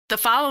The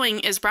following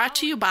is brought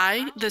to you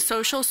by the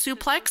Social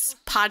Suplex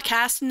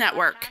Podcast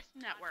Network.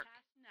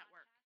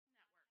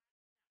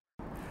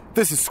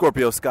 This is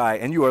Scorpio Sky,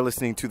 and you are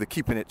listening to the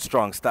Keepin It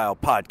Strong Style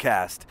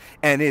podcast,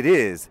 and it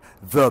is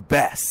the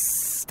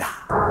best.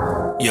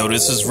 Yo,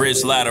 this is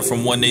Rich Latta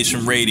from One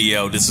Nation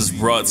Radio. This is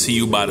brought to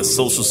you by the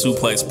Social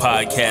Suplex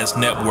Podcast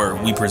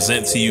Network. We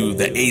present to you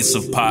the Ace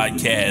of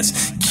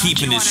Podcasts,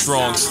 Keepin It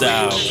Strong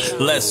Style.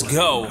 Let's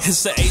go.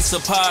 It's the Ace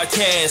of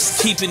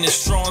Podcasts, Keepin It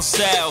Strong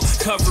Style.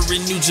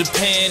 Covering New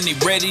Japan, they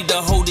ready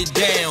to hold it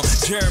down.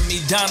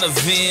 Jeremy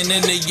Donovan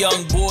and the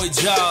young boy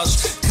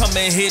Josh. Come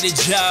and hit a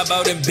job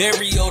out and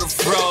bury all the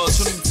frauds.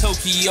 From the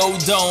Tokyo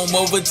Dome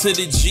over to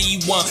the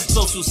G1.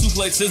 Social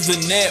Suplex is a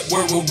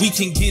network where we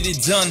can get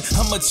it done.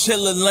 I'ma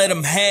chill and let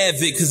them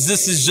have it, cause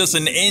this is just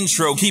an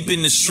intro.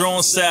 Keeping the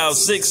strong style,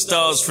 6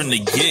 stars from the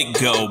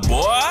get-go,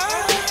 boy.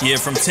 Yeah,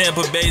 from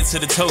Tampa Bay to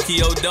the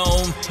Tokyo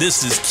Dome,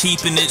 this is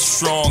Keeping It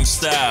Strong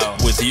Style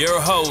with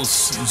your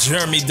hosts,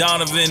 Jeremy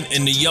Donovan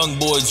and the young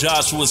boy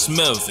Joshua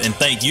Smith. And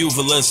thank you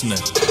for listening.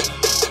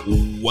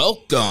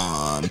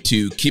 Welcome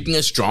to Keeping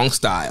It Strong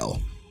Style,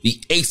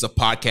 the Ace of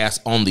Podcasts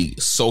on the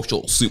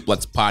Social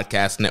Suplex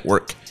Podcast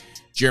Network.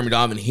 Jeremy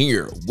Donovan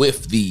here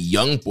with the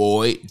young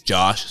boy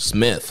Josh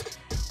Smith.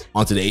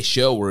 On today's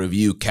show, we'll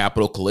review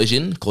Captial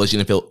Collison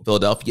in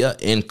Philadelphia,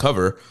 and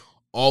cover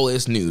all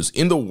this news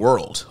in the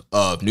world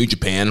of New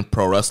Japan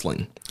Pro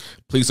Wrestling.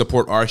 Please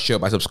support our show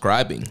by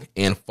subscribing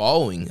and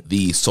following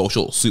the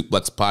Social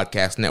Suplex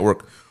Podcast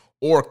Network,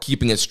 or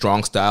Keeping It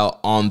Strong Style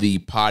on the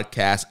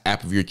podcast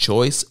app of your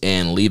choice,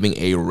 and leaving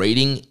a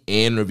rating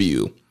and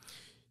review.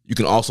 You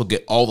can also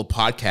get all the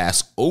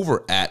podcasts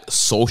over at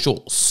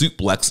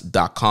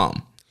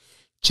socialsuplex.com.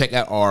 Check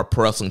out our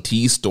Pro Wrestling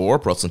Tees store,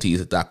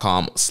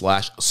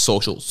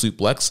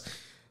 prowrestlingtees.com/socialsuplex.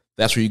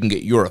 That's where you can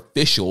get your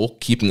official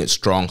Keeping It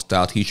Strong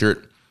Style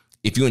t-shirt.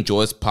 If you enjoy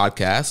this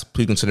podcast,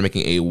 please consider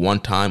making a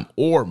one-time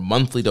or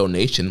monthly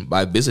donation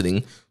by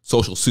visiting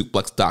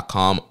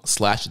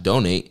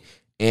socialsuplex.com/donate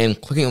and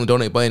clicking on the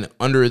donate button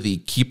under the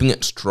Keeping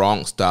It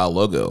Strong Style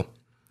logo.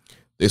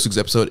 This week's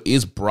episode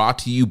is brought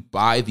to you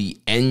by the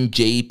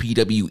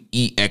NJPW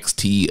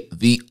EXT,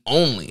 the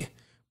only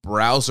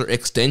browser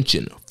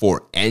extension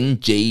for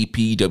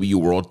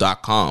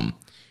NJPWworld.com.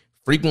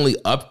 Frequently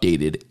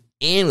updated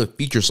and with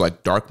features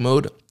like dark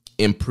mode,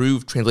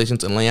 improved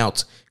translations and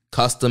layouts,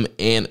 custom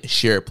and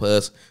shared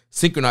playlists,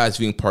 synchronized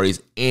viewing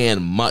parties,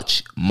 and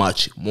much,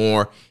 much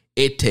more.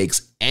 It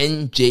takes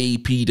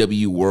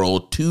NJPW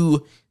World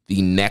to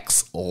the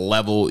next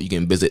level. You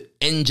can visit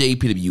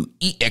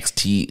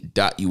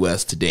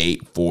njpwext.us today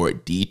for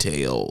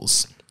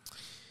details.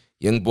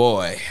 Young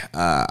boy,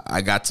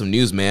 I got some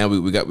news, man.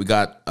 We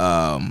got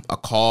a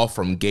call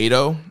from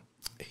Gato.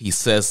 He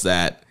says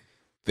that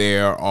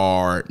there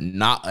are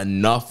not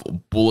enough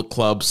Bullet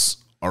Clubs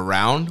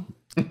around.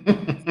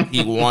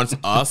 He wants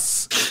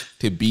us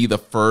to be the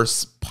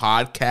first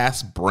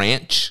podcast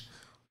branch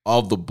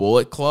of the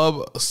Bullet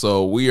Club.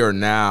 So we are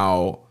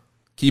now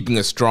Keeping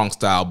a Strong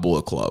Style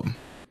Bullet Club.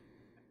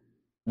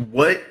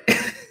 What?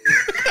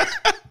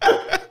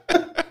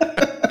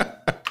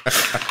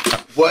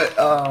 What?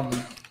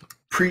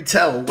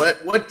 Pre-tell.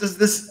 What does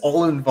this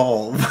all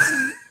involve?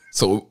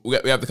 So we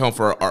have to come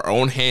for our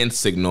own hand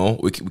signal.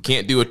 We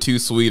can't do a too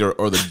sweet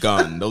or the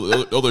gun.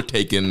 Those are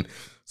taken.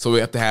 So we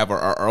have to have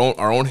our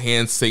own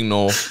hand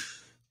signal.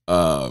 We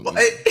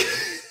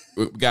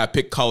gotta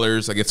pick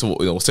colors. I guess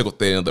we'll stick with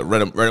the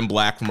red and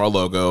black from our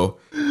logo.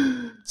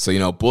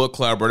 So Bullet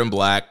Club, red and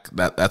black.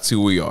 That's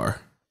who we are.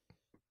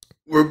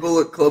 We're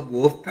Bullet Club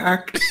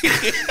Wolfpack.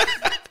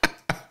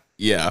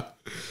 Yeah.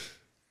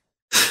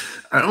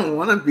 I don't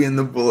want to be in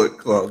the Bullet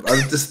Club.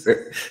 I've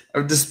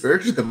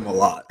disparaged them a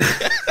lot.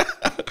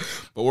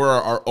 But we're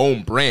our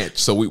own branch,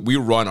 so we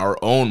run our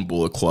own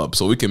Bullet Club,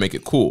 so we can make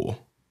it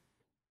cool.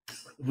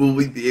 Will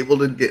we be able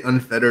to get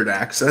unfettered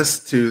access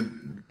to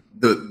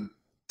the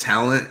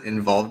talent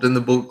involved in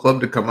the Bullet Club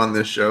to come on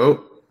this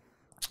show?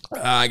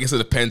 I guess it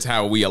depends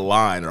how we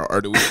align.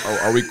 Are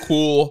we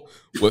cool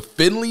with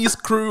Finley's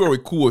crew? Are we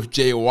cool with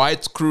Jay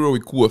White's crew? Are we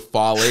cool with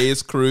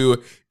Fale's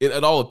crew?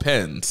 It all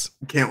depends.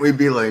 Can't we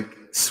be like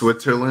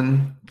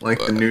Switzerland, like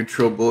the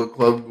neutral Bullet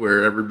Club,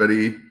 where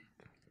everybody?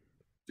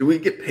 Do we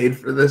get paid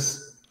for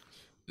this?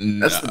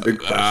 That's the big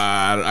question.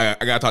 I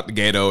gotta talk to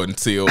Gato and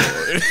see. Yo,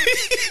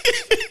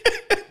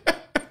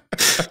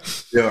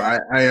 I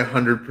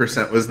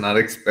 100% was not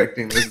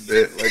expecting this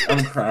bit. Like,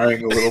 I'm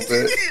crying a little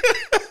bit.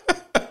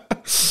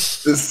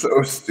 This is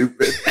so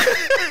stupid.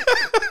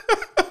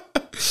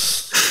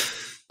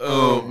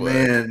 Oh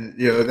man,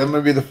 yo, that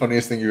might be the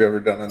funniest thing you've ever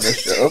done on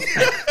this show.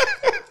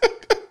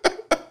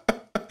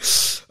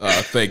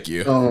 Thank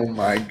you. Oh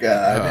my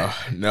god.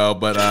 No,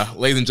 but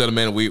ladies and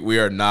gentlemen, we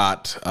are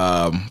not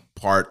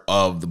part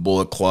of the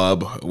Bullet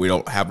Club. We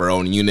don't have our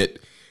own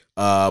unit.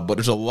 But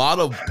there's a lot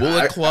of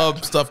Bullet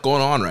Club stuff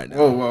going on right now.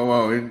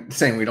 Whoa. You're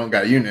saying we don't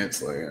got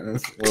units. Like,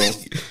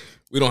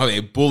 we don't have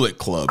a Bullet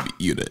Club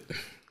unit.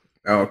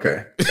 Oh,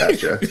 okay.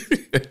 Gotcha.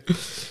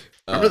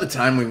 Remember the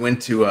time we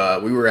went to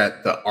we were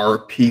at the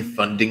RP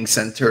Funding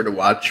Center to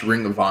watch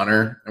Ring of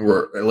Honor, and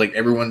we're like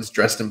everyone's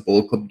dressed in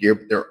Bullet Club gear,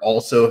 but they're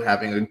also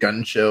having a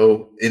gun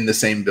show in the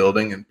same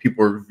building, and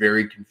people were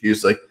very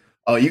confused, like,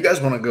 "Oh, you guys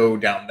want to go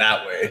down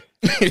that way?"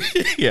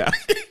 Yeah.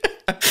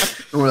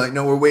 And we're like,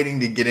 "No, we're waiting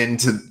to get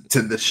into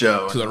the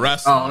show." To the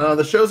wrestling. Oh no,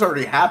 the show's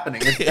already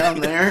happening. It's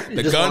down there.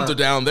 The guns are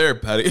down there,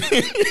 Patty.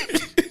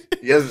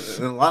 Yes,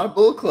 a lot of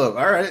Bullet Club.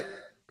 All right,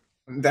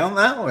 down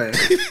that way.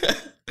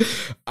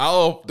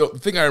 The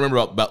thing I remember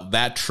about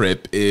that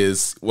trip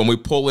is when we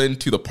pull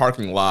into the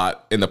parking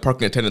lot and the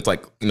parking attendant's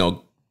like,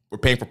 we're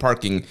paying for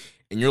parking,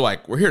 and you're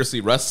like, we're here to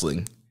see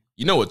wrestling.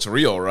 You know it's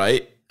real,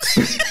 right?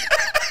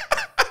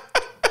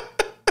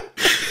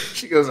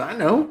 She goes, I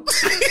know.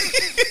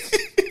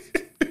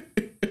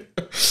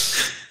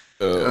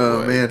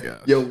 Oh man. gosh.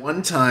 Yo,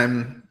 one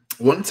time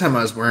I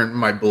was wearing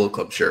my Bullet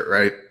Club shirt,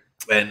 right?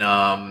 And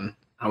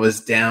I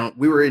was down,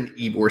 we were in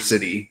Ybor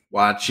City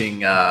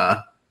watching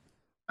I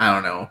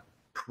don't know,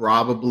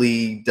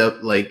 probably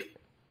like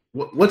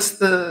what's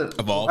the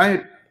Evolve?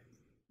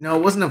 No,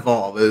 it wasn't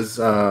Evolve. It was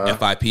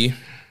FIP.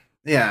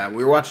 Yeah,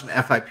 we were watching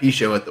an FIP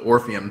show at the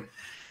Orpheum,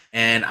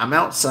 and I'm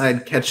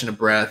outside catching a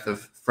breath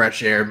of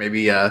fresh air,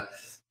 maybe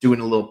doing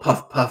a little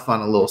puff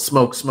on a little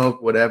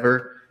smoke,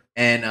 whatever.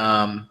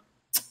 And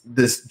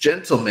this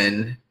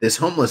gentleman, this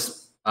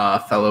homeless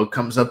fellow,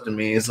 comes up to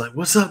me. He's like,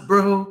 "What's up,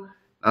 bro?" And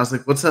I was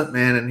like, "What's up,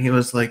 man?" And he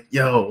was like,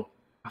 "Yo,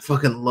 I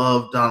fucking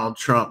love Donald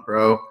Trump,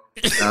 bro."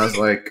 And I was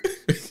like,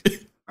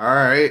 "All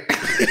right."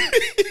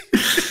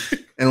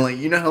 And like,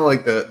 you know how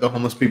like the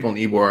homeless people in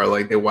Ybor are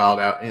like, they wild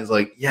out. And he's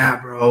like, "Yeah,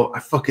 bro, I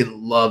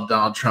fucking love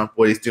Donald Trump,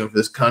 what he's doing for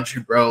this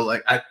country, bro.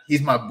 Like,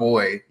 he's my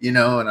boy, And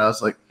I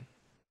was like,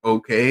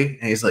 "Okay."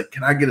 And he's like,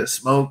 "Can I get a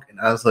smoke?" And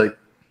I was like,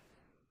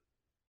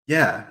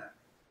 "Yeah."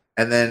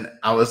 And then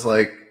I was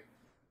like,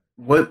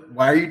 "What?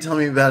 Why are you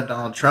telling me about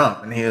Donald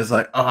Trump?" And he was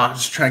like, "Oh, I'm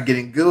just trying to get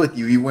in good with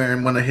you. You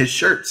wearing one of his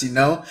shirts, And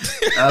I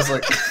was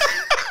like,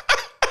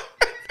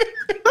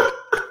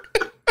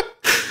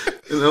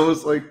 and I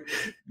was like,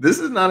 "This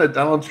is not a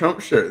Donald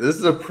Trump shirt. This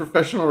is a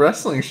professional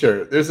wrestling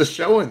shirt. There's a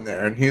show in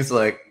there." And he's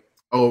like,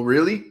 "Oh,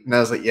 really?" And I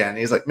was like, "Yeah." And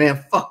he's like,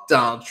 "Man, fuck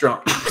Donald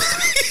Trump."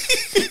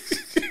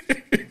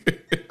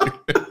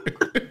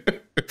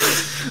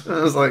 And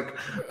I was like,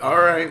 "All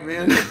right,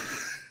 man."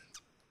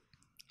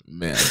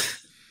 Man.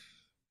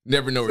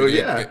 Never know So where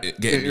yeah,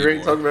 you ready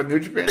to talk about New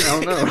Japan?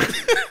 I don't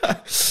know.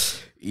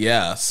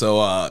 Yeah,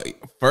 so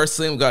first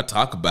thing we got to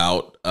talk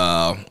about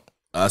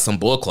some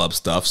Bullet Club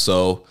stuff.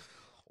 So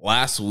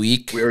last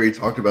week We already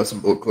talked about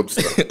some Bullet Club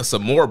stuff.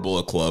 some more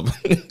Bullet Club.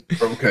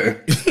 Okay.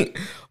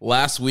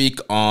 Last week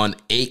on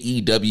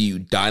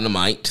AEW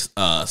Dynamite,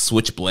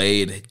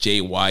 Switchblade,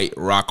 Jay White,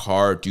 Rock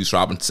Hard, Juice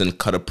Robinson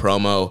cut a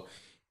promo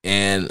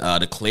and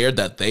declared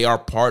that they are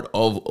part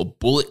of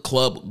Bullet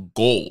Club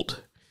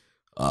Gold.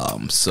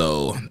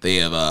 So they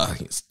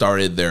have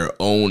started their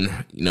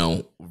own,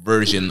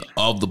 version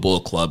of the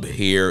Bullet Club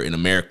here in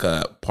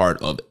America,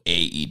 part of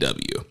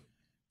AEW.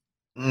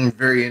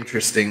 Very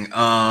interesting.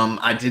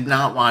 I did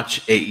not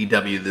watch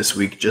AEW this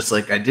week, just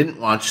like I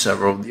didn't watch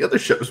several of the other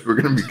shows we're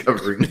going to be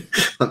covering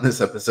on this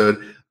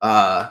episode.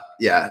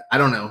 Yeah, I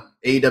don't know.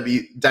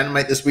 AEW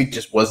Dynamite this week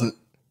just wasn't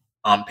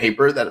on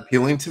paper that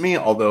appealing to me,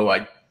 although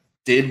I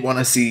did want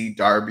to see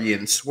Darby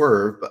and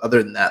Swerve. But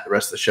other than that, the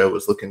rest of the show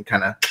was looking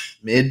kind of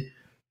mid.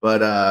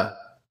 But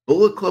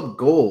Bullet Club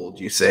Gold,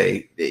 you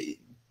say?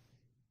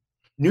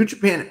 New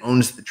Japan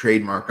owns the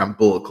trademark on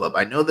Bullet Club.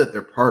 I know that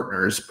they're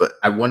partners, but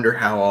I wonder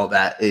how all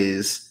that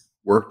is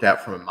worked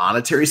out from a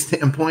monetary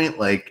standpoint.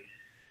 Like,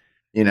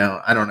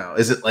 I don't know.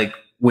 Is it like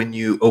when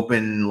you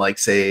open, like,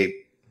 say,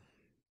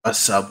 a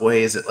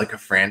Subway? Is it like a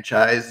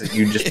franchise that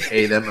you just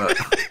pay them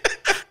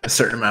a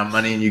certain amount of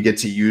money and you get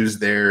to use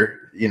their,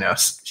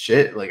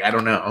 shit? Like, I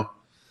don't know.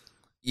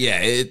 Yeah,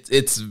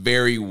 it's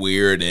very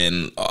weird,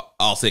 and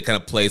also it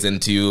kind of plays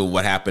into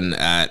what happened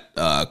at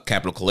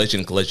Captial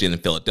Collison in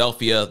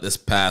Philadelphia this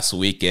past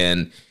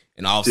weekend,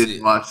 and obviously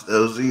didn't watch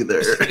those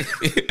either.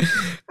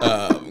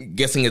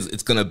 Guessing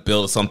it's going to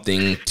build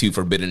something to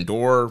Forbidden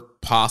Door,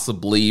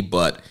 possibly,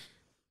 but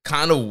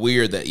kind of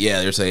weird that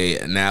there's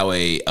now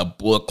a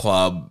Bullet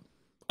Club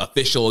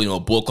official,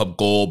 Bullet Club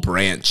Gold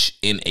branch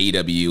in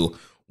AEW.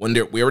 When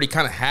we already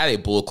kind of had a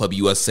Bullet Club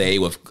USA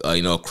with,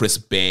 Chris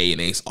Bay and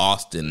Ace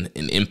Austin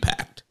in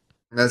Impact.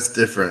 That's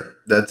different.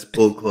 That's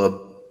Bullet Club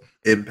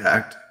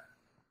Impact.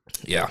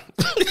 Yeah.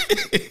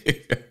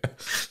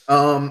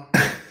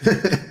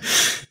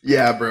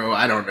 Yeah, bro.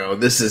 I don't know.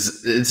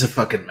 It's a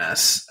fucking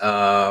mess.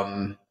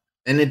 And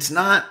it's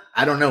not,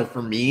 I don't know.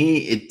 For me,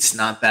 it's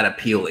not that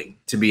appealing,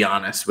 to be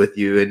honest with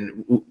you.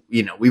 And,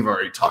 we've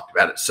already talked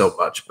about it so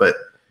much, but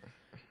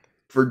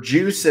for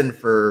Juice and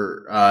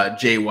for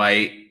Jay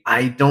White,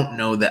 I don't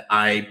know that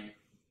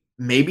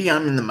maybe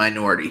I'm in the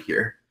minority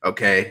here,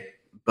 okay?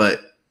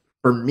 But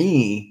for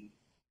me,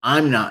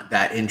 I'm not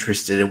that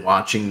interested in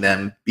watching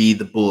them be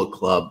the Bullet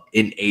Club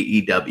in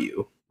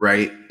AEW,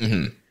 right?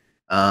 Mm-hmm.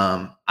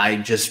 I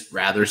just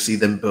rather see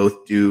them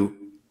both do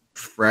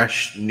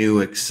fresh, new,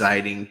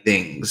 exciting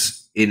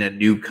things in a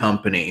new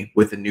company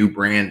with a new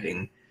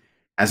branding,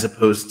 as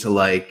opposed to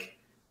like,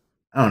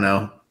 I don't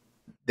know,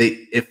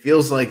 it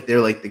feels like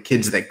they're like the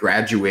kids that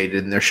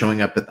graduated and they're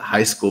showing up at the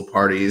high school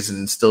parties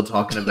and still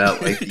talking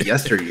about like the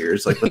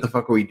yesteryears. Like, what the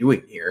fuck are we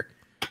doing here?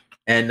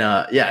 And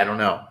yeah, I don't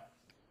know.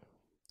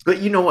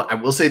 But you know what? I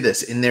will say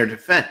this in their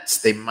defense,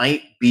 they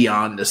might be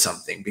onto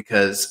something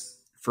because,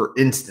 for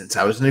instance,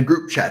 I was in a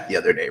group chat the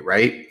other day,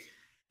 right?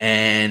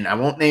 And I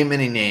won't name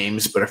any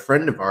names, but a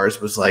friend of ours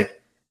was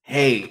like,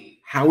 hey,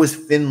 how is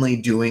Finley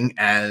doing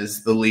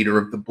as the leader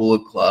of the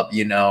Bullet Club?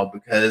 You know,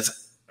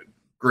 because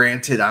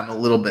granted, I'm a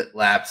little bit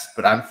lapsed,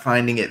 but I'm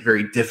finding it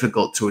very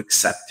difficult to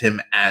accept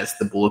him as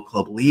the Bullet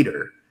Club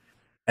leader.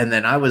 And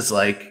then I was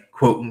like,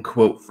 quote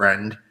unquote,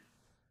 friend,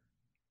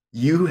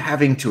 you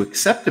having to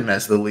accept him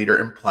as the leader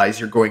implies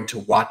you're going to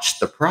watch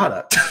the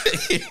product.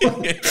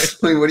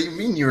 Like, what do you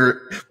mean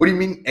what do you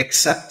mean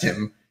accept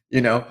him?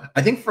 You know,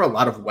 I think for a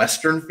lot of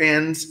Western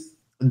fans,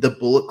 the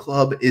Bullet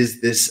Club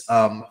is this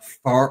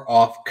far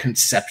off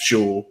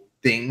conceptual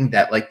thing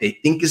that like they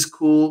think is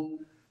cool,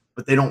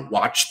 but they don't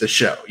watch the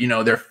show. You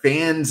know, they're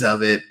fans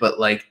of it,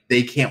 but like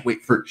they can't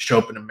wait for it to show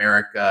up in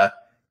America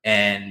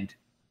and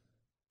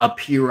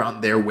appear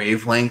on their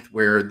wavelength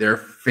where they're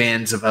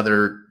fans of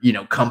other, you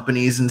know,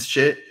 companies and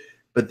shit,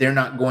 but they're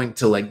not going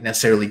to like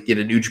necessarily get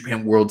a New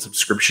Japan World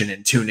subscription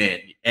and tune in.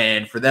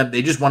 And for them,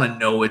 they just want to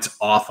know it's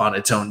off on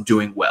its own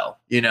doing well,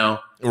 you know?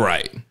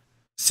 Right.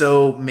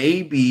 So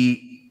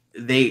maybe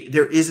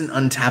there is an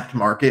untapped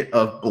market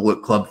of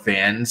Bullet Club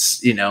fans,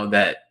 you know,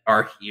 that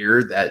are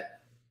here that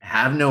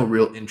have no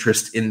real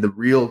interest in the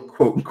real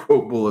quote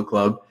unquote Bullet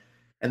Club,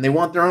 and they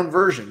want their own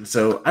version.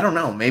 So I don't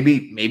know,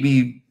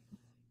 maybe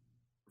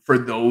for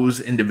those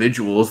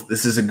individuals,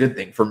 this is a good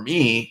thing. For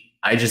me,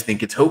 I just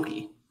think it's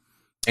hokey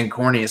and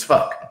corny as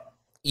fuck.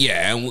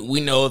 Yeah, and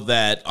we know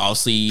that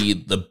obviously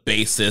the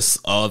basis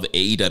of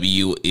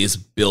AEW is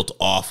built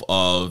off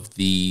of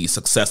the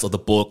success of the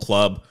Bullet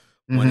Club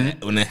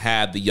when it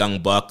had the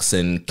Young Bucks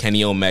and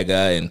Kenny Omega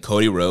and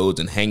Cody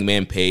Rhodes and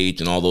Hangman Page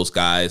and all those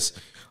guys.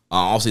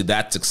 Obviously,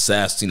 that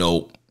success, you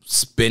know,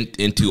 spent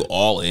into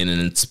All In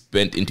and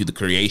spent into the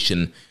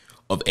creation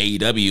of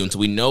AEW. And so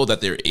we know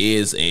that there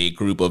is a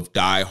group of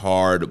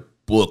diehard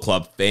Bullet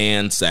Club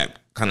fans that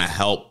kind of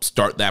help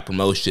start that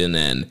promotion,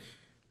 and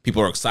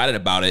people are excited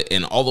about it.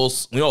 And all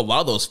those, you know, a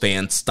lot of those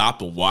fans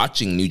stopped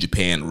watching New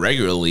Japan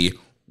regularly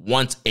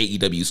once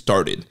AEW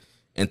started.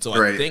 And so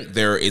I think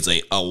there is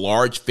a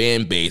large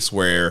fan base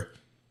where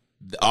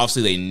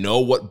obviously they know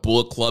what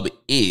Bullet Club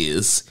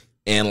is.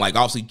 And like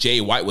obviously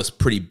Jay White was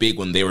pretty big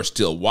when they were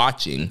still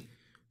watching.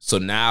 So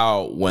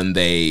now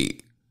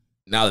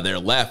that they're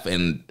left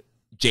and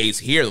Jay's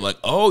here, they're like,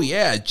 oh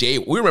yeah,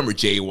 we remember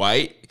Jay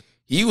White.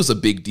 He was a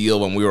big deal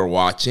when we were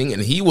watching,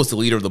 and he was the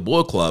leader of the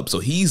Bullet Club, so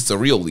he's the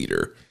real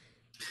leader.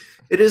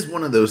 It is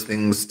one of those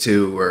things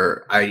too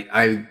where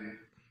I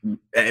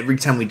every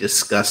time we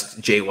discussed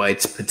Jay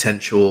White's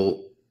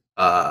potential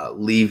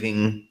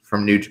leaving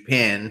from New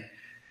Japan,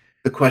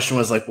 the question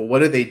was like, well, what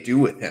do they do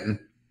with him?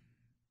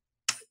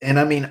 And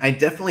I mean, I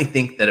definitely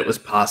think that it was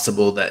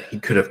possible that he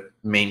could have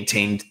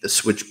maintained the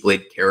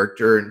Switchblade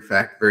character. In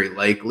fact, very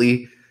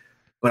likely.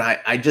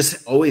 But I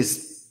just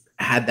always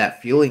had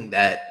that feeling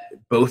that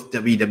both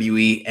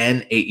WWE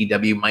and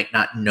AEW might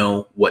not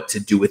know what to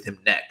do with him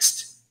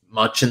next.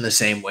 Much in the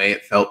same way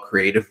it felt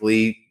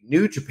creatively,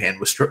 New Japan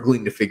was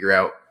struggling to figure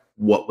out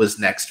what was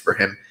next for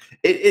him.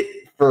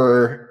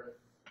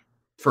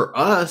 For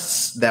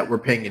us that were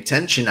paying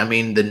attention, I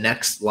mean, the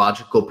next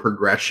logical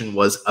progression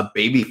was a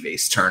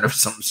babyface turn of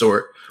some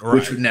sort,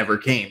 which never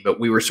came. But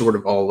we were sort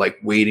of all like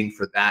waiting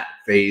for that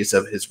phase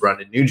of his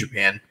run in New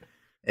Japan.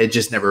 It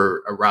just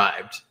never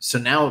arrived. So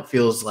now it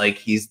feels like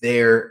he's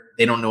there.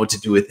 They don't know what to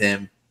do with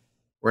him.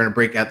 We're going to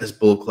break out this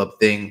Bullet Club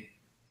thing.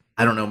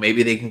 I don't know.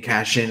 Maybe they can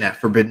cash in at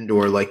Forbidden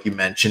Door, like you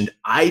mentioned.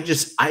 I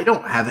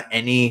don't have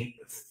any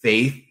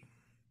faith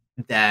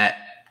that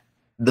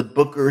the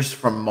bookers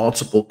from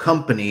multiple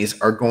companies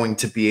are going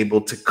to be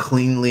able to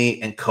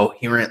cleanly and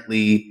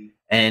coherently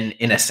and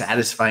in a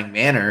satisfying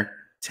manner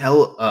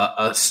tell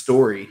a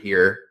story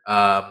here.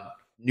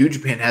 New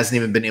Japan hasn't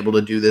even been able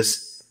to do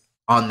this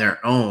on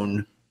their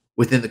own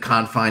within the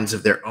confines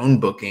of their own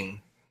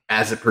booking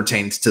as it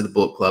pertains to the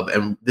Bullet Club.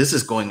 And this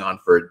is going on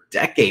for a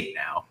decade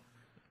now.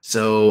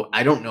 So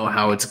I don't know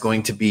how it's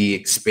going to be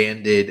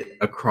expanded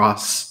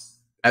across,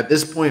 at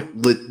this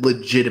point,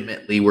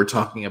 legitimately, we're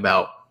talking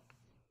about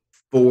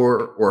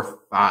 4 or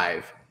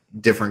 5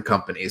 different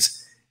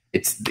companies.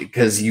 It's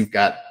because you've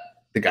got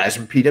the guys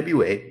from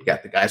PWA, you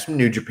got the guys from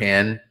New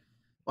Japan.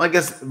 Well, I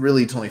guess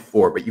really it's only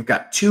 4, but you've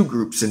got 2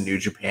 groups in New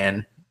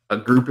Japan, a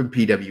group in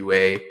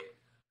PWA,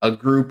 a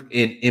group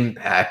in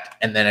Impact,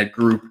 and then a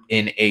group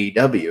in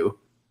AEW.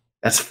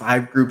 That's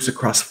 5 groups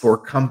across 4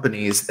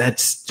 companies.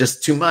 That's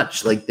just too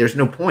much. Like, there's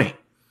no point.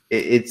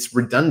 It's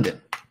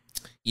redundant.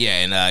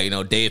 Yeah,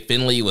 and Dave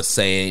Finley was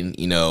saying,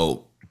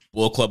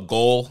 Bullet Club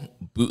goal,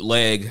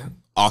 bootleg,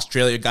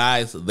 Australia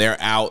guys, they're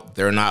out.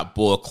 They're not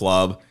Bullet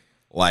Club.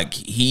 Like,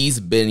 he's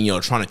been,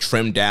 trying to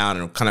trim down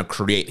and kind of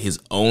create his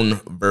own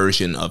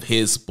version of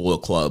his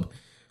Bullet Club.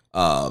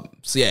 So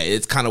yeah,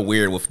 it's kind of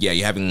weird with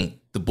you having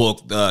the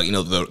book,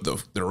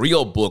 the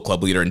real Bullet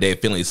Club leader and Dave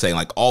Finlay saying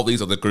like all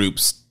these other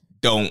groups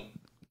don't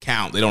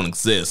count, they don't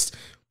exist,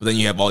 but then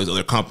you have all these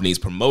other companies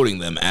promoting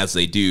them as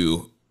they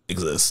do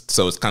exist.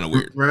 So it's kind of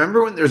weird.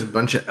 Remember when there's a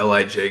bunch of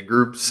LIJ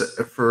groups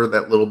for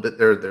that little bit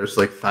there? There's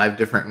like 5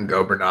 different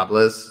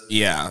Ingobernables.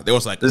 Yeah, there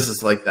was like this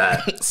is like that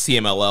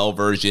CMLL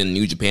version,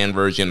 New Japan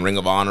version, Ring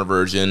of Honor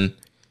version,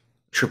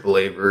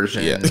 AAA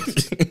version. Yeah,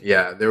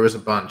 yeah, there was a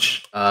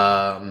bunch.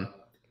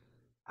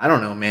 I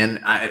don't know,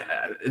 man.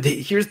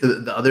 Here's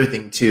the other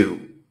thing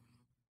too.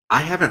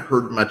 I haven't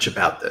heard much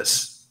about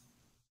this.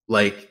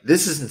 Like,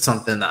 this isn't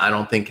something that I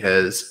don't think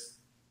has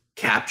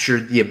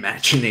captured the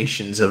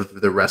imaginations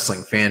of the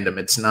wrestling fandom.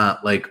 It's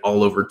not like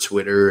all over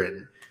Twitter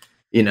and,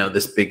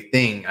 this big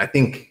thing. I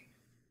think,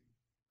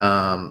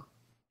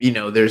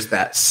 there's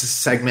that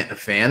segment of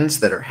fans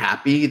that are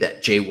happy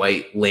that Jay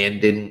White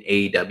landed in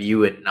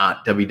AEW and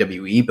not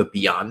WWE. But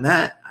beyond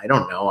that, I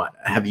don't know.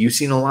 Have you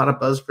seen a lot of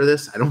buzz for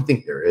this? I don't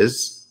think there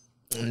is.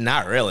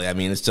 Not really. I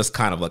mean, it's just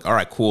kind of like, all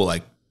right, cool.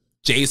 Like,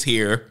 Jay's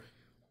here,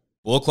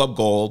 Bullet Club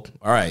Gold.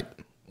 All right.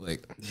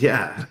 Like,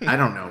 yeah, I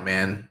don't know,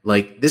 man.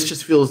 Like, this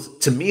just feels,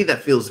 to me,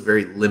 that feels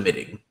very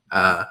limiting.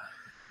 But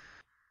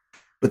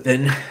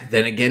then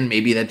again,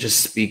 maybe that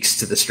just speaks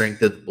to the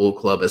strength of the Bullet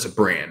Club as a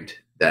brand,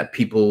 that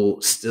people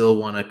still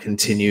want to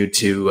continue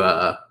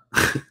to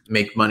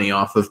make money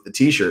off of the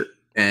t-shirt.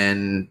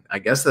 And I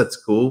guess that's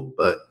cool.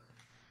 But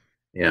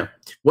yeah,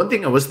 one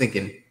thing I was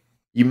thinking,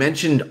 you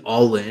mentioned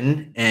All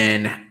In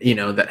and,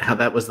 that how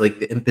that was like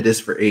the impetus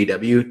for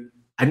AEW.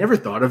 I never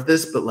thought of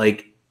this, but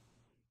like,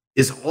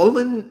 is All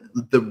In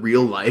the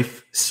real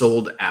life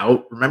Sold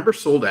Out? Remember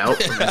Sold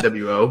Out from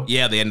NWO?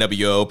 Yeah, the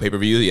NWO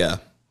pay-per-view, yeah.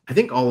 I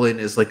think All In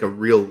is like a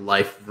real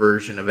life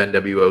version of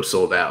NWO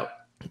Sold Out.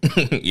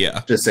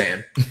 Yeah. Just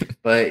saying.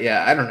 But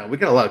yeah, I don't know. We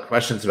got a lot of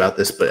questions about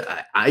this, but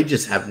I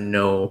just have I don't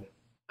know.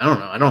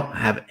 I don't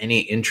have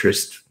any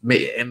interest.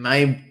 Am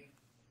I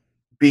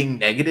being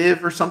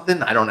negative or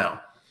something? I don't know.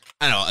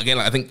 I know. Again,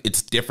 I think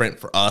it's different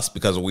for us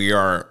because we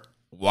are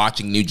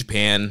watching New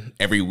Japan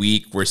every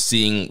week. We're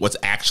seeing what's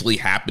actually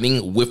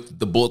happening with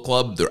the Bullet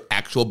Club, their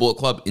actual Bullet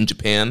Club in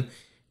Japan.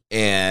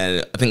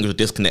 And I think there's a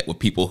disconnect with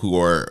people who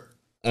are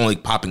only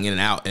popping in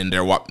and out, and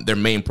their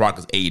main product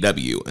is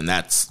AEW, and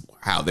that's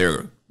how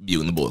they're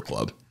viewing the Bullet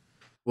Club.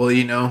 Well,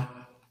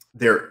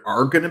 there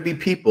are going to be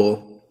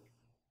people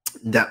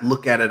that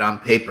look at it on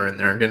paper and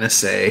they're going to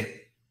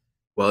say,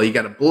 well, you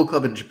got a Bullet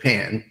Club in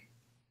Japan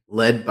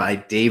led by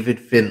David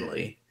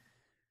Finlay,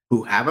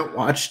 who haven't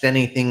watched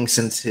anything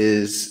since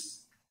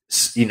his,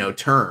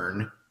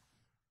 turn.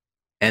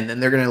 And then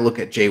they're going to look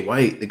at Jay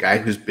White, the guy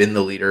who's been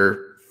the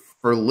leader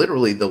for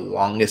literally the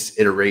longest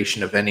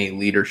iteration of any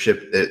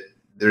leadership that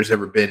there's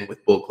ever been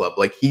with Bullet Club.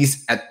 Like,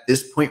 he's at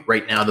this point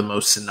right now the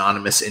most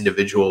synonymous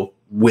individual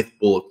with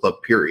Bullet Club,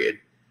 period.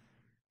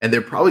 And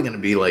they're probably going to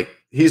be like,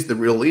 he's the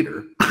real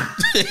leader.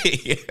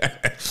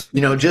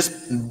 Yeah. Just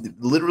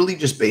literally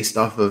just based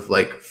off of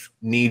like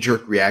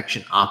knee-jerk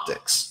reaction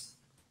optics.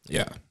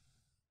 Yeah.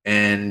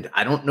 And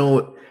I don't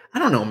know,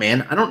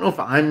 man. I don't know if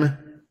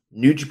I'm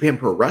New Japan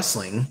Pro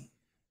Wrestling,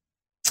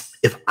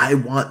 if I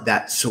want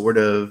that sort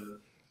of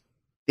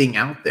thing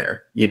out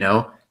there.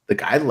 The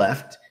guy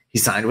left, he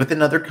signed with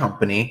another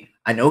company.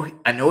 I know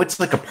it's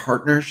like a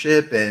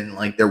partnership and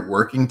like they're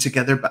working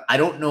together, but I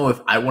don't know if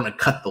I want to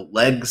cut the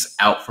legs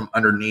out from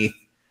underneath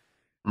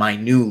my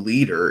new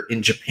leader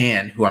in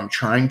Japan, who I'm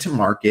trying to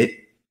market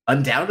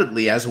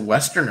undoubtedly as a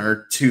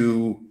Westerner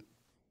to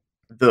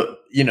the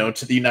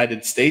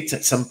United States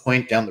at some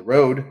point down the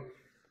road.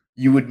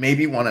 You would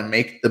maybe want to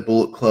make the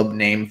Bullet Club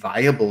name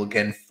viable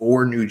again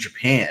for New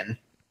Japan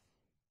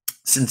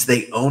since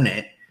they own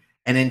it.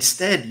 And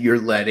instead you're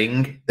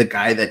letting the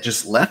guy that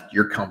just left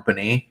your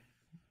company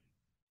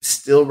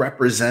still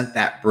represent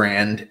that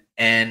brand.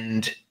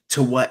 And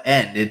to what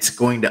end? It's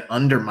going to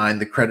undermine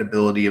the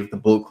credibility of the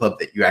Bullet Club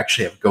that you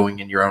actually have going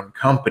in your own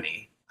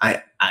company.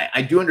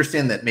 I do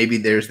understand that maybe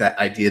there's that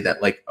idea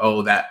that like,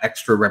 oh, that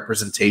extra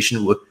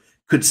representation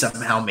could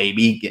somehow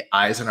maybe get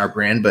eyes on our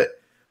brand. But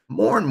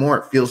more and more,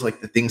 it feels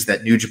like the things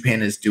that New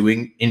Japan is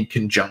doing in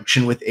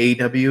conjunction with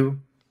AEW,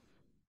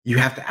 you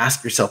have to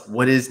ask yourself,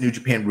 what is New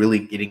Japan really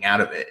getting out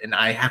of it? And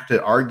I have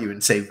to argue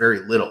and say very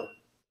little.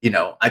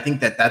 I think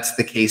that that's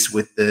the case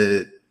with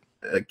the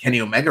Kenny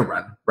Omega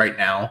run right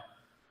now.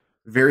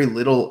 Very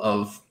little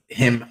of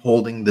him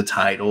holding the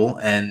title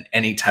and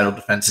any title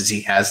defenses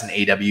he has in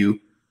AEW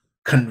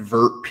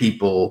convert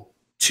people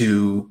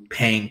to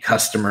paying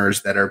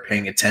customers that are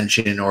paying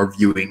attention or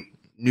viewing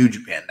New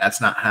Japan. That's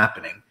not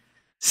happening.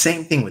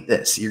 Same thing with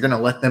this. You're going to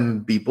let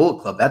them be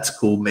Bullet Club. That's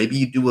cool. Maybe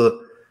you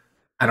do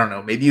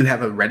maybe you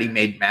have a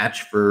ready-made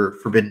match for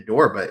Forbidden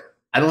Door, but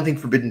I don't think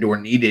Forbidden Door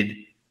needed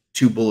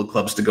 2 Bullet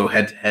Clubs to go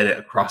head-to-head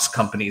across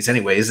companies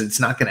anyways. It's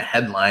not going to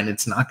headline.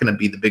 It's not going to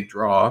be the big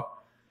draw,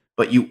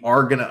 but you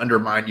are going to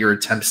undermine your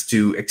attempts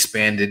to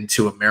expand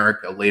into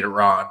America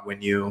later on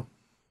when you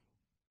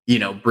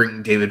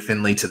bring David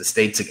Finlay to the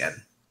States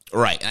again.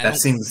 Right. That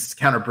seems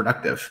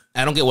counterproductive.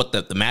 I don't get what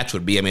the match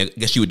would be. I mean, I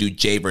guess you would do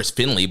Jay versus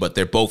Finley, but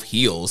they're both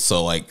heels.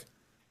 So, like,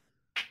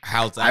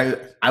 how's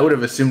that? I would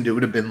have assumed it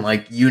would have been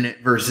like unit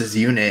versus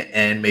unit,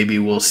 and maybe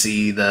we'll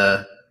see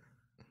the,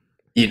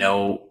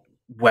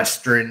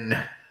 Western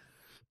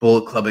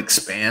Bullet Club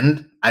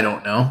expand. I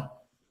don't know.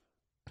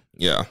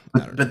 Yeah.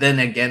 But then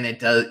again, it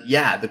does.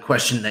 Yeah, the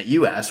question that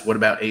you asked, what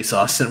about Ace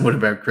Austin? What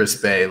about Chris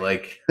Bay?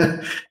 Like,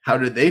 how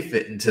did they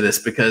fit into this?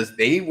 Because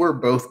they were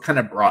both kind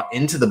of brought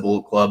into the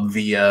Bullet Club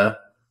via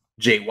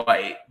Jay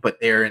White, but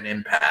they're in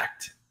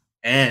Impact.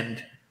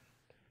 And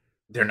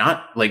they're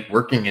not like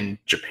working in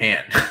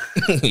Japan.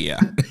 Yeah.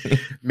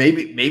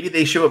 Maybe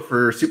they show up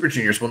for Super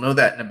Juniors. We'll know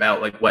that in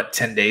about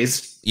 10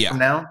 days from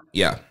now.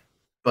 Yeah.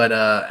 But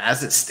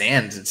as it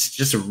stands, it's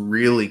just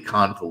really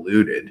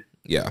convoluted.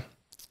 Yeah.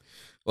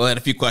 Well, I had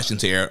a few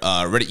questions here.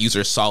 Reddit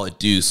user Solid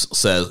Deuce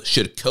says,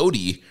 should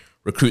Cody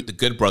recruit the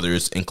Good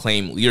Brothers and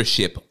claim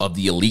leadership of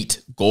the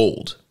Elite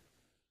Gold?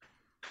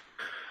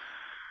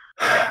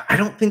 I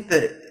don't think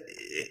that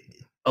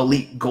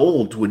Elite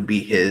Gold would be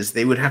his.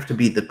 They would have to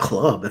be the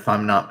club, if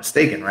I'm not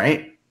mistaken,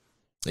 right?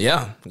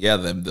 Yeah. Yeah,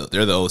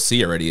 they're the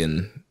OC already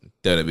in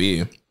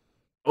WWE.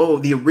 Oh,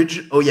 the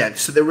original. Oh, yeah.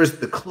 So there was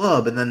the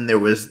club, and then there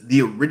was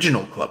the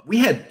original club. We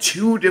had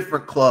two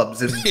different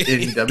clubs in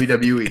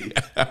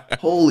WWE.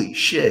 Holy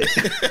shit.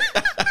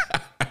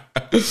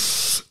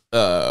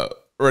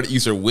 Reddit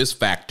user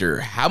WizFactor,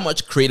 how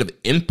much creative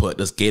input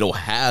does Gato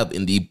have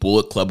in the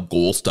Bullet Club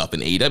goal stuff in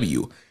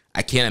AEW?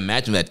 I can't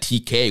imagine that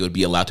TK would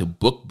be allowed to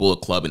book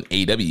Bullet Club in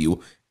AEW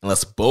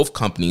unless both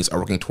companies are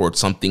working towards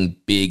something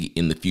big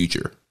in the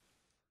future.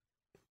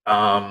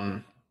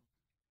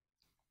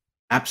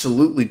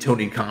 Absolutely,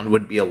 Tony Khan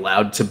would be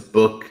allowed to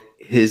book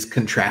his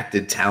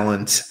contracted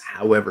talents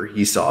however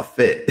he saw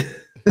fit.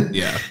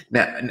 Yeah.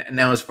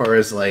 Now, as far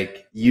as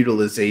like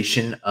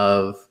utilization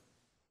of,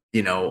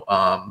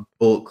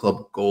 Bullet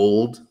Club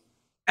Gold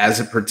as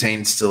it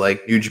pertains to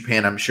like New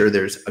Japan, I'm sure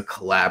there's a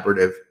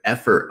collaborative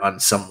effort on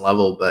some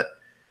level, but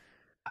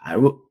I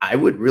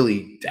would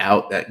really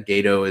doubt that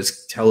Gato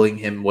is telling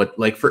him what,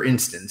 like, for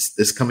instance,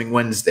 this coming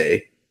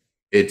Wednesday,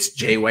 it's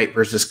Jay White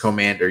versus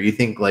Commander. You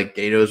think like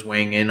Gato's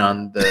weighing in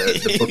on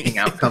the booking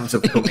outcomes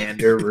of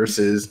Commander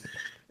versus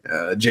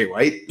Jay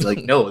White? Like,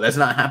 no, that's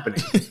not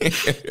happening.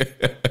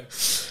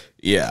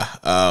 Yeah.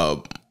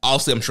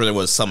 Also, I'm sure there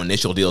was some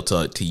initial deal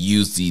to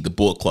use the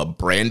Bullet Club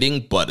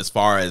branding, but as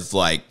far as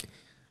like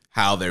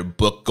how they're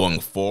booked going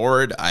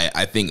forward,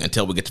 I think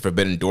until we get to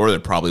Forbidden Door, there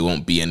probably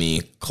won't be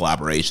any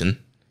collaboration.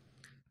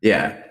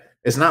 Yeah.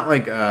 It's not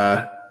like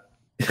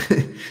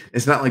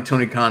it's not like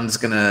Tony Khan's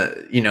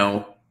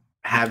gonna,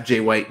 have Jay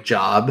White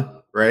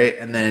job, right?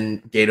 And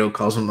then Gato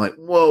calls him like,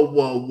 whoa.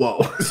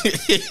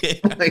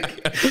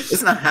 Like,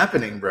 it's not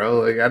happening,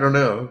 bro. Like, I don't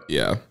know.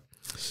 Yeah.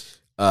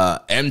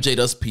 MJ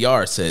Does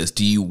PR says,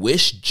 do you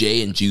wish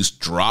Jay and Juice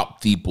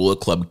dropped the Bullet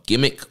Club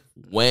gimmick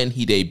when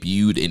he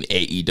debuted in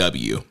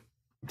AEW?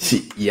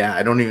 Yeah,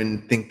 I don't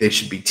even think they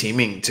should be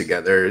teaming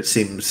together. It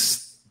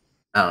seems,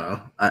 I don't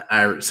know.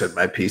 I already said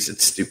my piece.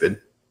 It's stupid.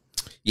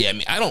 Yeah, I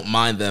mean, I don't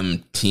mind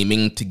them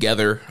teaming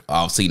together.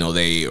 Obviously,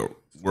 they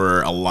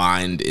were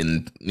aligned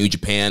in New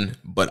Japan,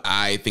 but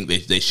I think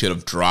they should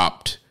have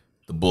dropped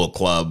the Bullet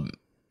Club,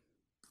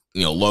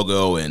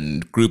 logo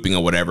and grouping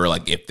or whatever.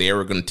 Like, if they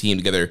were going to team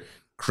together,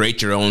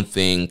 create your own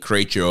thing,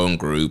 create your own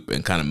group,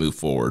 and kind of move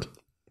forward.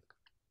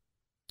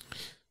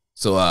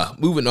 So,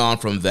 moving on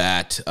from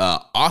that,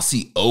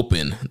 Aussie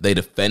Open, they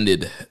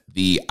defended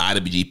the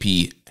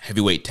IWGP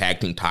Heavyweight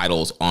Tag Team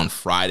titles on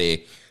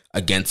Friday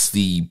against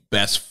the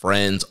Best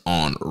Friends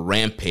on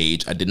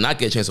Rampage. I did not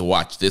get a chance to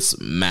watch this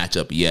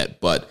matchup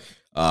yet, but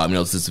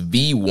this is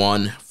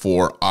V1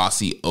 for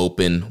Aussie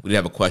Open. We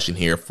have a question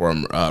here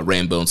from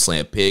Rambone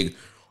Slam Pig.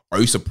 Are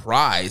you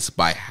surprised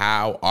by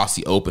how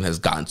Aussie Open has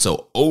gotten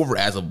so over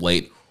as of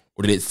late,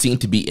 or did it seem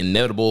to be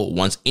inevitable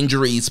once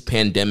injuries,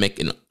 pandemic,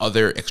 and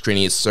other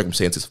extraneous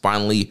circumstances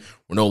finally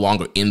were no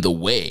longer in the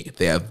way?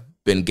 They have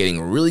been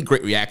getting really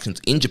great reactions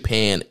in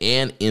Japan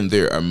and in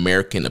their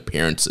American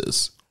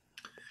appearances.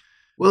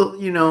 Well,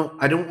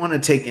 I don't want to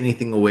take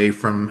anything away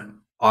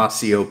from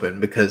Aussie Open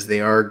because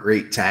they are a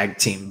great tag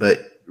team, but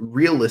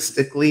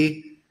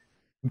realistically,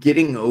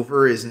 getting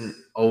over isn't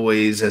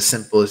always as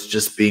simple as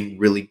just being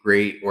really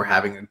great or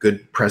having a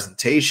good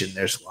presentation.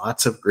 There's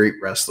lots of great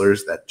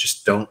wrestlers that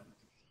just don't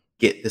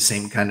get the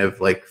same kind of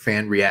like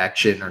fan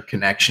reaction or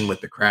connection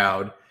with the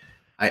crowd.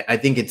 I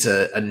think it's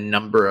a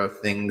number of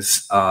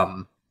things.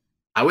 I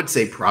would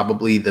say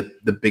probably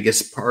the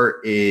biggest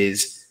part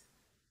is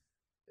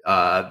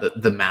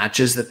the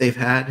matches that they've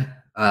had,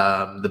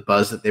 the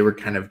buzz that they were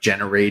kind of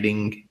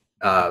generating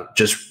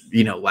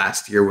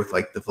last year with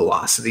like the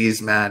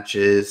Velocities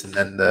matches, and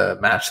then the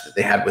match that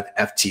they had with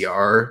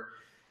FTR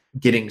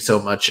getting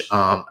so much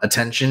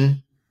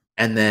attention.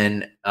 And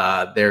then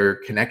their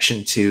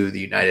connection to the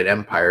United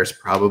Empire is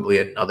probably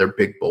another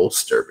big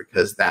bolster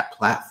because that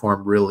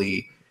platform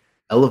really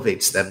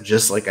elevates them,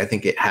 just like I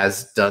think it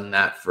has done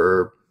that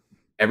for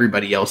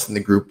everybody else in the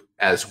group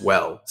as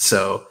well.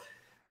 So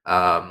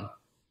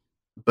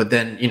but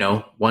then,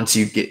 once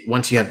you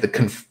have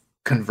the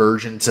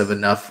convergence of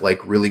enough like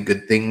really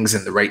good things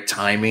and the right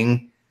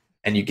timing,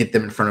 and you get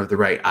them in front of the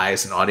right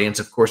eyes and audience,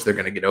 of course they're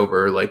going to get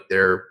over. Like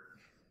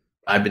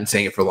I've been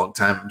saying it for a long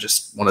time,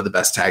 just one of the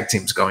best tag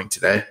teams going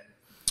today.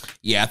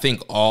 Yeah, I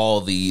think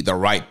all the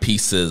right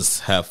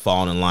pieces have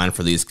fallen in line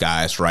for these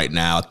guys right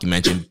now. Like you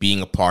mentioned,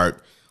 being a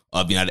part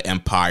of United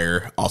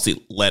Empire, also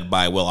led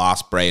by Will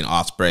Ospreay, and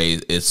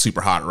Ospreay is super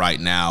hot right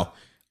now.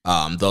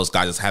 Those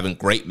guys is having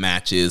great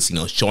matches,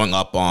 showing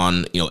up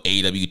on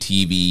AEW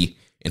TV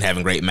and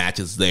having great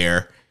matches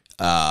there.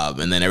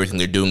 And then everything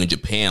they're doing in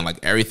Japan, like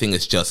everything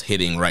is just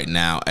hitting right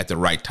now at the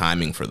right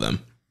timing for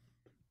them.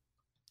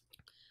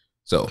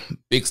 So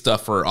big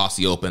stuff for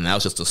Aussie Open. That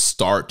was just the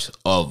start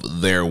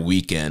of their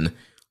weekend,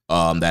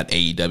 that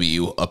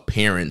AEW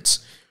appearance,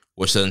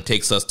 which then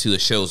takes us to the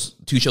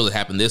two shows that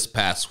happened this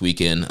past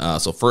weekend.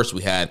 So first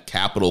we had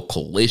Captial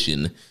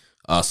Collison,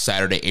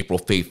 Saturday, April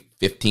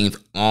 15th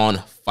on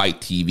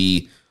Fight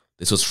TV.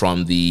 This was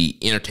from the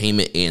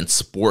Entertainment and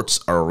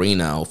Sports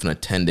Arena with an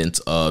attendance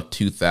of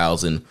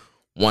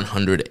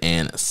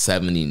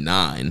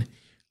 2,179.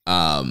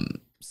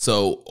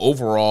 So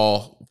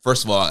overall,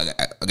 first of all, I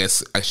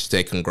guess I should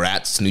say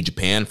congrats to New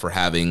Japan for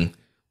having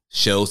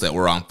shows that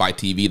were on Fight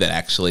TV that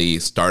actually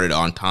started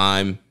on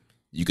time.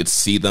 You could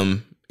see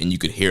them and you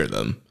could hear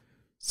them.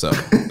 So,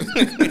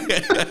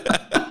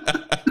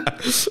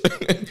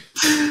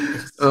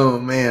 oh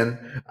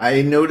man,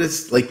 I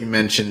noticed, like you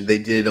mentioned, they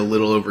did a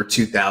little over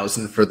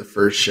 2,000 for the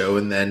first show,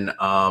 and then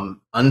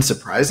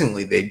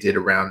unsurprisingly, they did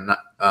around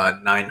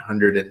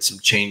 900 and some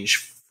change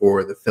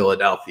for the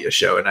Philadelphia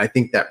show, and I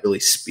think that really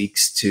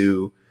speaks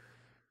to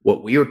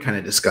what we were kind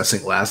of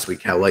discussing last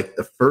week, how like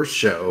the first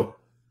show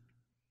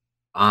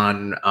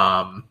on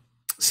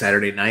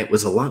Saturday night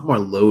was a lot more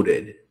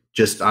loaded,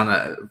 just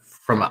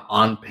from an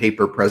on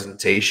paper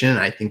presentation.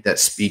 I think that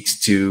speaks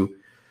to,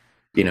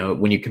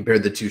 when you compare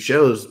the two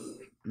shows,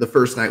 the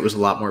first night was a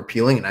lot more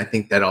appealing, and I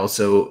think that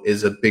also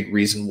is a big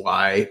reason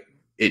why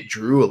it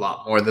drew a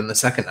lot more than the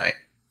second night.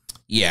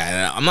 Yeah,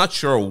 and I'm not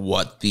sure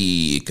what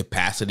the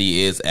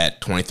capacity is at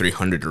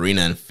 2300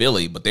 Arena in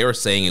Philly, but they were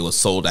saying it was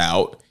sold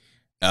out.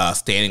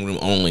 Standing room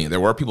only. There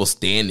were people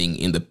standing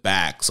in the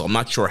back, so I'm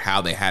not sure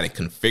how they had it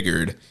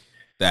configured.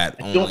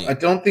 I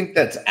don't think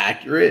that's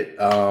accurate.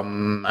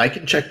 I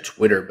can check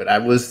Twitter, but I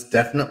was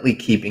definitely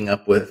keeping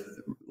up with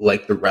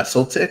like the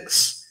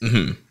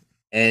WrestleTix,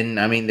 and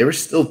I mean there were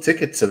still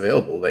tickets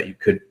available that you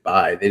could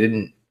buy.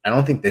 I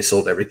don't think they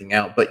sold everything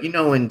out, but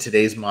in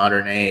today's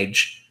modern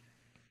age,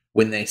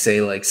 when they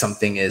say like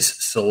something is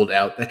sold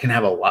out, that can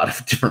have a lot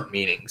of different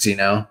meanings,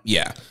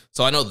 Yeah.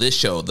 So I know this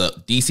show, the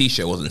DC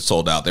show, wasn't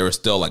sold out. There were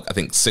still like, I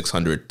think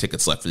 600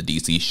 tickets left for the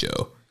DC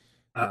show.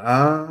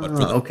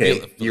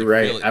 Okay. You're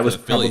right. I was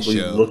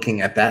probably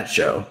looking at that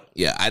show.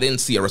 Yeah. I didn't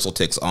see a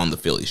WrestleTix on the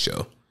Philly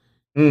show.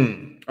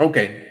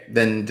 Okay.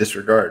 Then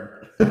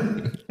disregard.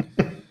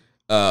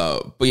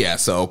 But yeah,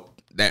 so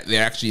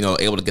they're actually,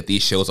 able to get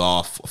these shows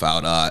off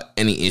without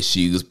any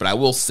issues. But I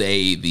will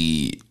say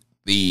the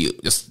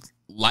just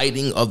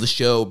lighting of the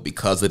show,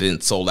 because it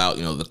didn't sold out,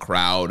 the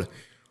crowd,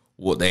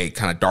 they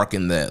kind of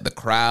darkened the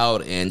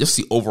crowd, and just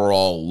the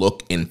overall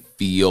look and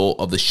feel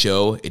of the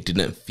show, it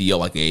didn't feel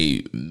like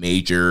a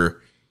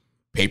major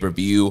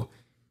pay-per-view.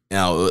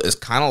 It's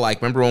kind of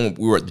like, remember when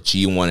we were at the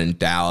G1 in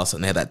Dallas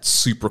and they had that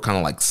super kind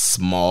of like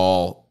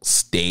small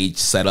stage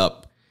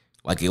setup?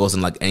 Like it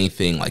wasn't like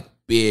anything like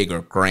big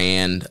or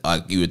grand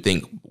like you would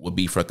think would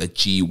be for like a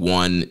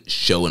G1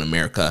 show in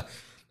America.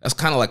 That's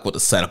kind of like what the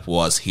setup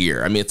was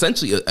here. I mean,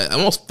 essentially, it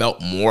almost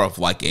felt more of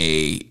like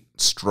a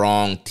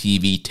strong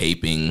TV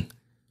taping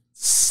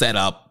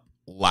setup,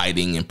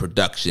 lighting, and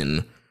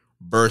production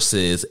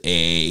versus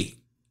a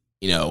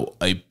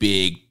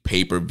big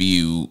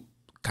pay-per-view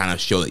kind of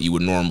show that you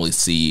would normally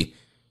see.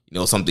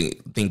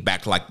 Think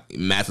back to like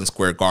Madison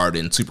Square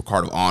Garden,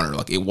 Supercard of Honor.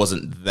 Like it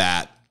wasn't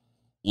that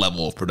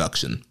level of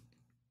production.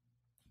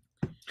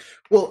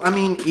 Well, I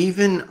mean,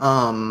 even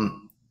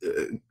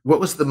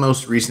what was the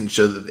most recent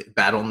show?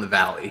 Battle in the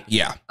Valley.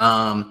 Yeah.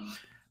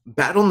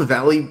 Battle in the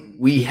Valley,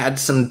 we had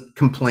some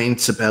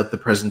complaints about the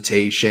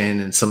presentation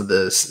and some of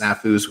the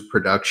snafus with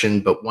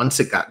production, but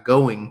once it got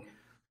going,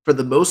 for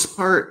the most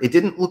part, it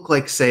didn't look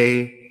like,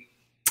 say,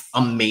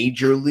 a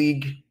major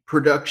league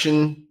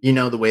production,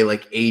 the way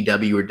like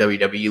AEW or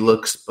WWE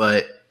looks,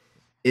 but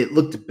it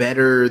looked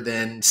better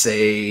than,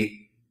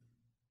 say,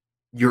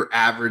 your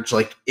average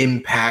like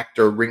Impact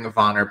or Ring of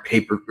Honor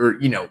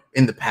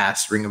in the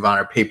past Ring of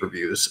Honor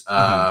pay-per-views.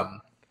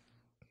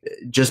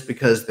 Just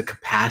because the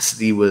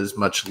capacity was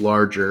much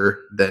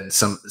larger than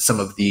some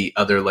of the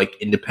other like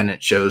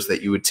independent shows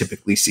that you would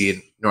typically see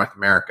in North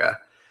America.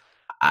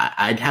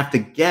 I'd have to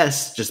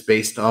guess, just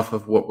based off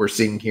of what we're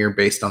seeing here,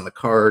 based on the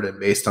card and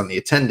based on the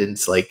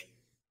attendance, like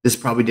this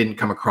probably didn't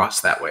come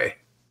across that way.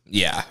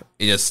 Yeah,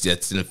 it just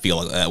didn't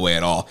feel that way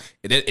at all.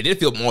 It did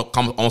feel more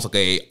almost like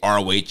a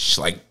ROH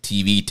like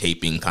TV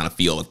taping kind of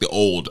feel, like the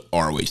old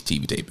ROH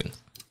TV taping.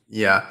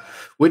 Yeah.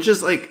 Which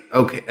is like,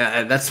 okay,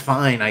 that's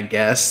fine, I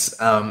guess.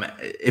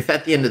 If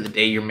at the end of the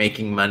day you're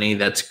making money,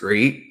 that's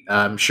great.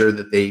 I'm sure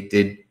that they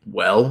did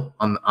well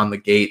on the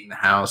gate and the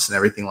house and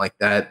everything like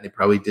that. They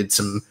probably did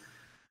some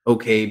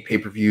okay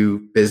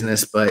pay-per-view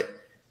business, but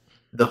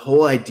the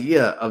whole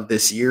idea of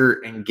this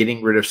year and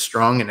getting rid of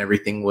Strong and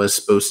everything was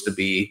supposed to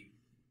be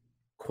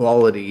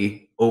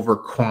quality over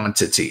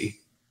quantity.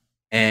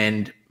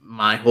 And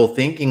my whole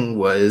thinking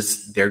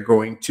was they're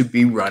going to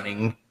be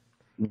running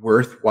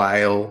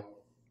worthwhile,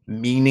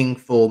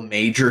 meaningful,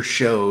 major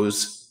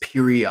shows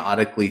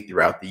periodically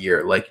throughout the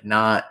year. Like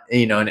not,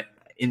 and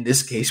in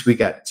this case, we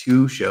got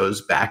 2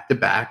 shows back to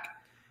back.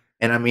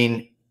 And I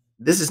mean,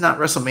 this is not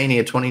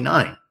WrestleMania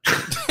 29.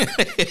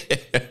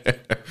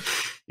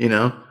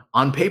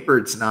 On paper,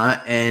 it's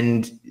not.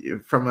 And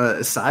from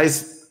a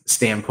size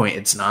standpoint,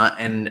 it's not.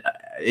 And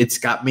it's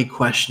got me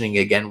questioning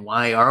again,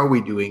 why are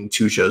we doing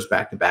 2 shows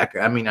back to back?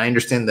 I mean, I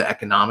understand the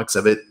economics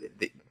of it.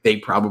 They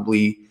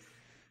probably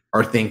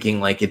are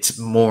thinking like it's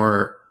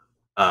more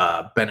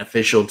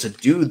beneficial to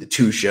do the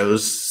 2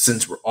 shows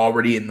since we're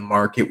already in the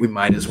market. We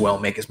might as well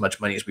make as much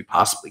money as we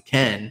possibly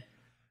can.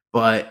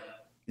 But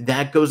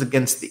that goes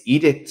against the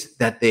edict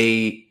that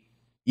they,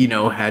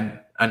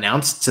 had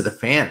announced to the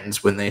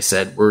fans when they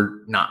said,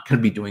 we're not going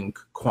to be doing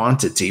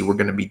quantity, we're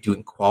going to be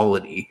doing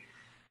quality.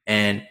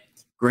 And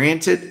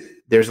granted,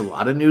 there's a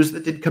lot of news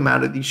that did come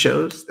out of these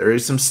shows. There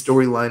is some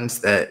storylines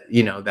that,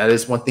 that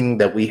is one thing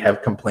that we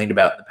have complained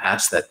about in the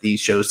past, that these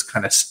shows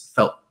kind of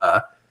felt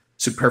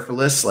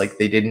superfluous, like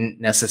they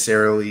didn't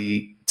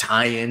necessarily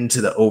tie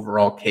into the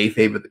overall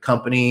kayfabe of the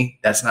company.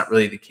 That's not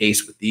really the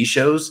case with these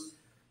shows.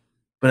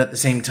 But at the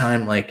same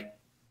time, like,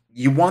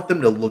 you want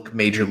them to look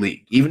major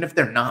league, even if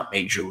they're not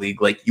major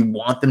league. Like, you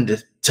want them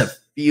to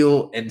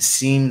feel and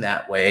seem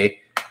that way,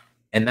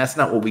 and that's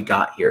not what we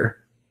got here.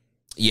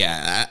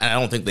 Yeah, I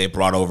don't think they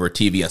brought over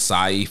TV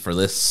Asahi for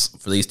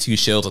these 2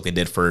 shows like they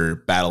did for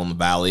Battle in the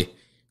Valley.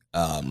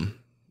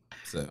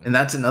 And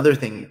that's another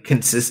thing.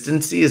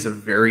 Consistency is a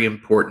very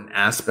important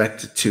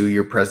aspect to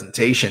your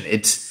presentation.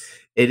 It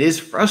is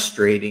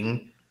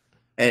frustrating.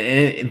 And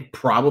it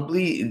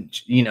probably,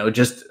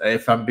 just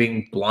if I'm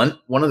being blunt,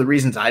 one of the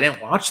reasons I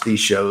didn't watch these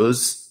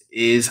shows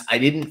is I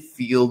didn't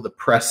feel the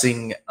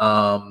pressing,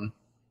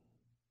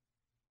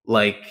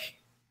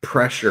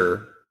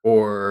 pressure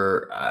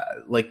or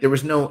like there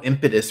was no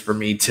impetus for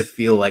me to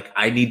feel like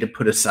I need to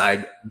put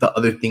aside the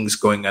other things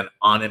going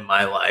on in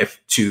my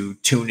life to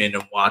tune in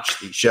and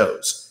watch these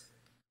shows.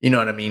 You know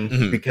what I mean?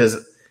 Mm-hmm.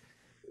 Because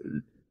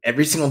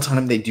every single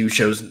time they do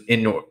shows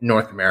in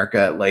North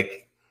America,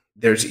 like,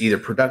 there's either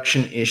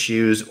production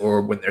issues,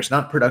 or when there's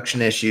not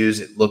production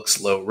issues, it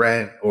looks low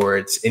rent or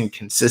it's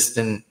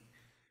inconsistent.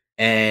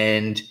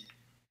 And,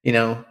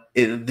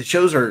 the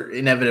shows are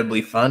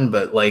inevitably fun,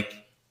 but like,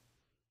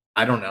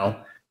 I don't know.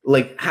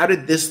 Like, how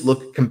did this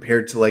look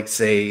compared to, like,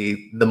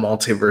 say, the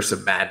Multiverse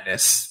of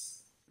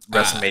Madness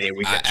WrestleMania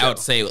weekend show? I would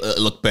say it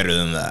looked better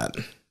than that.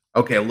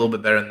 Okay, a little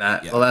bit better than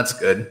that. Yeah. Well, that's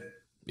good.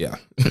 Yeah.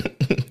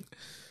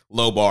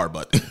 Low bar,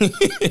 but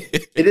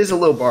it is a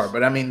low bar.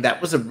 But I mean,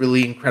 that was a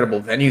really incredible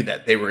venue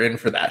that they were in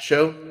for that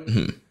show.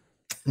 Mm-hmm.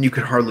 And you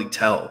could hardly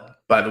tell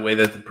by the way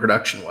that the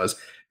production was.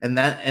 And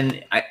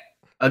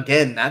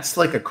that's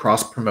like a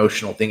cross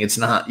promotional thing. It's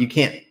not, you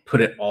can't put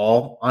it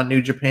all on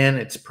New Japan.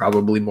 It's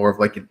probably more of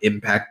like an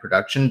Impact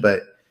production.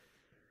 But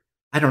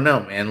I don't know,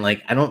 man.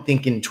 Like, I don't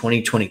think in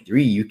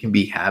 2023 you can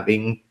be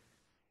having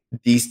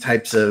these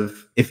types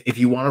of, if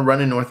you want to run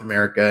in North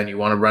America and you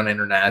want to run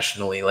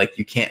internationally, like,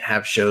 you can't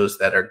have shows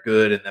that are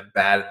good and then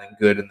bad and then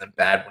good and then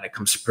bad when it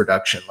comes to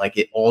production. Like,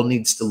 it all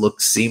needs to look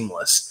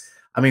seamless.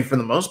 I mean, for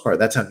the most part,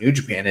 that's how New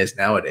Japan is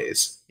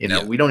nowadays. They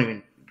don't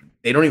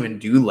even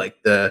do like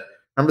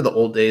remember the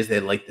old days, they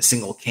had like the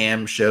single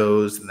cam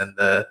shows and then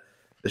the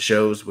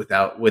shows with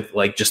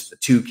like just the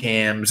 2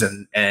 cams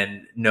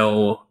and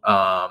no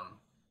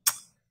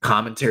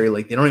commentary.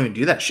 Like, they don't even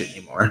do that shit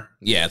anymore.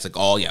 Yeah, it's like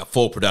all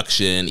full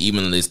production.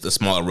 Even the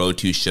smaller Road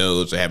 2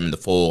 shows are having the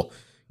full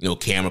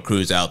camera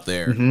crews out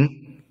there.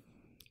 Mm-hmm.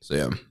 So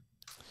yeah.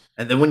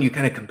 And then when you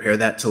kind of compare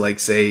that to, like,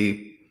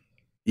 say,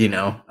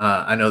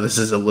 I know this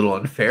is a little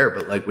unfair,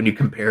 but like when you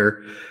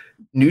compare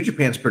New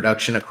Japan's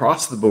production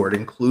across the board,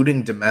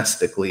 including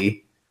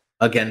domestically,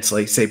 against,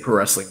 like, say, Pro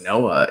Wrestling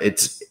Noah,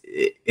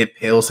 it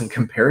pales in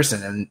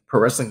comparison. And Pro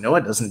Wrestling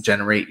Noah doesn't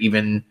generate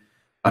even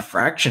a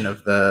fraction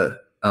of the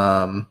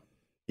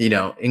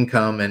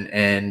income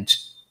and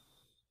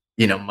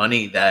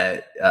money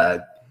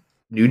that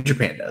New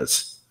Japan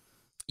does.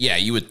 Yeah,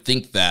 you would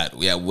think that,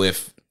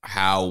 with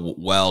how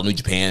well New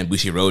Japan and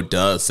Bushiroad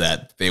does,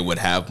 that they would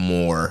have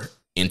more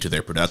into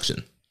their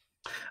production.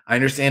 I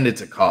understand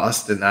it's a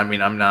cost, and I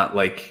mean, I'm not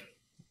like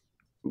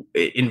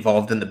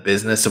involved in the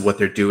business of what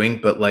they're doing,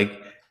 but like,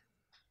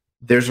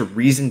 there's a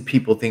reason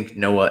people think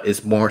Noah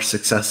is more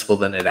successful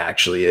than it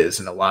actually is,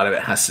 and a lot of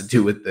it has to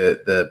do with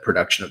the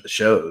production of the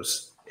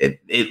shows.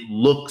 It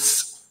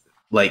looks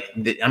like,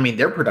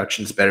 their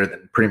production is better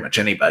than pretty much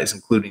anybody's,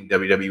 including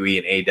WWE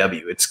and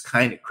AEW. It's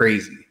kind of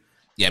crazy.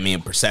 Yeah, I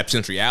mean,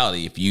 perception's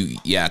reality. If you,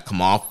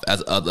 come off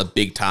as a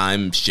big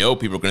time show,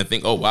 people are going to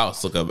think, oh, wow,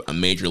 it's like a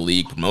major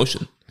league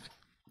promotion.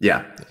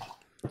 Yeah.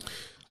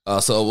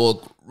 So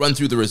we'll run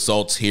through the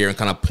results here and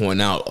kind of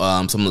point out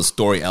some of the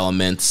story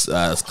elements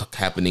that's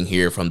happening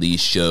here from these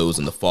shows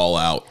and the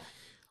fallout.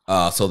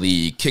 So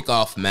the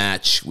kickoff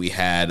match, we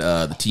had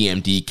the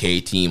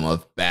TMDK team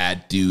of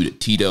Bad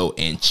Dude Tito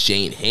and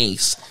Shane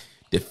Hayes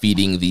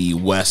defeating the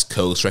West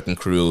Coast Wrecking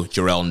Crew,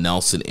 Jarrell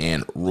Nelson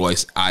and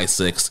Royce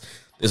Isaacs.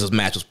 This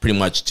match was pretty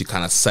much to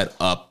kind of set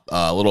up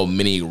a little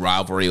mini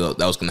rivalry that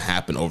was going to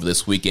happen over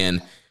this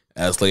weekend.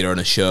 As later in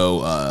the show,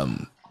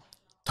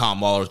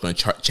 Tom Lawler was going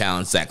to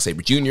challenge Zack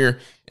Sabre Jr.,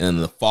 and then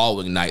the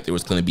following night there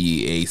was going to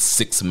be a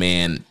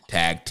 6-man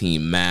tag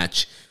team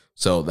match.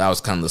 So that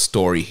was kind of the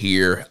story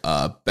here.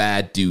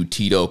 Bad Dude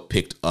Tito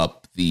picked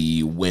up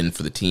the win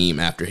for the team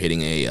after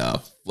hitting a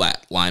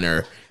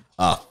flatliner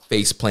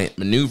faceplant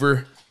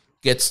maneuver.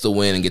 Gets the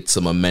win and gets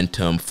some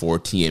momentum for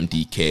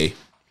TMDK.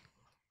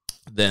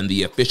 Then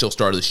the official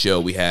start of the show,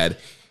 we had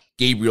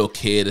Gabriel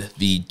Kidd,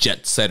 the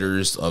Jet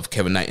Setters of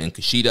Kevin Knight and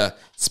Kushida,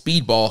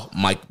 Speedball,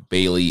 Mike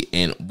Bailey,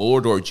 and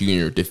Volador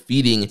Jr.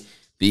 defeating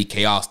the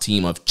Chaos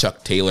team of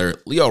Chuck Taylor,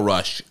 Leo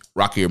Rush,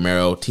 Rocky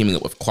Romero, teaming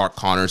up with Clark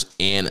Connors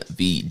and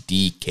the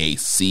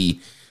DKC.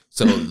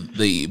 So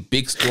the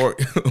big story,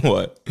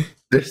 what?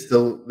 They're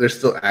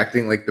still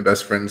acting like the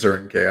best friends are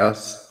in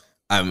Chaos.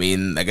 I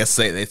mean, I guess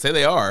they say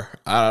they are.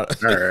 All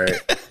right.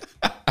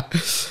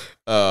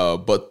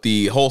 But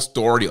the whole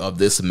story of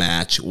this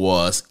match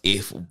was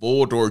if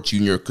Volador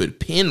Jr. could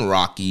pin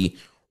Rocky,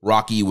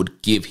 Rocky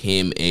would give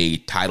him a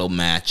title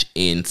match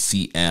in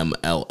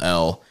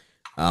CMLL.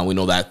 We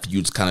know that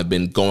feud's kind of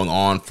been going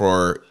on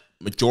for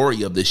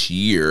majority of this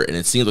year, and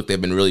it seems like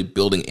they've been really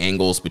building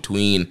angles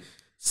between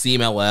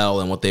CMLL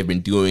and what they've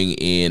been doing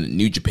in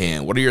New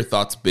Japan. What are your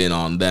thoughts been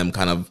on them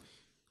kind of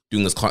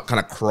doing this kind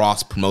of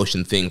cross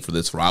promotion thing for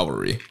this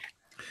rivalry?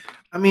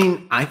 I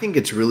mean, I think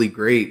it's really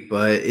great,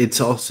 but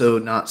it's also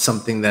not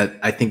something that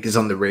I think is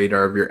on the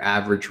radar of your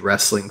average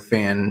wrestling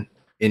fan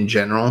in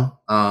general.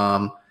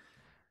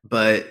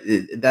 But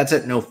that's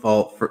at no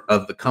fault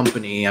of the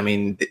company. I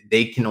mean,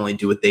 they can only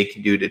do what they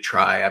can do to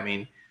try. I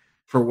mean,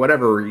 for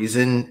whatever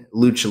reason,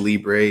 Lucha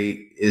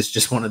Libre is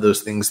just one of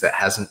those things that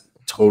hasn't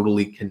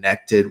totally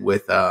connected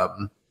with,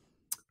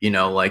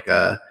 like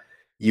a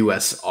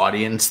U.S.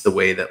 audience the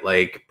way that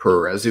like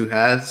Puroresu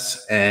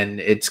has. And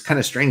it's kind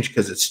of strange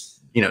because it's,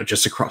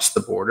 just across the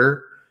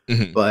border.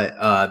 Mm-hmm.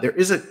 But there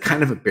is a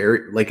kind of a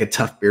barrier, like a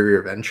tough barrier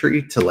of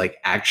entry to like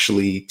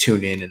actually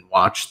tune in and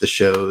watch the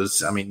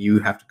shows. I mean, you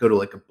have to go to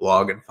like a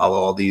blog and follow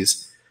all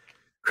these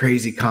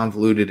crazy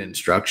convoluted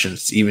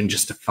instructions, even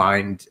just to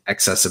find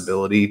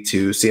accessibility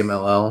to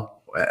CMLL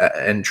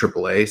and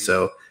AAA.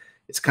 So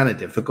it's kind of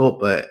difficult,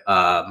 but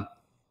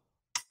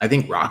I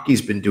think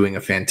Rocky's been doing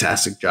a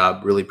fantastic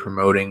job really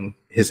promoting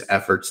his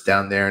efforts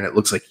down there. And it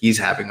looks like he's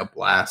having a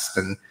blast.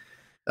 And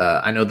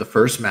I know the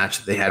first match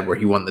that they had where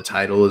he won the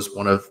title is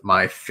one of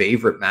my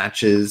favorite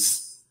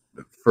matches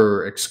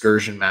for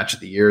Excursion Match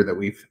of the Year that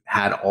we've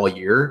had all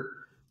year.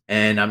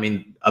 And I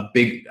mean,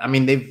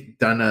 they've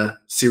done a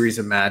series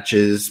of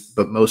matches,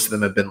 but most of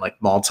them have been like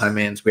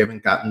multi-mans. We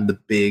haven't gotten the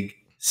big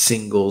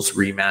singles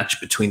rematch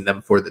between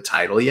them for the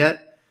title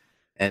yet.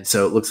 And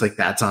so it looks like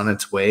that's on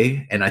its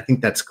way. And I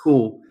think that's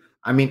cool.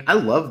 I mean, I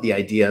love the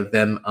idea of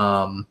them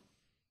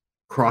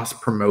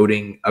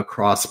cross-promoting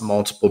across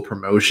multiple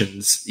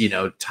promotions,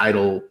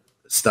 title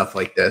stuff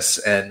like this.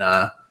 And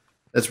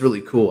that's really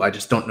cool. I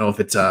just don't know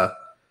if it's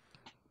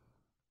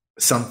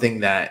something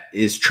that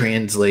is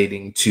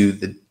translating to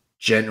the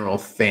general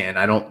fan.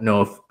 I don't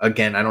know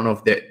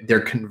if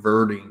they're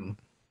converting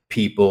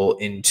people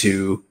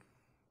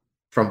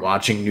from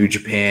watching New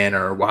Japan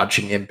or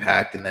watching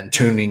Impact and then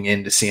tuning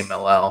into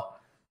CMLL.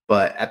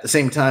 But at the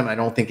same time, I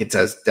don't think it's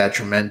as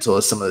detrimental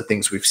as some of the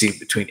things we've seen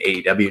between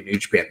AEW and New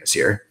Japan this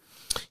year.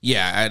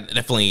 Yeah, I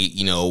definitely,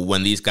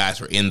 when these guys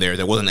were in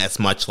there wasn't as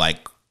much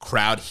like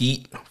crowd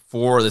heat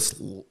for this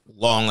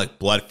long like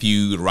blood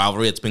feud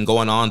rivalry that's been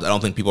going on. I don't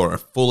think people are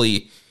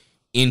fully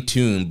in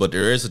tune, but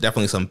there is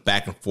definitely some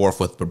back and forth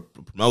with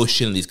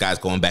promotion. These guys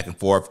going back and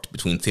forth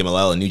between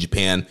CMLL and New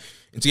Japan.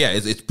 And so, yeah,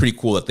 it's pretty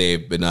cool that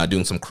they've been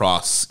doing some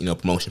cross,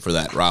 promotion for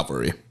that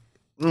rivalry.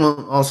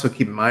 Well, also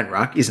keep in mind,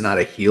 Rocky's not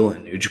a heel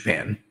in New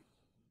Japan.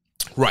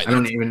 Right. I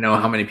don't even know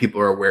how many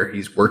people are aware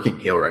he's working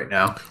heel right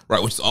now.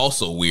 Right, which is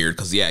also weird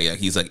because,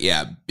 he's like,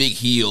 big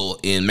heel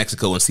in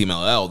Mexico and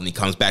CMLL. And he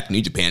comes back to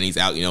New Japan. He's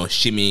out,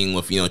 shimmying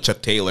with,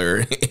 Chuck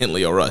Taylor and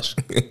Leo Rush.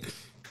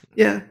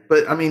 Yeah,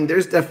 but I mean,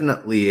 there's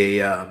definitely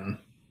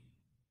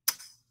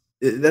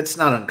that's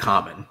not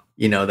uncommon,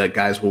 that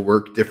guys will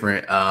work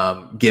different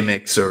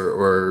gimmicks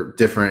or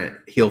different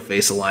heel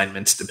face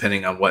alignments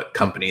depending on what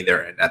company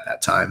they're in at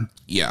that time.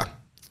 Yeah.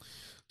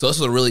 So this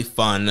was a really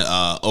fun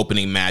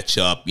opening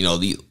matchup.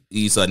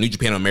 These New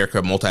Japan America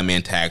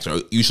multi-man tags are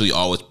usually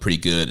always pretty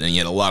good, and you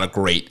had a lot of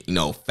great,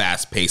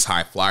 fast-paced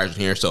high flyers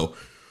in here. So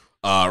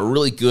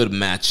really good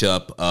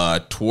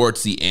matchup.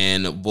 Towards the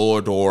end,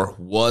 Volador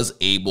was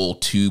able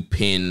to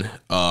pin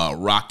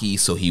Rocky,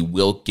 so he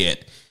will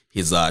get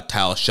his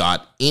title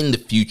shot in the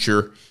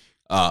future.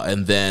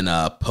 And then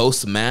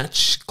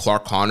post-match,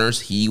 Clark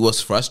Connors, he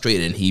was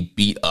frustrated and he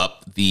beat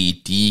up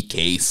the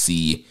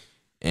DKC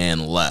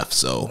and left.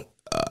 So,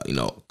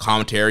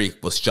 commentary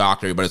was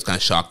shocked. Everybody's kind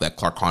of shocked that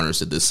Clark Connors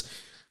did this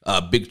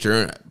big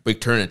turn,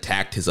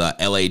 attacked his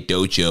LA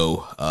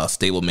Dojo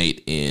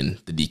stablemate in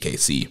the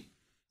DKC.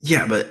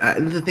 Yeah, but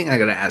the thing I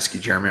got to ask you,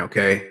 Jeremy,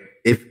 okay,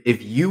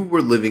 if you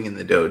were living in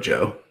the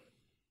dojo,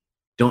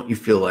 don't you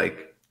feel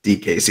like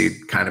DKC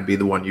would kind of be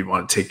the one you'd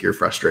want to take your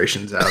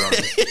frustrations out on?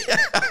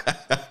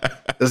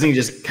 Doesn't he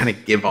just kind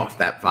of give off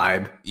that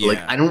vibe? Yeah.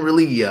 Like, I don't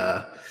really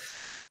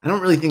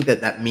think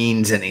that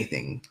means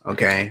anything.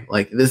 Okay,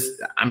 like this,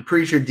 I'm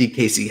pretty sure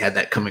DKC had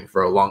that coming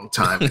for a long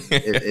time.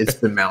 It's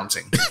been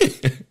mounting.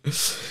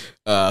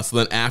 So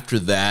then after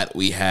that,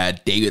 we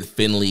had David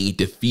Finlay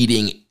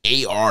defeating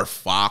AR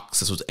Fox.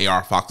 This was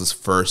AR Fox's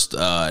first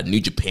New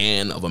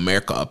Japan of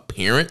America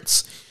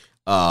appearance.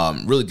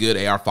 Really good.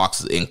 AR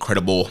Fox is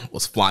incredible.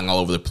 Was flying all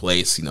over the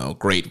place.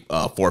 Great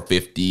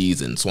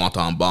 450s and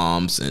swanton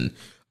bombs, and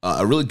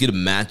a really good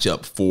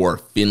matchup for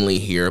Finlay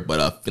here.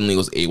 But Finlay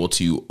was able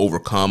to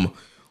overcome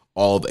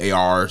all of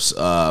AR's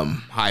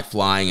high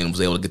flying and was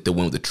able to get the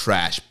win with the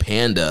Trash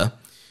Panda.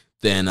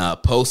 Then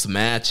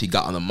post-match, he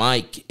got on the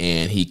mic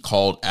and he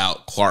called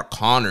out Clark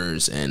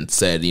Connors and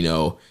said,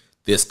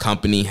 this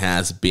company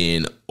has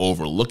been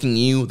overlooking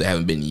you. They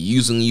haven't been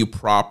using you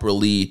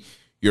properly.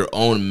 Your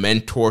own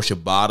mentor,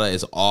 Shibata,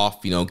 is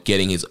off,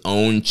 getting his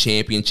own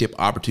championship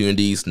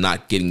opportunities,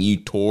 not getting you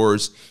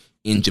tours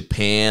in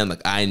Japan.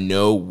 Like, I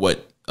know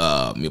what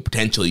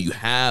potential you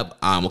have.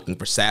 I'm looking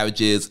for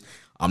savages.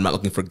 I'm not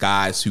looking for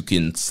guys who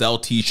can sell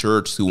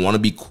t-shirts, who want to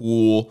be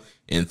cool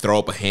and throw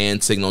up a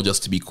hand signal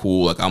just to be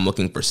cool. Like, I'm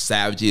looking for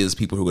savages,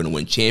 people who are going to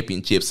win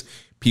championships,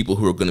 people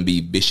who are going to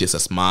be vicious.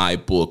 That's my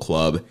Bullet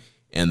Club.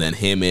 And then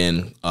him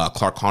and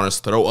Clark Connors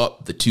throw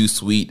up the Too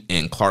Sweet,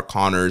 and Clark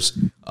Connors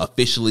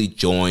officially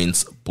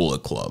joins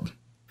Bullet Club.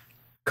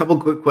 Couple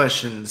quick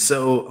questions.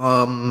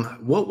 So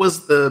what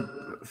was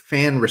the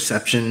fan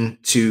reception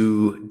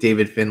to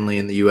David Finlay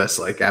in the U.S.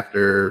 like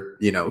after,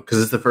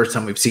 because it's the first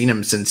time we've seen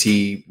him since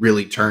he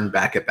really turned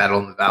back at Battle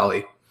in the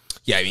Valley?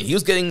 Yeah, I mean, he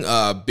was getting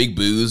big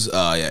boos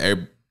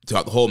throughout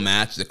the whole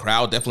match. The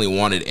crowd definitely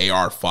wanted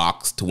AR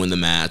Fox to win the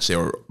match. They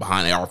were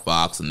behind AR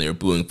Fox, and they were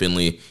booing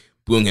Finlay,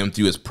 booing him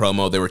through his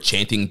promo. They were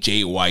chanting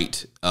Jay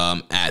White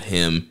at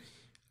him.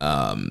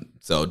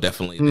 So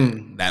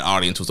definitely that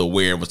audience was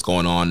aware of what's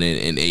going on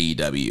in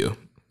AEW.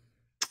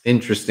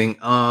 Interesting.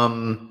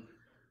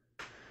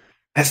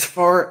 As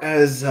far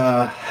as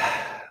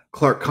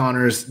Clark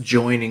Connors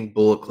joining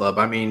Bullet Club,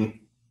 I mean,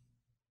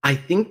 I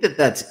think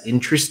that's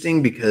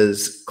interesting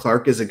because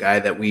Clark is a guy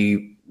that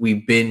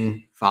we've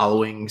been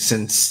following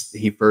since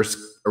he first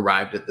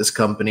arrived at this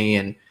company.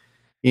 And,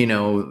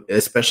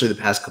 especially the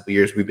past couple of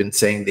years, we've been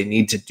saying they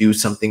need to do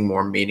something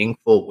more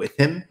meaningful with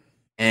him.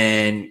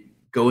 And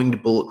going to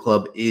Bullet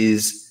Club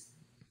it's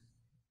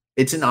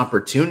an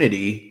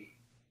opportunity.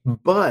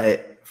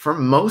 But for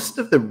most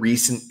of the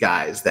recent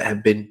guys that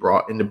have been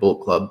brought into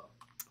Bullet Club,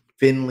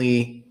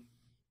 Finlay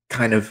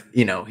kind of,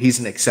 he's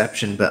an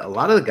exception, but a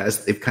lot of the guys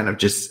that they've kind of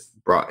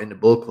just brought into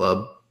Bullet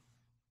Club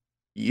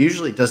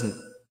usually doesn't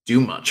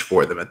do much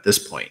for them at this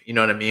point. You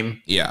know what I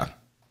mean? Yeah.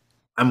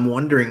 I'm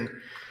wondering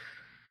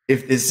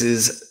if this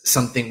is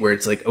something where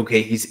it's like,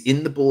 okay, he's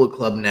in the Bullet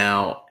Club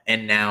now,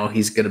 and now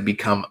he's going to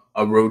become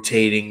a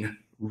rotating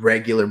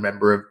regular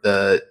member of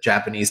the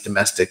Japanese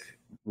domestic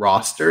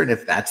roster. And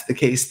if that's the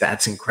case,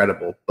 that's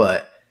incredible.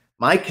 But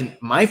my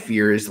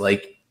fear is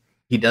like,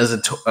 he does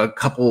a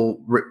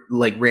couple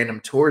like random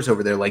tours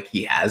over there like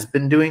he has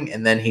been doing,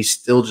 and then he's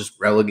still just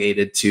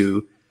relegated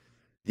to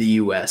the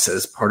U.S.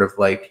 as part of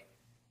like,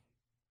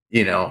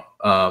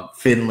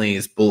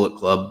 Finlay's Bullet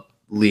Club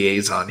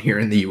liaison here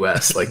in the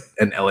U.S., like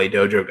an LA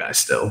Dojo guy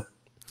still.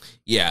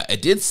 Yeah,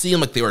 it did seem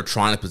like they were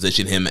trying to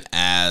position him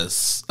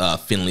as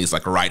Finlay's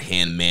like a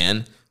right-hand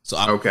man. So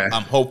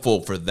I'm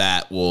hopeful for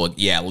that will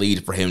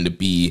lead for him to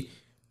be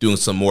doing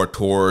some more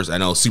tours. I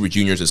know Super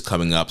Juniors is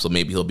coming up, so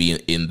maybe he'll be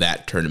in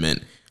that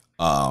tournament.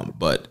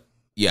 But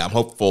yeah, I'm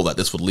hopeful that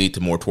this would lead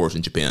to more tours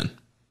in Japan.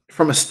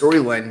 From a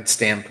storyline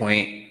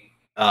standpoint,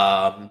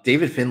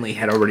 David Finlay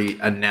had already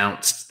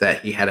announced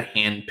that he had a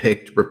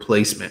hand-picked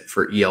replacement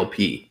for ELP.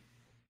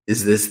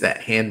 Is this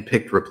that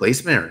hand-picked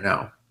replacement or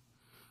no?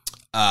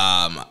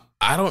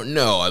 I don't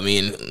know. I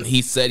mean,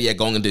 he said,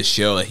 going into the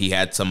show that he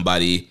had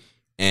somebody.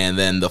 And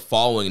then the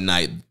following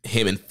night,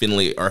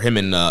 Finlay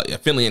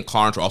and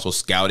Clark were also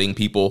scouting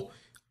people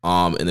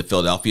in the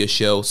Philadelphia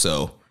show.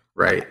 So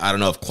right, I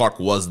don't know if Clark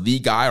was the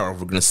guy or if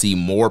we're going to see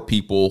more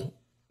people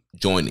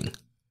joining.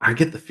 I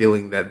get the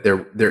feeling that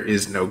there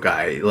is no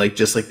guy, like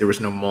just like there was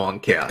no Mall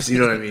and Chaos. You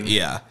know what I mean?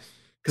 Yeah.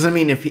 Because I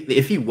mean, if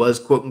he was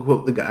quote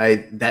unquote the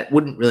guy, that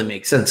wouldn't really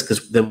make sense.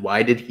 Because then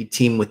why did he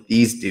team with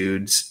these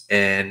dudes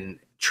and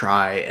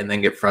try and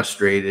then get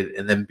frustrated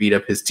and then beat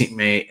up his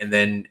teammate and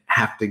then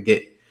have to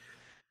get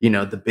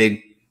the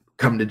big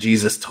come to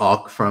Jesus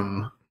talk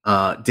from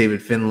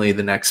David Finlay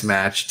the next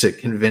match to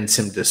convince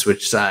him to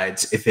switch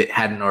sides if it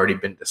hadn't already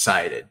been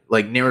decided.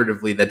 Like,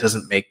 narratively, that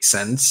doesn't make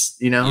sense,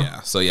 you know?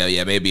 Yeah. So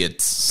yeah, maybe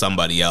it's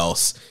somebody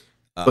else.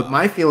 But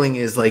my feeling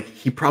is like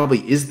he probably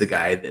is the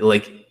guy that,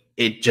 like,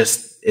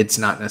 it's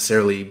not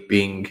necessarily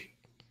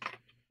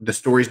the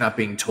story's not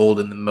being told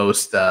in the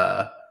most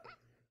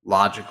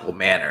logical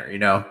manner, you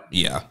know?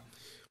 Yeah.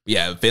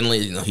 Finlay,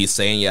 he's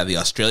saying, the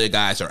Australia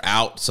guys are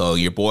out. So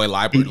your boy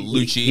Liber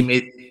Lucci. He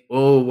made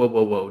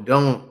whoa.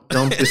 Don't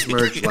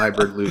besmirch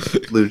Liber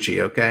Lucci,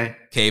 okay?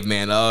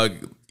 Caveman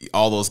Ugg,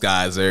 all those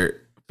guys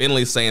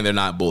Finlay's saying they're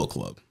not Bullet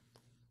Club.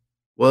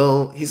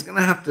 Well, he's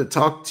gonna have to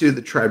talk to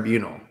the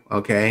tribunal,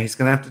 okay? He's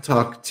gonna have to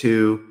talk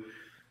to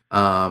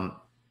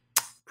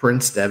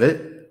Prince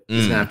Devitt.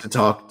 He's gonna have to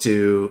talk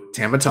to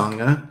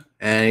Tamatonga,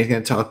 and he's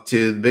gonna talk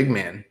to the big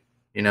man,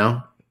 you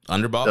know?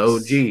 Underboss? The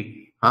OG.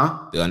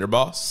 Huh? The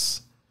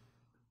underboss?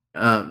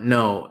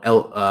 No,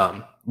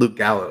 Luke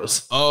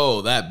Gallows.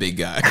 Oh, that big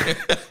guy.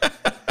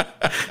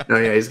 No,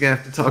 yeah, he's gonna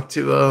have to talk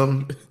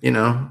to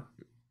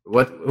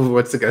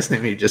what's the guy's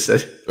name he just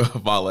said?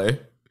 Fale.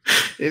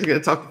 He's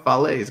gonna talk to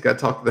Fale. He's gotta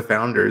talk to the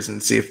founders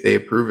and see if they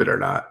approve it or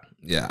not.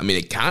 Yeah, I mean,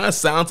 it kind of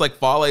sounds like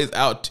Fale's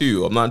out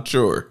too. I'm not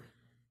sure.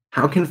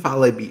 How can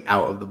Fale be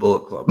out of the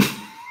Bullet Club?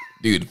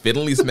 Dude,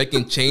 Finley's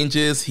making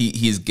changes.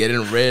 He's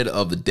getting rid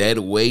of the dead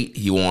weight.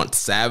 He wants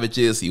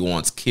savages. He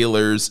wants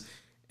killers.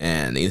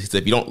 And he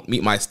said, if you don't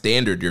meet my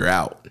standard, you're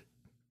out.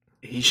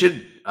 He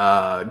should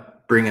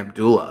bring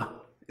Abdullah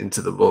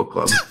into the Bullet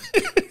Club.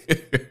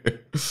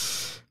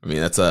 I mean,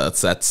 that's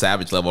that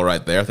savage level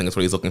right there. I think that's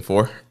what he's looking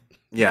for.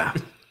 Yeah.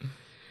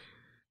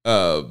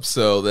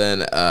 So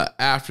then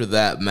after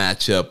that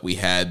matchup, we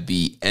had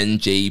the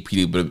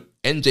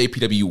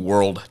NJPW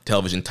World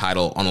Television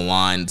title on the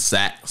line.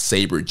 Zack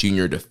Sabre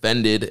Jr.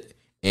 defended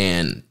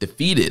and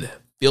defeated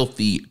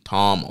Filthy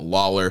Tom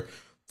Lawler,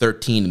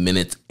 13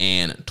 minutes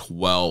and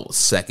 12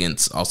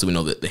 seconds. Also, we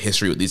know that the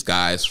history with these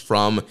guys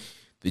from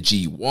the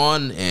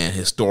G1 and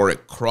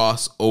historic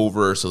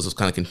crossover. So this is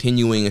kind of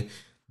continuing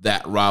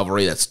that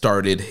rivalry that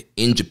started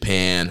in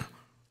Japan.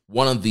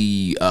 One of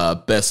the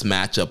best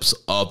matchups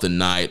of the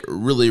night.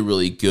 Really,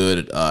 really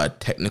good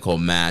technical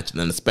match.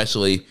 And then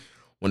especially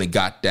when it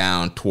got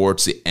down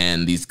towards the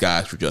end, these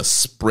guys were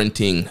just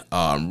sprinting.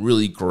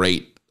 Really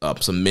great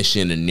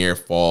submission and near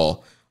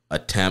fall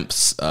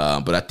attempts.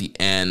 But at the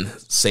end,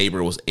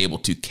 Sabre was able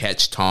to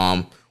catch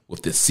Tom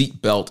with the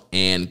seatbelt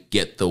and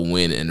get the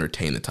win and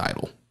retain the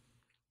title.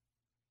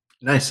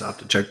 Nice. I'll have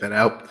to check that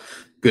out.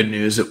 Good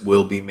news, it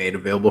will be made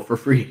available for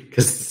free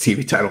because it's a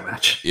TV title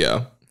match.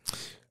 Yeah.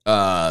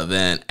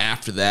 Then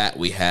after that,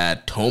 we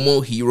had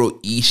Tomohiro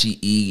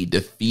Ishii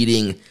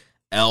defeating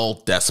El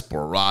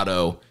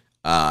Desperado.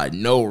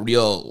 No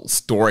real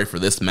story for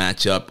this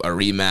matchup. A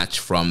rematch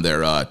from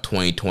their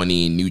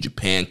 2020 New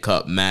Japan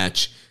Cup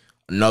match.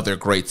 Another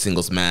great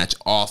singles match.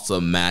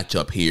 Awesome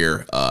matchup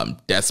here.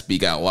 Despy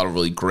got a lot of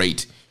really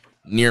great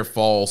near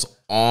falls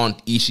on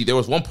Ishii. There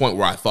was one point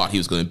where I thought he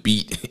was going to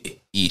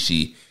beat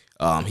Ishii.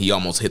 He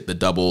almost hit the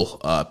double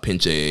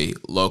Pinche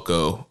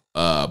Loco,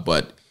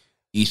 but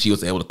Ishii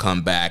was able to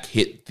come back,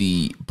 hit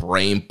the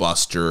Brain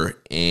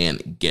Buster,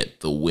 and get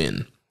the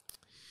win.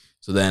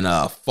 So then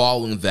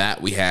following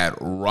that, we had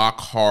Rock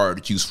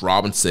Hard Juice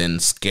Robinson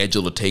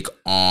scheduled to take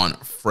on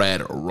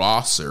Fred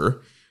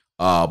Rosser.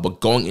 But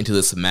going into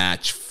this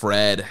match,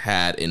 Fred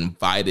had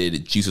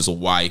invited Juice's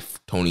wife,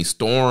 Toni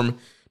Storm,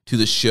 to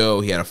the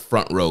show. He had a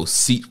front row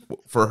seat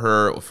for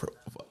her,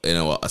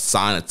 a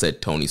sign that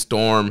said Toni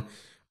Storm.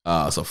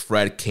 So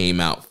Fred came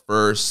out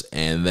first,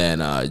 and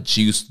then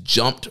Juice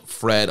jumped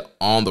Fred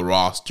on the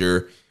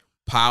roster,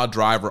 pile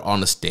driver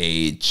on the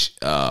stage.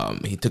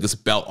 He took his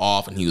belt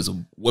off, and he was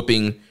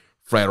whipping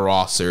Fred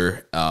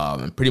Rosser,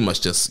 and pretty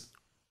much just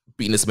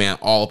beating this man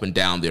all up and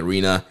down the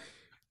arena.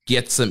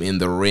 Gets him in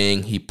the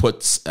ring. He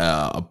puts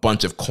a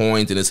bunch of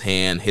coins in his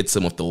hand, hits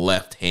him with the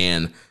left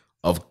hand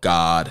of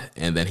God,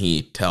 and then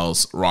he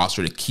tells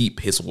Rosser to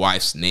keep his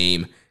wife's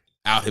name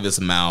out of his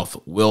mouth,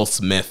 Will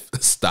Smith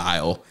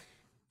style.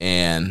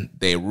 And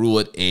they rule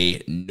it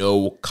a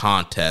no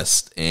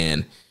contest.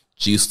 And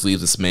Juice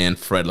leaves this man,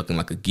 Fred, looking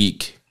like a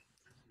geek.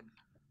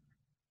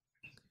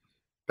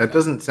 That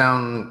doesn't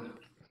sound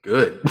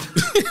good.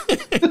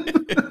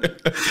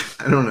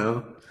 I don't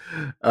know.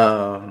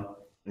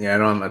 Yeah, I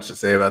don't have much to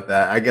say about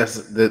that. I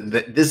guess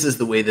this is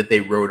the way that they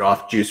wrote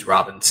off Juice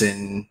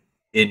Robinson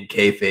in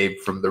kayfabe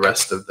from the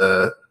rest of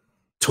the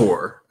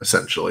tour,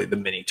 essentially, the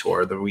mini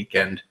tour, the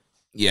weekend.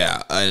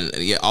 Yeah, and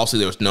also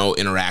there was no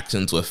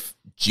interactions with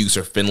Juice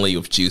or Finlay,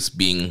 with Juice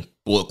being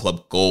Bullet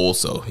Club gold.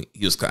 So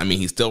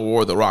he still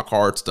wore the Rock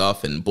Hard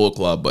stuff and Bullet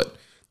Club, but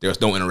there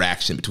was no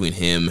interaction between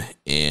him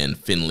and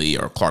Finlay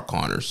or Clark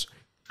Connors.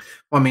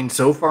 Well, I mean,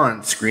 so far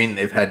on screen,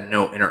 they've had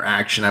no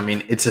interaction. I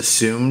mean, it's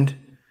assumed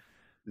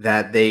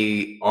that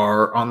they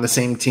are on the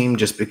same team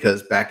just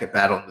because back at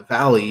Battle in the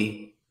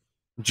Valley,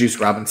 Juice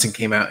Robinson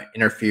came out,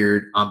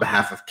 interfered on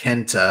behalf of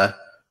Kenta,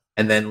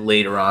 and then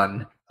later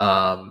on,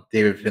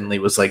 David Finlay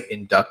was like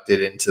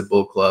inducted into the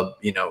Bullet Club,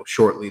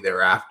 shortly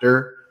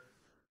thereafter.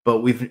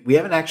 but we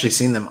haven't actually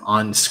seen them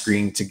on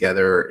screen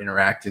together or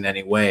interact in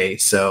any way.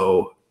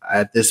 So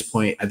at this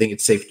point, I think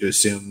it's safe to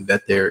assume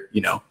that they're,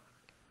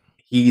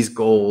 he's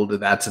gold.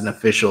 That's an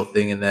official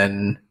thing. And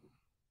then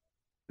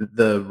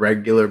the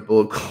regular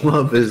Bullet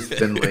Club is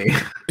Finley.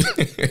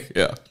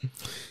 Yeah.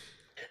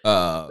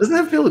 Doesn't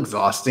that feel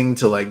exhausting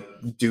to like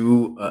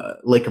do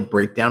like a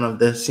breakdown of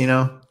this,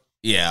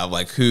 Yeah,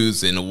 like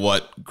who's in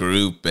what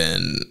group,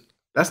 and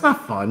that's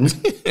not fun.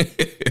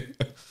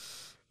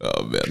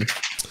 Oh man.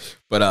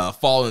 But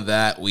following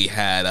that, we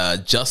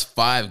had just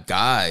 5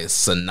 guys,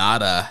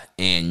 Sanada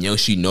and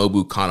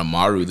Yoshinobu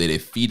Kanemaru. They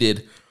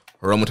defeated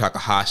Hiromu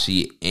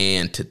Takahashi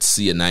and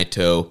Tetsuya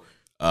Naito.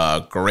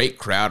 Great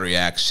crowd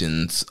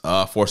reactions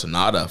for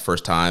Sanada,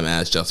 first time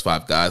as just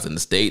 5 guys in the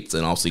States,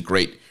 and also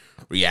great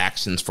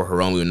reactions for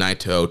Hiromu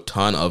Naito.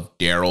 Ton of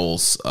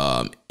Daryl's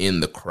in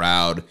the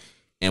crowd,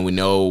 and we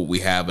know we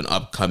have an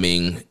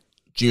upcoming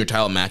junior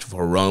title match with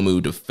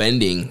Hiromu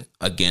defending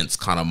against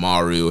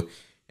Kanemaru,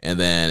 and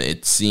then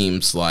it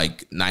seems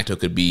like Naito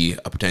could be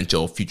a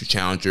potential future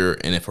challenger,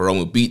 and if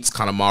Hiromu beats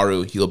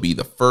Kanemaru, he'll be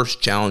the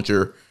first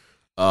challenger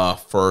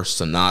for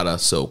Sanada.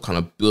 So kind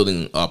of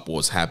building up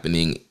what's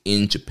happening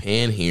in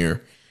Japan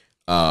here.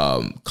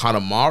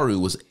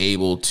 Kanemaru was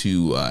able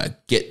to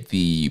get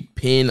the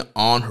pin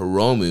on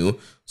Hiromu.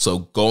 So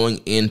going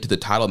into the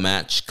title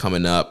match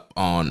coming up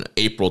on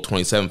April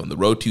 27th on the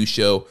Road 2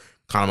 show,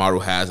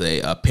 Kanemaru has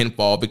a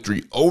pinfall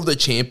victory over the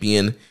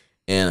champion,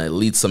 and it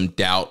leads some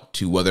doubt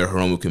to whether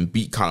Hiromu can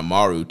beat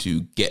Kanemaru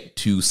to get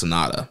to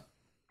Sanada.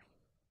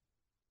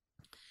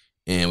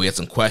 And we had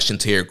some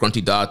questions here.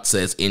 Grunty Dot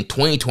says, in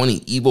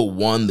 2020, Evil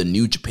won the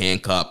New Japan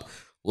Cup,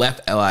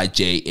 left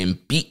LIJ,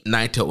 and beat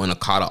Naito and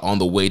Okada on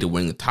the way to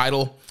winning the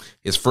title.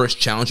 His first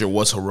challenger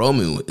was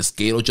Hiromu. Is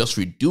Gato just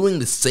redoing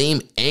the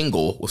same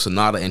angle with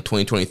Sanada in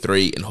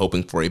 2023 and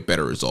hoping for a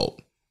better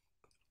result?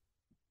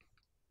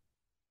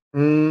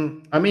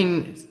 I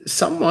mean,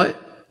 somewhat.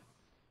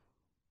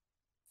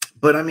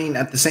 But I mean,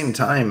 at the same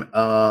time,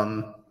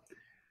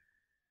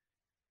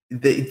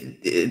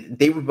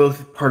 they were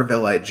both part of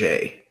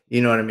LIJ.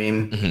 You know what I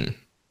mean? Mm-hmm.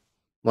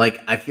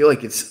 Like, I feel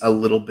like it's a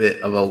little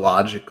bit of a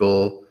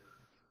logical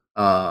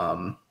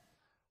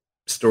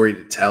story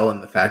to tell in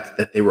the fact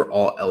that they were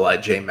all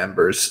LIJ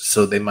members.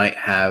 So they might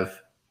have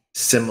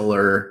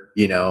similar,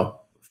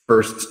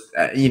 first,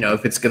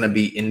 if it's going to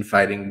be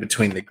infighting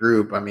between the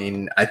group. I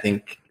mean, I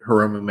think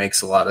Hiromu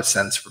makes a lot of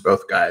sense for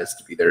both guys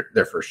to be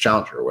their first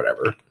challenger or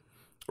whatever.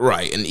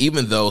 Right. And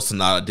even though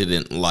Sanada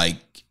didn't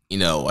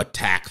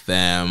attack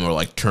them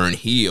or turn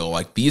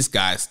heel, these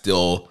guys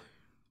still,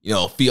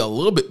 feel a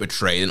little bit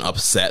betrayed and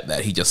upset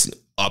that he just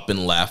up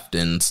and left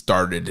and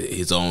started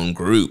his own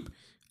group.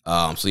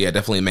 So yeah, it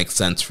definitely makes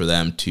sense for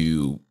them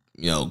to,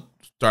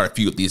 start a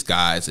feud with these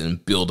guys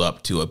and build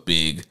up to a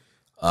big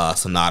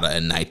Sanada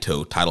and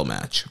Naito title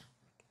match.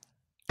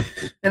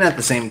 And at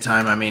the same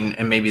time, I mean,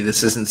 and maybe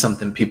this isn't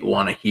something people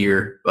want to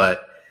hear,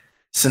 but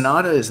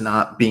Sanada is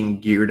not being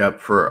geared up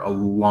for a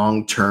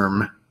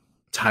long-term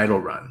title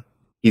run.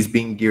 He's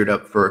being geared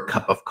up for a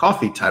cup of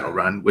coffee title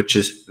run, which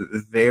is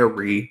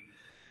very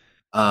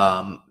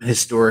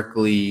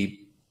historically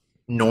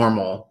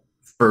normal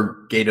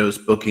for Gato's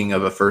booking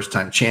of a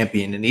first-time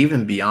champion. And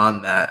even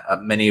beyond that,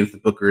 many of the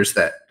bookers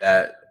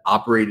that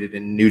operated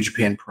in New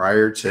Japan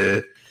prior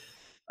to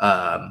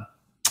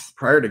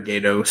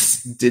Gato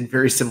did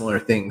very similar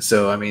things.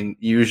 So, I mean,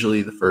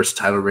 usually the first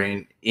title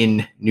reign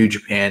in New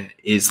Japan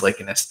is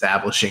like an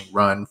establishing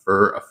run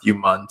for a few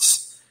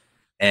months.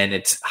 And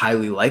it's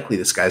highly likely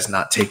this guy's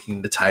not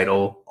taking the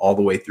title all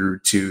the way through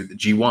to the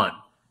G1.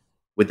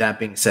 With that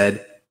being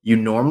said, you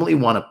normally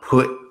want to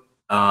put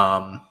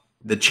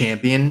the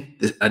champion,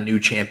 a new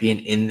champion,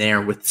 in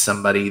there with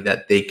somebody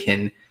that they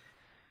can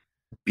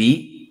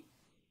beat,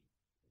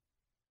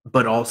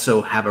 but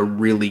also have a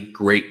really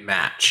great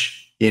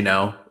match.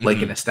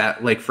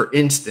 Like for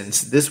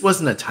instance, this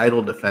wasn't a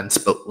title defense,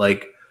 but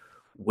like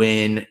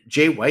when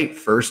Jay White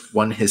first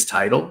won his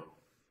title,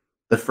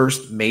 the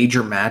first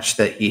major match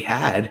that he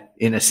had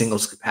in a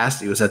singles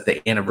capacity was at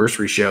the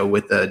anniversary show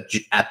with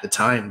at the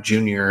time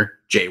junior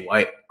Jay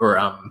White or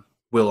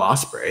Will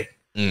Ospreay.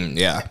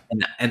 Yeah,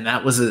 and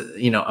that was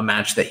a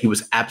match that he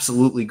was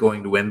absolutely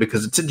going to win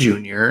because it's a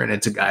junior and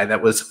it's a guy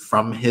that was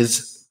from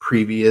his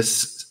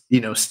previous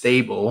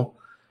stable.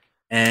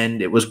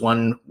 And it was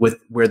one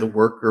where the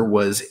worker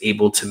was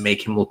able to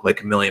make him look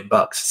like $1 million.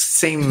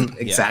 Same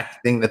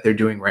exact thing that they're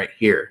doing right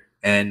here.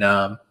 And,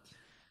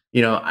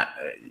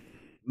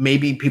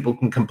 maybe people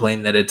can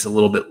complain that it's a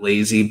little bit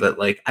lazy, but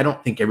I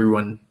don't think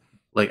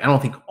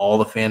all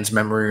the fans'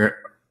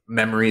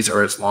 memories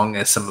are as long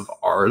as some of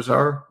ours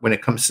are when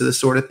it comes to this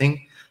sort of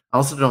thing. I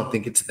also don't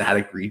think it's that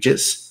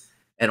egregious.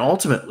 And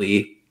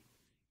ultimately,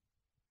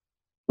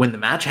 when the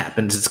match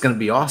happens, it's going to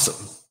be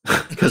awesome.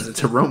 Because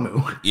it's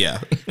Hiromu. Yeah.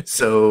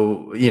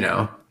 So,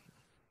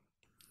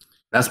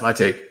 that's my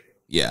take.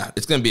 Yeah,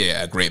 it's going to be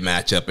a great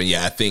matchup. And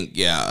I think,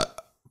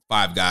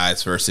 5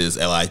 guys versus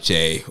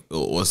LIJ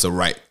was the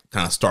right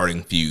kind of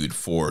starting feud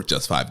for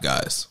just 5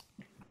 guys.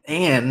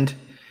 And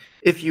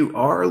if you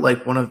are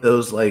one of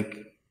those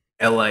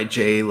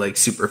LIJ like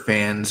super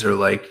fans or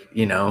like,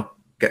 you know,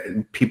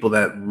 people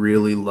that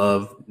really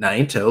love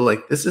Naito,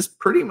 like this is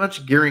pretty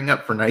much gearing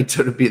up for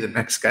Naito to be the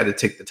next guy to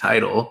take the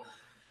title.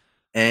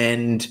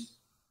 And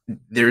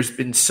there's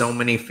been so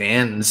many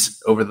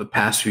fans over the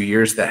past few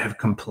years that have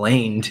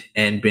complained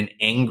and been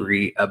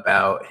angry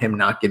about him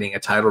not getting a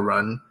title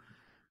run,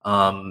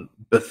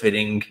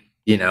 befitting,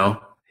 you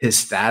know, his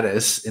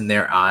status in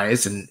their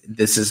eyes. And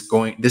this is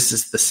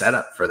the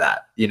setup for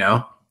that, you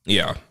know?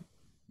 Yeah.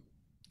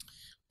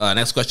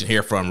 Next question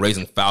here from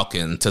Raising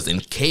Falcon says, in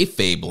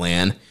kayfabe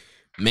land,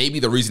 maybe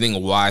the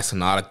reasoning why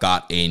Sonata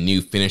got a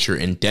new finisher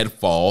in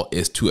Deadfall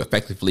is to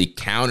effectively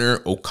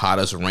counter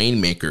Okada's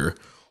Rainmaker.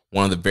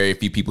 One of the very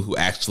few people who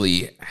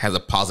actually has a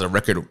positive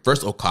record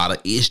versus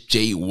Okada is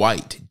Jay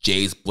White.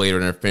 Jay's Blade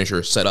Runner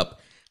finisher setup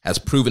has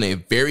proven a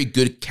very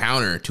good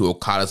counter to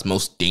Okada's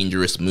most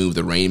dangerous move,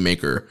 the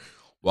Rainmaker.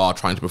 While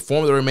trying to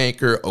perform the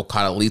Rainmaker,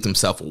 Okada leaves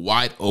himself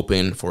wide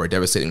open for a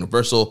devastating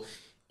reversal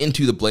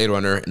into the Blade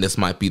Runner, and this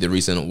might be the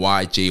reason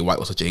why Jay White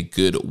was such a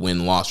good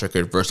win-loss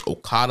record versus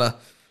Okada.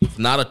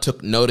 Sonata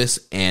took notice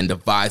and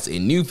devised a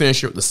new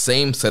finisher with the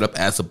same setup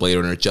as the Blade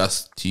Runner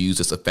just to use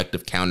this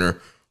effective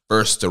counter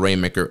versus the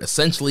Rainmaker,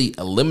 essentially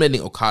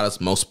eliminating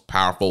Okada's most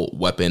powerful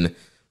weapon.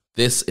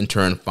 This, in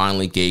turn,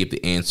 finally gave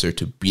the answer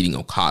to beating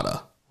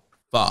Okada.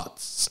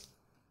 Thoughts?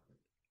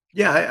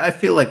 Yeah, I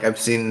feel like I've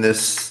seen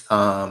this,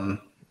 you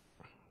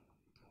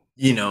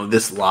know,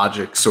 this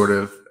logic sort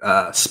of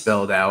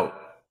spelled out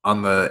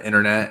on the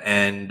internet,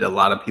 and a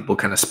lot of people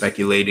kind of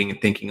speculating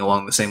and thinking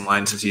along the same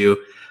lines as you.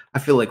 I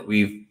feel like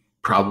we've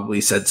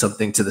probably said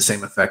something to the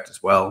same effect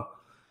as well.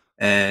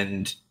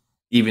 And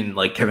even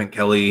like Kevin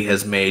Kelly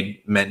has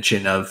made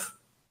mention of,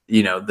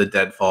 you know, the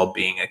Deadfall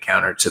being a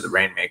counter to the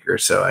Rainmaker.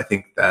 So I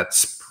think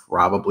that's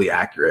probably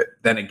accurate.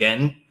 Then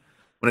again,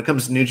 when it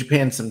comes to New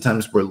Japan,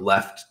 sometimes we're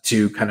left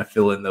to kind of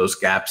fill in those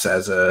gaps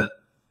as a,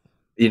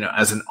 you know,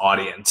 as an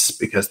audience,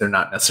 because they're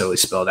not necessarily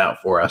spelled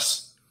out for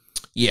us.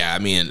 Yeah, I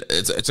mean,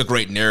 it's a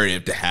great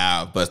narrative to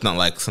have, but it's not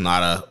like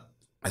Sonata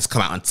has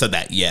come out and said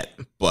that yet.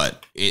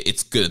 But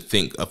it's good to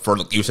think for,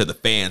 like you said, the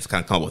fans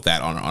kind of come up with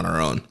that on our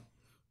own.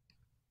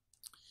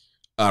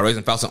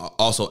 Raising Falcon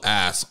also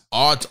asks,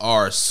 odds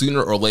are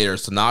sooner or later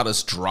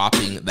Sonata's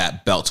dropping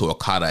that belt to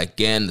Okada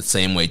again, the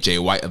same way Jay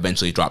White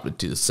eventually dropped it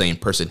to the same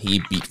person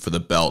he beat for the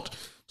belt.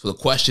 So the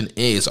question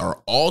is,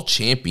 are all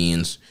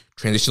champions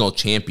transitional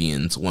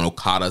champions when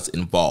Okada's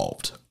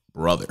involved,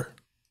 brother?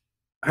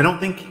 I don't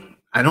think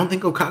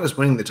Okada's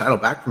winning the title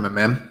back from him,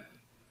 man.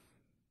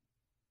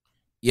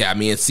 Yeah, I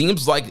mean, it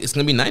seems like it's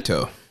going to be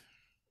Naito.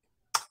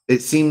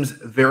 It seems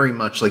very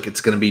much like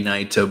it's going to be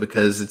Naito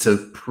because it's a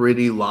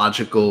pretty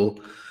logical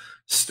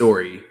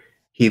story.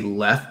 He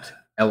left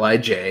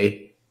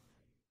LIJ.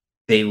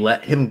 They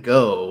let him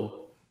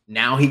go.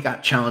 Now he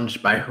got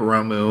challenged by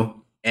Hiromu,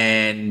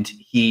 and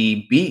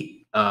he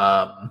beat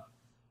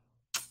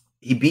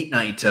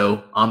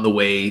Naito on the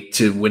way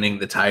to winning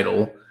the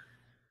title.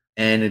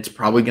 And it's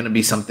probably going to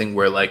be something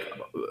where like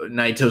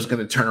Naito's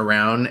going to turn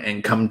around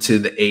and come to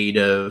the aid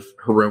of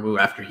Hiromu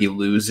after he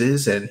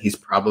loses. And he's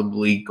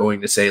probably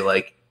going to say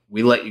like,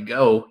 we let you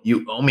go.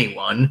 You owe me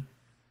one.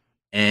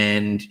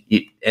 And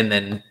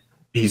then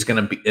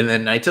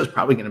Naito's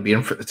probably going to beat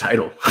him for the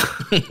title.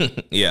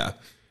 Yeah.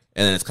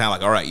 And then it's kind of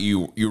like, all right,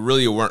 you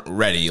really weren't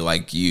ready.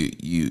 Like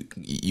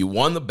you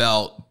won the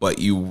belt, but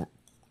you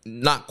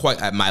not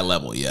quite at my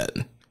level yet.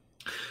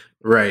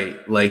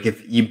 Right. Like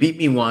if you beat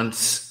me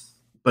once,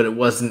 but it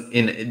wasn't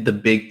in the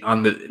big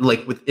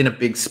within a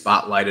big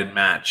spotlighted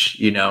match,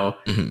 you know.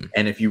 Mm-hmm.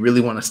 And if you really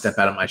want to step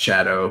out of my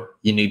shadow,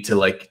 you need to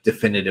like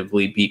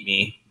definitively beat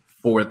me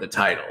for the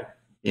title,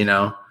 you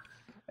know.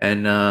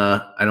 And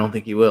I don't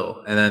think he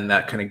will. And then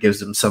that kind of gives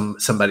them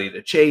somebody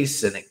to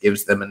chase, and it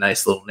gives them a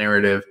nice little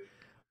narrative.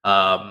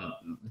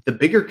 The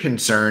bigger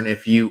concern,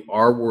 if you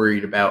are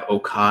worried about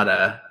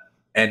Okada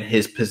and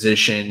his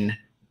position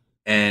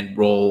and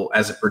role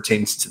as it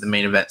pertains to the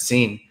main event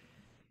scene,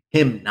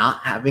 him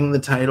not having the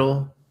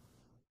title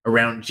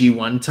around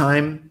G1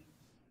 time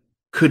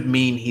could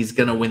mean he's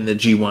going to win the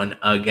G1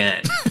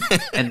 again.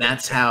 And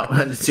that's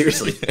how,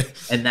 seriously,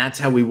 and that's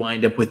how we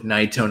wind up with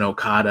Naito and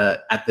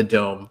Okada at the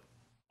Dome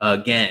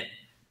again.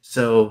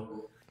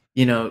 So,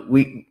 you know,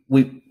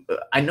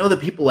 I know that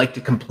people like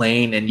to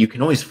complain, and you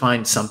can always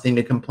find something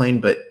to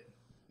complain, but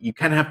you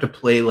kind of have to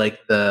play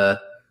like the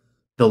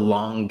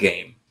long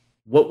game.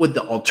 What would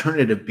the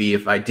alternative be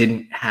if I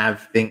didn't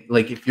have things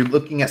like, if you're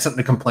looking at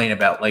something to complain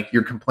about, like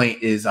your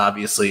complaint is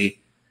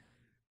obviously,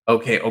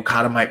 okay,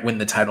 Okada might win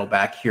the title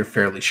back here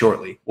fairly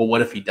shortly. Well,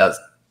 what if he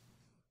doesn't?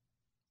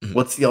 Mm-hmm.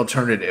 What's the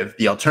alternative?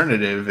 The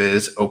alternative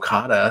is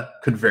Okada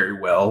could very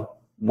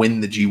well win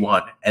the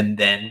G1, and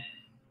then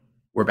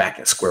we're back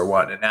at square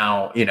one. And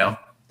now, you know,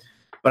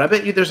 but I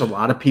bet you there's a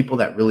lot of people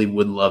that really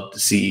would love to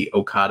see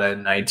Okada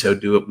and Naito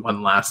do it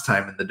one last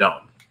time in the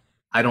Dome.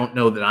 I don't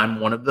know that I'm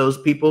one of those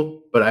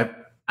people, but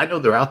I know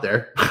they're out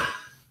there.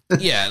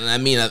 Yeah, and I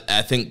mean,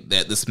 I think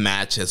that this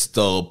match has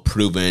still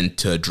proven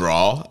to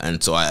draw,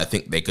 and so I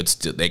think they could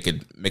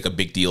make a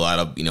big deal out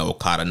of, you know,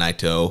 Okada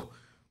Naito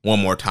one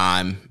more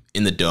time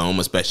in the Dome,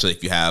 especially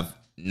if you have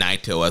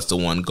Naito as the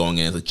one going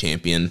in as a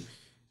champion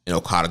and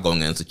Okada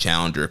going in as a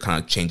challenger,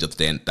 kind of change up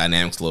the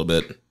dynamics a little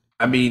bit.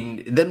 I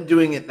mean, them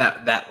doing it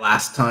that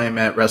last time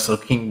at Wrestle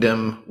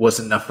Kingdom was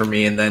enough for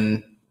me. And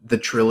then the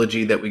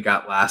trilogy that we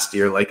got last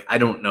year, like, I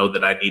don't know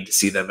that I need to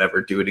see them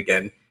ever do it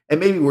again. And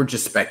maybe we're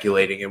just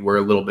speculating and we're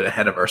a little bit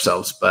ahead of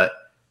ourselves, but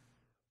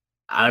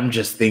I'm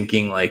just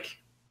thinking, like,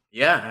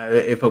 yeah,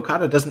 if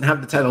Okada doesn't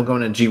have the title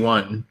going in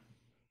G1,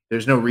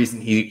 there's no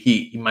reason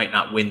he might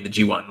not win the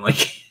G1.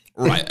 Like,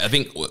 right. I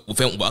think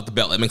without the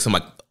belt, that makes him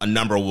like a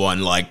number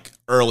one, like,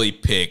 early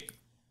pick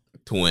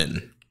to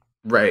win.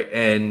 Right.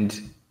 And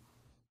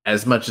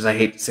as much as I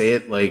hate to say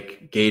it,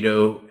 like,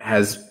 Gato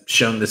has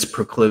shown this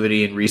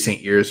proclivity in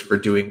recent years for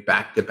doing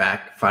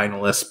back-to-back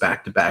finalists,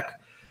 back-to-back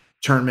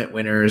tournament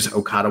winners.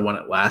 Okada won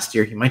it last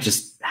year. He might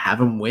just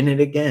have him win it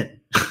again.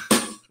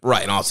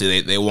 Right. And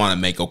obviously they want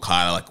to make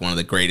Okada like one of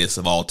the greatest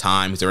of all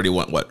time. He's already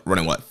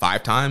running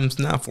 5 times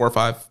now? 4 or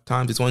 5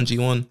 times he's won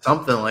G1?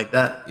 Something like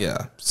that.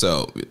 Yeah.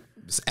 So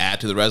just add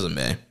to the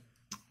resume.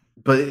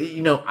 But,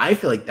 you know, I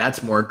feel like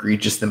that's more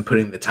egregious than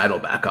putting the title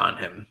back on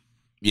him.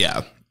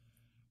 Yeah.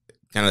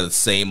 Kind of the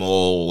same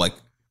old, like,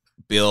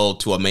 build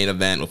to a main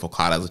event with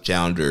Okada as a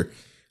challenger.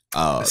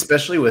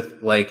 Especially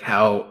with, like,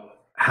 how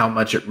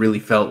much it really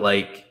felt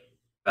like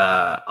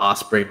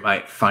Ospreay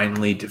might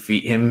finally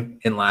defeat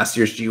him in last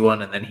year's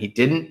G1, and then he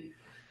didn't.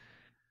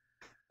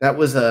 That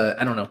was,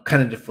 I don't know,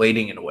 kind of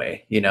deflating in a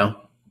way, you know?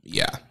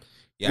 Yeah.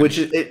 Which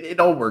it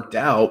all worked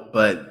out,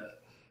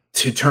 but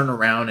to turn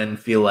around and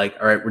feel like,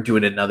 all right, we're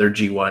doing another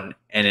G1,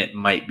 and it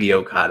might be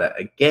Okada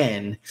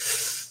again,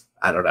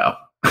 I don't know.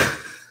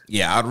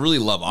 Yeah, I'd really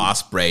love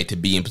Ospreay to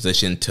be in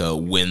position to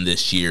win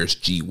this year's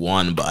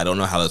G1, but I don't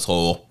know how this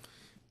whole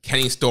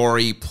Kenny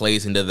story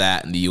plays into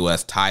that in the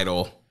U.S.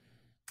 title.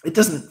 It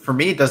doesn't, for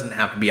me, it doesn't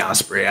have to be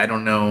Ospreay. I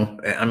don't know.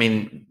 I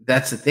mean,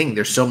 that's the thing.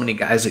 There's so many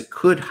guys it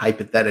could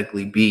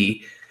hypothetically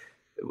be.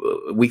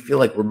 We feel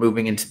like we're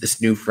moving into this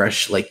new,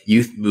 fresh, like,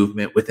 youth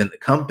movement within the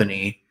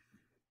company,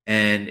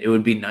 and it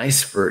would be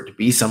nice for it to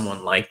be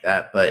someone like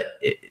that, but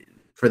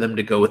for them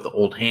to go with the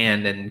old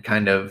hand and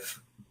kind of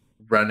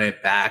run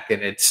it back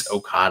and it's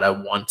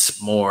Okada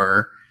once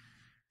more,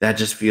 that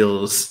just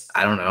feels,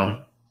 I don't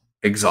know,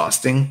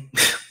 exhausting.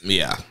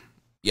 Yeah,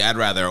 I'd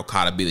rather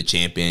Okada be the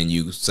champion.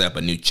 You set up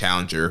a new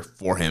challenger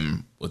for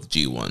him with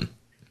G1.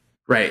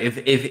 Right.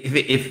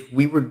 If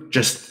we were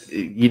just,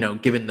 you know,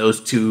 given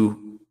those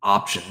two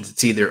options,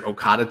 it's either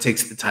Okada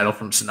takes the title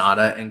from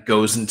Sonata and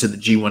goes into the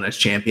G1 as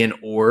champion,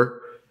 or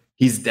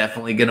he's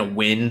definitely going to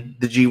win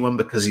the G1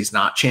 because he's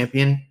not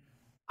champion.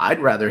 I'd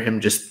rather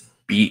him just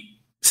beat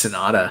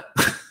Sonata.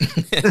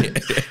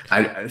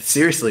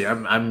 Seriously,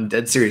 I'm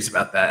dead serious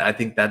about that. I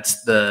think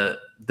that's the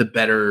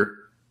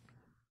better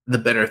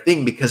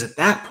thing, because at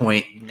that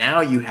point,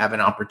 now you have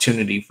an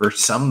opportunity for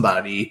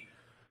somebody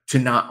to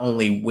not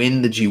only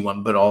win the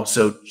G1, but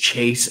also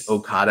chase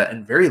Okada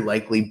and very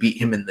likely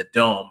beat him in the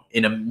Dome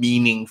in a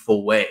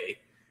meaningful way.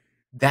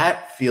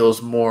 That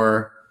feels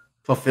more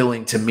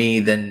fulfilling to me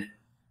than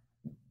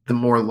the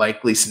more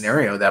likely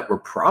scenario that we're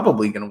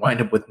probably going to wind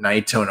up with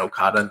Naito and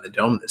Okada in the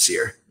Dome this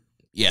year.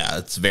 Yeah,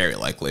 it's very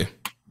likely.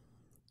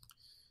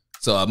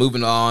 So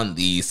moving on,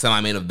 the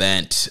semi-main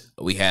event,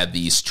 we had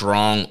the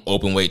strong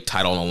openweight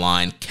title on the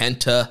line.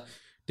 Kenta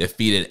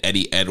defeated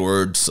Eddie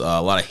Edwards. A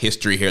lot of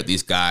history here at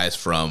these guys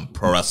from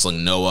Pro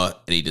Wrestling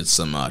Noah. Eddie did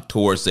some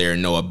tours there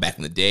in Noah back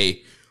in the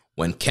day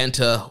when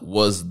Kenta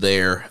was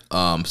there.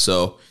 All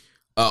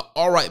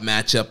right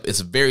matchup.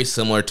 It's very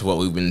similar to what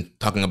we've been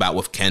talking about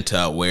with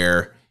Kenta,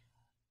 where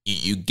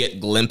you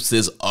get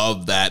glimpses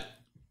of that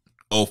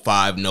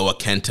 05 Noah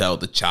Kenta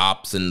with the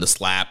chops and the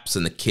slaps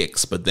and the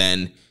kicks, but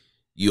then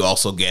you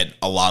also get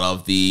a lot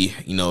of the,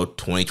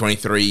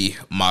 2023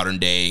 modern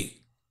day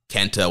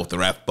Kenta with the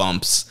ref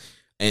bumps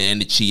and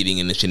the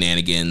cheating and the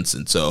shenanigans.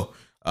 And so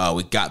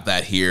we got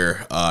that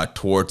here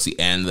towards the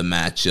end of the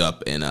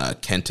matchup, and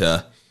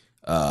Kenta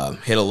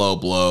hit a low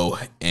blow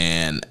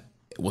and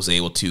was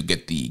able to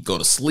get the go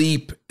to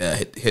sleep,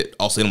 hit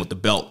him with the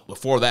belt.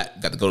 Before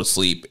that, got to go to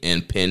sleep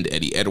and pinned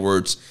Eddie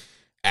Edwards.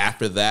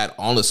 After that,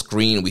 on the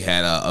screen, we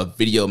had a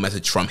video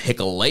message from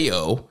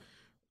Hikuleo,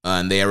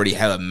 and they already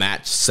had a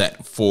match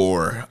set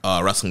for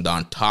Wrestling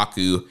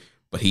Dontaku,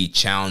 but he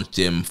challenged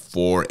him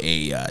for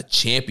a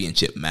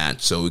championship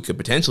match. So we could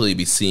potentially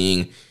be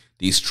seeing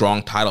the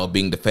strong title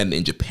being defended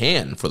in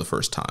Japan for the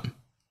first time.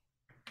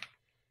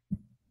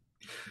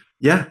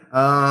 Yeah.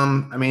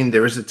 I mean,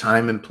 there was a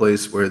time and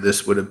place where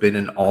this would have been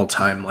an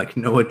all-time, like,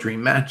 Noah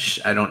dream match.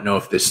 I don't know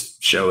if this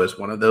show is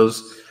one of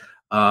those.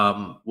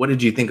 What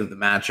did you think of the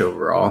match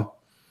overall?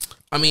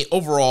 I mean,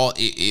 overall,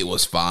 it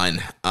was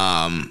fine.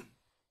 I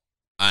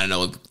don't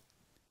know.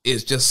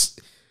 It's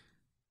just,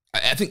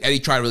 I think Eddie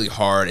tried really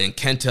hard, and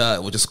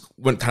Kenta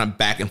went kind of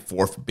back and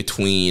forth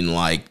between,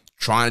 like,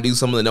 trying to do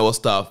some of the Noah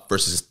stuff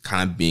versus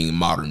kind of being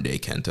modern day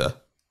Kenta.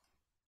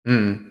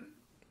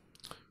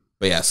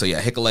 But yeah,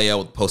 Hikuleo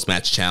with the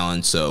post-match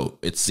challenge. So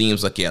it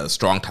seems like, the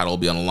strong title will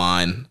be on the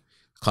line.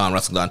 Clown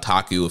Wrestling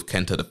Dontaku with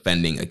Kenta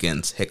defending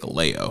against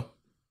Hikuleo.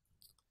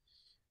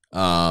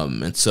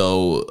 And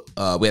so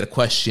we had a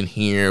question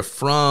here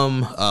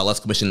from Let's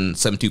Commission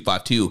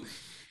 7252.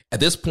 At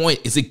this point,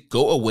 is it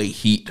go away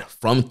heat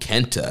from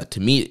Kenta?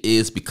 To me, it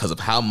is because of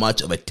how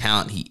much of a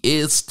talent he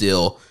is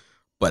still,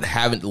 but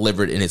haven't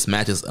delivered in his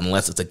matches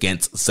unless it's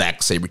against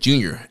Zack Sabre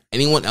Jr.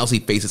 Anyone else he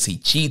faces, he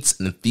cheats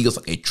and feels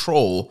like a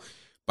troll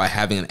by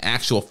having an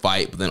actual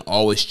fight, but then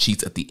always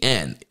cheats at the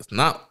end. It's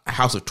not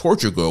House of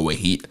Torture go away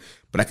heat,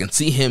 but I can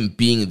see him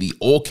being the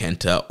old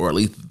Kenta, or at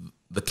least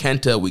the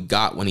Kenta we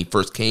got when he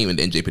first came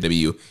into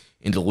NJPW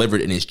and delivered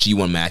in his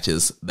G1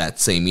 matches that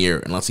same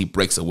year, unless he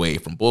breaks away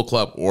from Bullet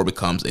Club or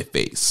becomes a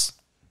face.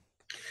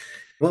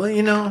 Well,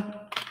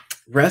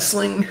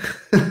 wrestling,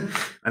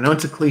 I know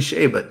it's a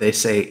cliche, but they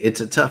say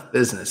it's a tough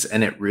business,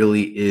 and it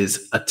really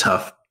is a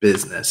tough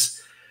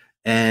business.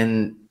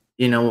 And,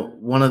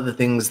 one of the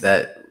things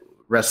that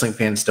wrestling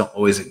fans don't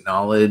always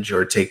acknowledge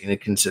or take into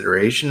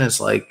consideration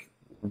is like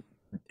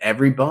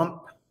every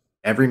bump,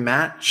 every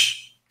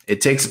match,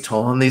 it takes a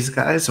toll on these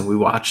guys, and we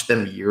watch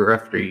them year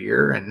after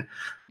year and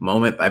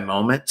moment by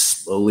moment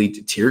slowly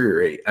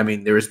deteriorate. I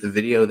mean, there was the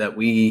video that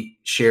we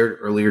shared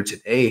earlier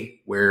today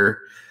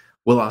where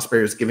Will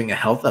Ospreay was giving a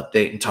health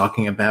update and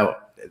talking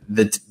about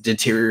the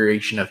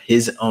deterioration of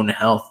his own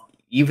health,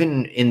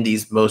 even in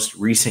these most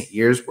recent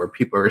years where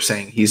people are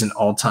saying he's an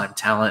all-time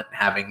talent,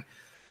 having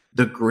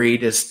the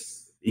greatest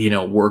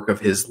work of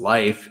his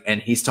life,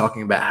 and he's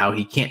talking about how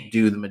he can't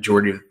do the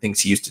majority of the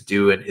things he used to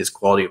do, and his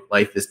quality of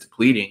life is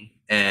depleting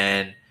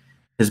and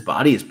his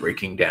body is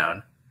breaking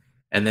down.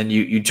 And then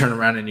you turn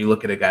around and you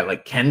look at a guy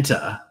like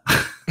Kenta,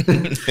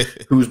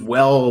 who's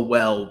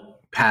well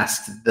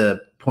past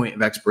the point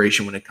of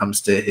expiration when it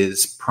comes to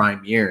his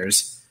prime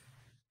years,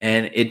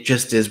 and it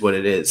just is what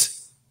it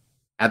is.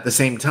 At the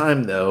same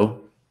time,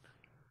 though,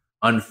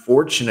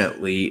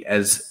 unfortunately,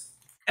 as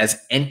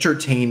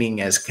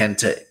entertaining as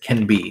Kenta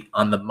can be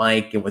on the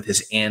mic and with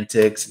his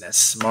antics, and as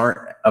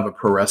smart of a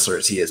pro wrestler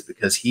as he is,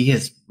 because he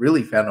has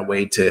really found a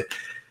way to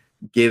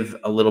give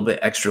a little bit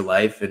extra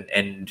life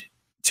and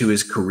to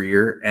his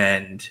career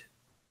and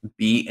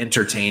be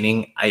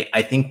entertaining,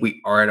 I think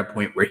we are at a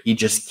point where he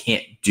just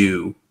can't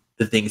do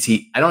the things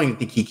I don't even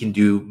think he can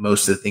do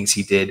most of the things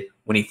he did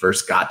when he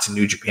first got to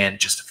New Japan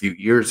just a few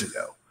years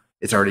ago.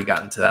 It's already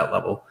gotten to that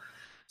level.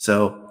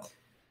 So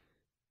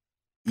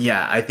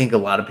yeah, I think a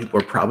lot of people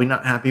are probably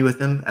not happy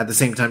with him. At the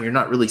same time, you're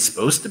not really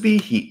supposed to be.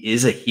 He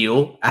is a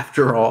heel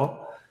after all.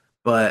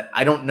 But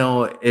I don't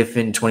know if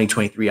in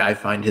 2023 I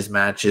find his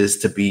matches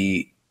to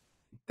be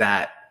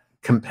that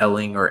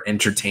compelling or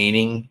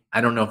entertaining.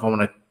 I don't know if I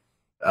want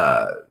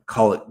to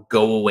call it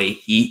go away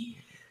heat,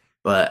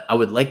 but I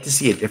would like to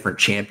see a different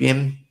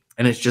champion.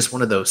 And it's just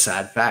one of those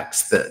sad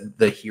facts that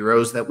the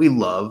heroes that we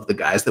love, the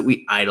guys that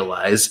we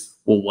idolize,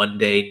 will one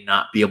day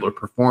not be able to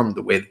perform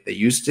the way that they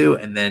used to.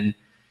 And then,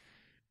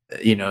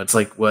 it's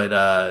like what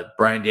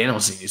Bryan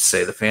Danielson used to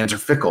say, the fans are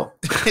fickle,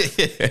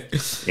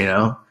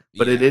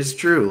 but it is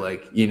true.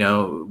 Like,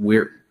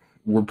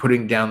 we're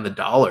putting down the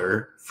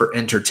dollar for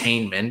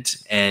entertainment,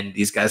 and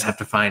these guys have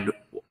to find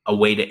a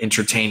way to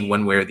entertain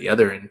one way or the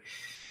other. And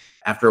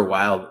after a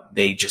while,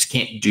 they just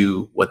can't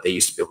do what they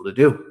used to be able to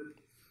do.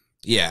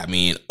 Yeah, I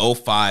mean,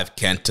 05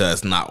 Kenta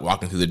is not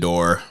walking through the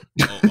door.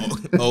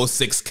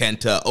 06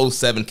 Kenta,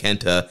 07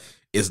 Kenta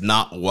is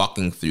not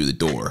walking through the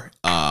door.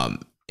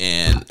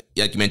 And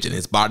like you mentioned,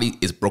 his body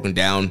is broken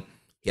down.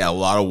 He had a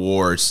lot of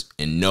wars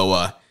in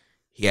Noah.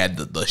 He had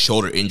the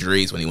shoulder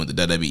injuries when he went to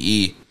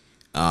WWE.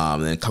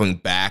 And then coming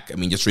back, I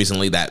mean, just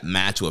recently, that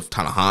match with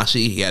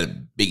Tanahashi, he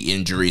had big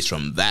injuries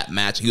from that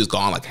match. He was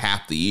gone like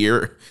half the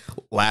year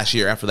last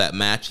year after that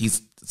match.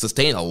 He's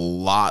sustained a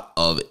lot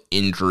of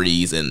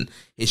injuries, and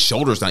his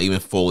shoulder's not even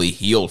fully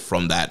healed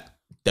from that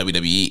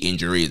WWE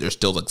injury. There's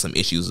still like some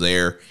issues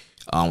there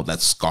with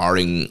that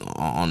scarring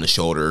on the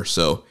shoulder.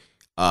 So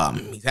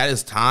he's had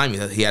his time.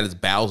 He had his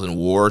battles and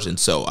wars, and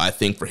so I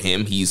think for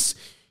him, he's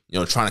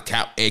trying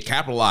to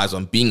capitalize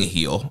on being a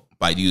heel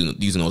by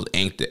using those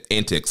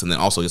antics, and then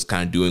also just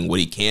kind of doing what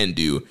he can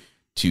do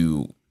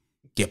to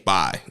get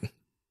by.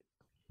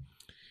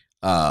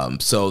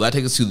 So that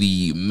takes us to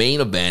the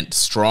main event,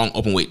 Strong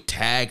Openweight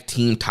Tag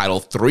Team Title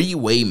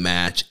 3-way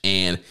match,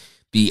 and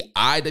the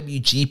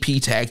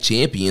IWGP Tag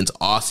Champions,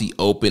 Aussie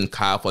Open,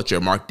 Kyle Fletcher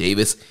and Mark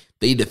Davis,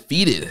 they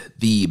defeated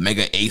the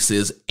Mega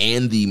Aces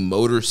and the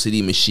Motor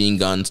City Machine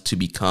Guns to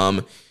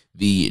become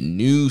the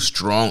new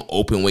Strong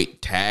Openweight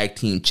Tag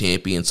Team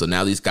Champions. So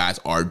now these guys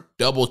are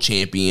double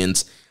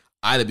champions,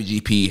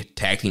 IWGP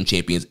Tag Team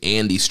Champions,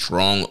 and the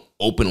Strong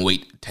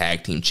Openweight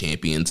Tag Team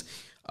Champions.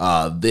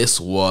 This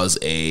was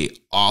a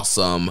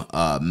awesome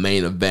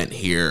main event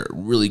here.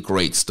 Really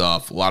great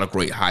stuff. A lot of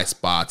great high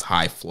spots,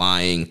 high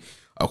flying.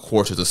 Of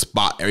course, there's a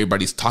spot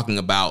everybody's talking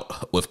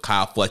about with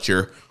Kyle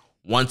Fletcher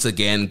once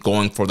again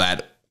going for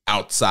that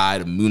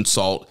outside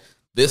moonsault.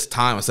 This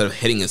time, instead of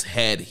hitting his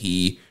head,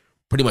 he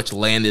pretty much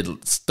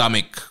landed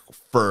stomach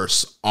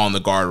first on the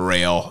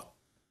guardrail,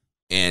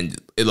 and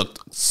it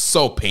looked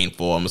so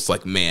painful. I'm just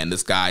like, man,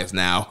 this guy is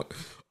now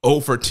 0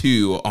 for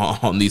 2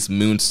 on these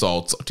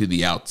moonsaults to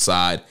the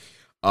outside.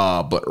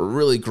 But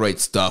really great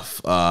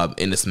stuff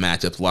in this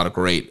matchup. A lot of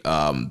great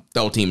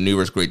double team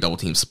maneuvers, great double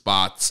team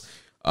spots.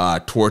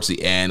 Towards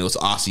the end, it was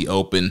Aussie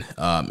Open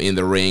in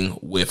the ring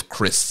with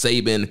Chris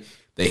Sabin.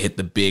 They hit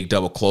the big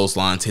double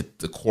clotheslines, hit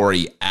the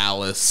Corey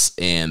Alice,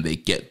 and they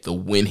get the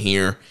win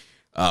here.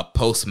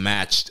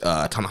 Post-match,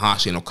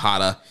 Tanahashi and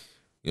Okada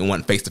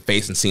went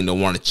face-to-face and seemed to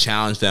want to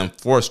challenge them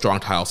for a strong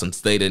title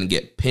since they didn't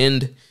get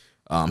pinned.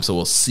 So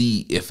we'll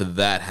see if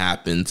that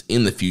happens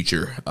in the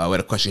future. We had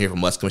a question here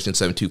from Les Commission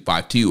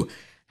 7252.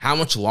 How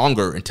much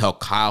longer until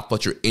Kyle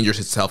Fletcher injures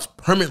himself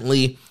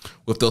permanently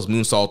with those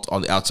moonsaults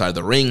on the outside of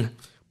the ring?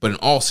 But in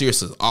all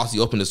seriousness, Aussie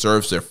Open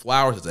deserves their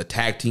flowers as a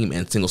tag team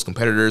and singles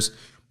competitors.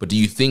 But do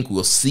you think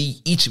we'll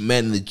see each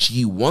man in the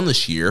G1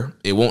 this year?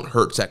 It won't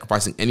hurt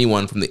sacrificing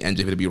anyone from the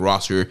NJPW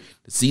roster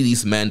to see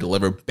these men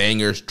deliver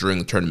bangers during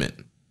the tournament.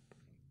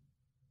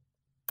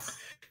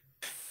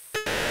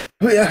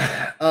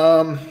 Yeah.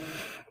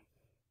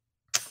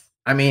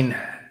 I mean,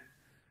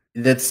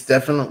 that's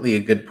definitely a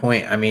good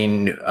point. I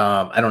mean,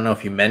 I don't know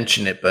if you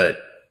mentioned it, but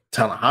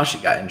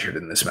Tanahashi got injured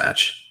in this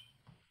match.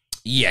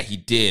 Yeah, he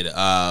did.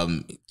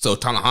 So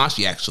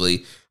Tanahashi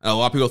actually, a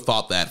lot of people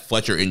thought that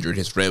Fletcher injured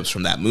his ribs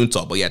from that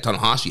moonsault, but yeah,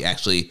 Tanahashi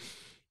actually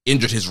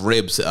injured his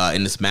ribs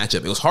in this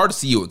matchup. It was hard to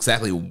see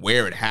exactly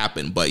where it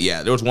happened, but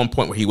yeah, there was one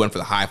point where he went for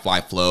the high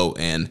fly flow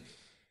and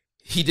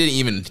he didn't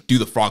even do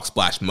the frog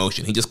splash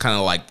motion. He just kind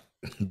of like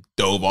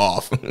dove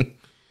off.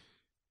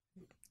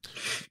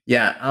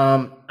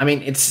 Yeah, I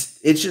mean, it's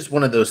just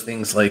one of those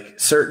things. Like,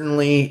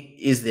 certainly,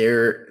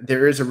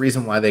 there is a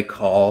reason why they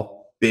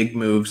call big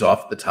moves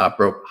off the top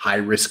rope high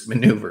risk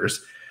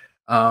maneuvers.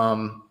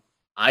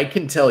 I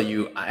can tell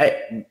you,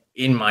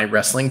 in my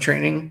wrestling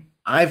training,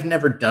 I've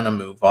never done a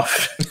move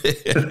off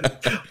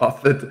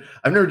I've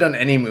never done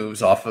any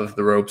moves off of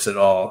the ropes at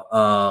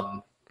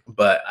all.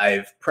 But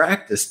I've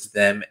practiced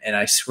them, and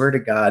I swear to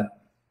God,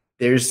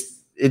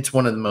 it's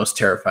one of the most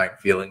terrifying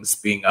feelings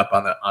being up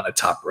on a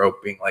top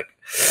rope, being like,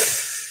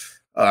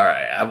 all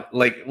right, I'm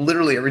like,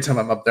 literally every time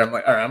I'm up there, I'm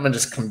like, all right, I'm gonna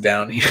just come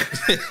down here.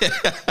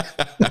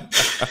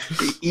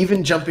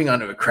 Even jumping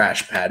onto a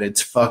crash pad,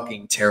 it's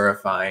fucking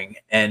terrifying.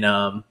 And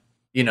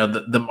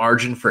the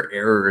margin for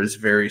error is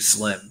very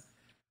slim.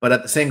 But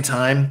at the same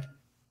time,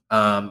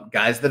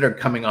 guys that are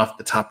coming off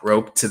the top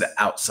rope to the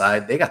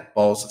outside, they got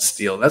balls of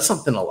steel. That's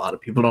something a lot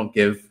of people don't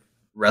give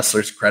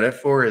wrestlers credit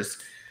for, is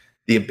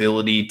the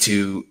ability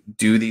to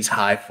do these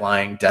high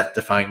flying, death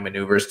defying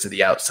maneuvers to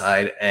the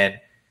outside. And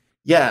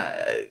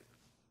yeah,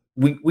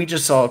 we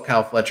just saw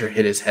Kyle Fletcher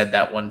hit his head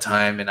that one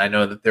time. And I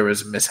know that there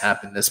was a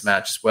mishap in this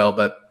match as well,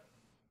 but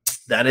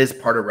that is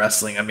part of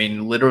wrestling. I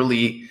mean,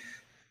 literally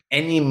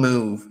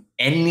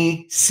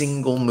any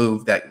single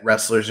move that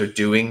wrestlers are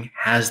doing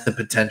has the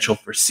potential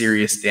for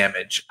serious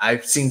damage.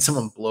 I've seen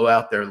someone blow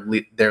out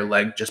their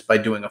leg just by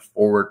doing a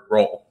forward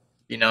roll,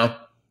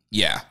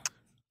 Yeah.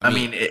 I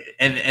mean,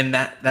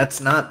 that's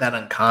not that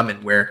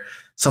uncommon, where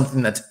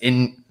something that's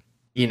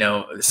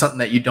something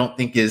that you don't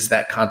think is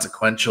that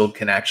consequential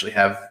can actually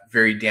have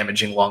very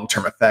damaging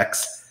long-term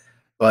effects.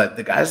 But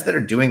the guys that are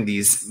doing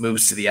these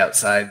moves to the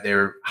outside,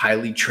 they're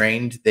highly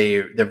trained.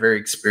 They're very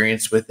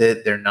experienced with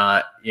it. They're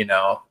not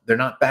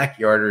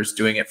backyarders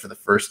doing it for the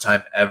first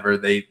time ever.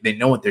 They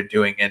know what they're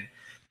doing. And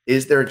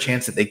is there a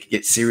chance that they could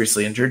get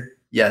seriously injured?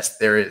 Yes,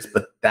 there is.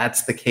 But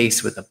that's the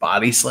case with the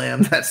body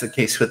slam. That's the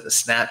case with the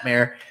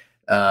snapmare.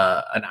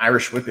 An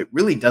Irish whip. It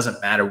really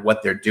doesn't matter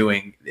what they're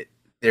doing.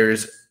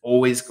 There's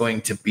always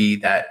going to be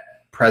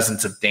that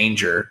presence of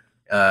danger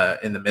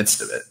in the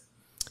midst of it.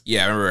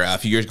 Yeah, I remember a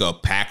few years ago,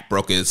 Pac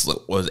broke his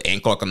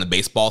ankle on the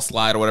baseball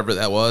slide or whatever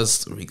that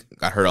was. He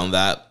got hurt on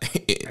that.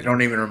 I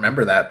don't even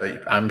remember that,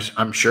 but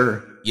I'm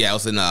sure. Yeah, it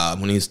was in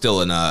when he was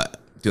still in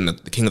doing the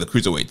King of the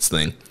Cruiserweights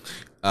thing.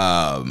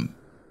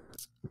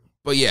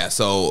 But yeah,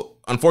 so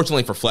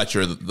unfortunately for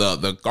Fletcher,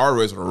 the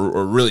guardrails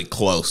were really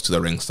close to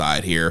the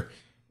ringside here.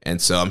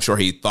 And so I'm sure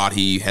he thought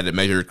he had it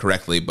measured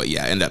correctly, but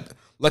yeah,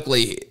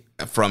 luckily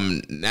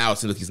from now it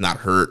seems like he's not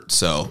hurt,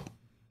 so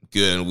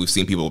good. We've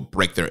seen people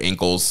break their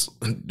ankles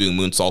doing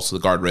moonsaults to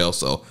the guardrail,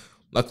 so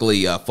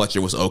luckily Fletcher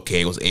was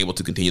okay, was able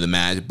to continue the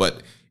match,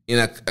 but in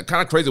a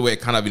kind of crazy way,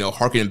 kind of,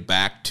 harkening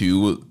back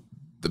to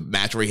the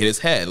match where he hit his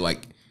head,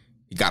 like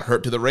he got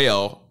hurt to the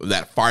rail,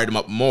 that fired him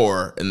up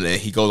more, and then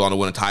he goes on to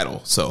win a title,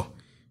 so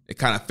it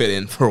kind of fit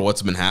in for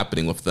what's been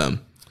happening with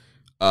them.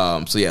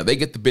 So yeah, they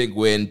get the big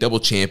win, double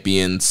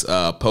champions.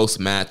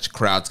 Post-match,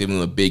 crowd's giving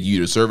them a big "You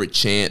deserve it"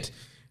 chant.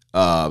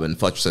 And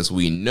Fletcher says,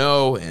 "We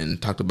know,"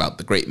 and talked about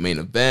the great main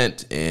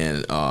event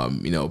and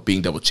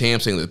being double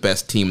champs, saying the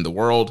best team in the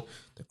world.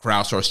 The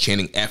crowd starts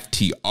chanting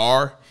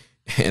FTR,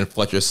 and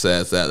Fletcher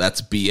says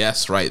that's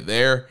BS right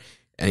there,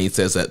 and he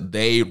says that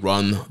they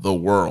run the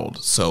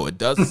world. So it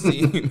does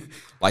seem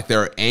like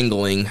they're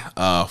angling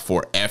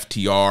for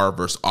FTR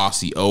versus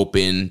Aussie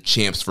Open,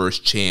 champs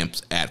versus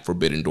champs at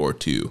Forbidden Door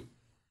 2.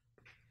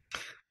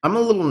 I'm a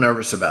little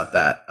nervous about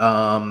that.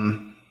 I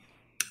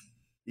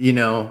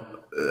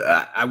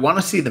want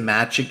to see the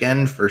match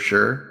again for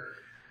sure,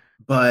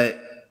 but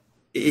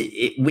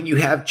when you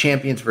have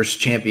champions versus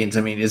champions,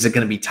 I mean, is it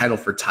going to be title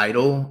for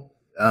title?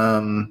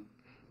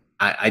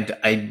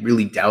 I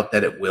really doubt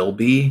that it will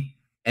be.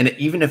 And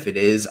even if it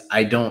is,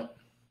 I don't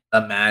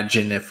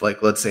imagine if,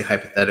 like, let's say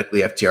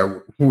hypothetically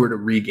FTR were to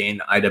regain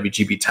the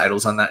IWGP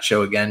titles on that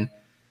show again,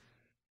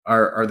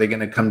 are they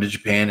going to come to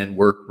Japan and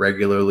work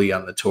regularly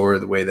on the tour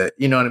the way that,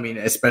 you know what I mean?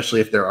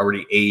 Especially if they're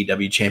already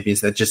AEW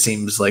champions, that just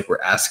seems like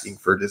we're asking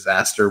for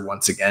disaster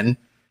once again.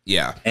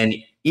 Yeah. And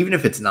even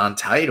if it's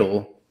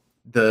non-title,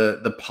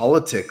 the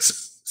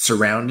politics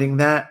surrounding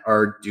that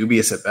are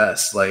dubious at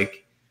best.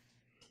 Like,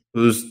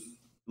 who's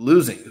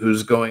losing,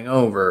 who's going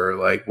over,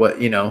 like,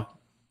 what, you know?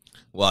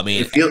 Well, I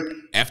mean,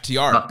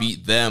 FTR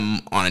beat them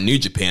on a New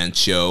Japan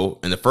show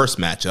in the first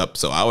matchup,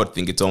 so I would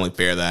think it's only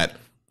fair that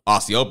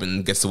Aussie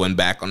Open gets to win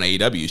back on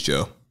AEW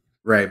show.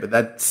 Right, but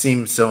that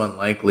seems so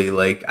unlikely.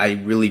 Like, I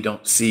really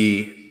don't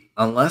see,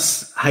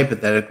 unless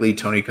hypothetically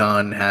Tony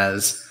Khan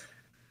has,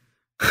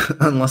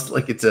 unless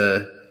like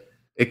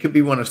it could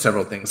be one of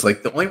several things.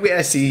 Like, the only way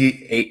I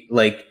see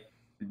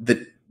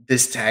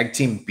this tag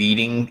team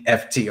beating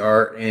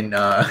FTR in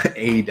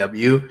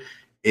AEW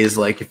is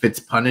like if it's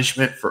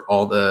punishment for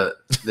all the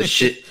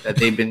shit that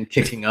they've been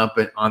kicking up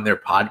on their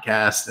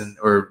podcast,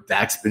 or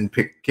Dak's been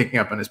kicking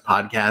up on his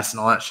podcast and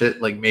all that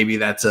shit. Like, maybe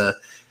that's a,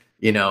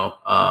 we're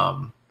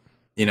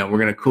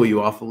going to cool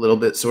you off a little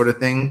bit sort of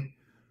thing.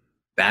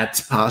 That's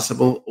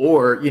possible.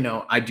 Or,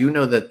 I do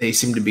know that they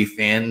seem to be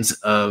fans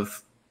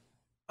of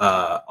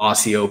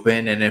Aussie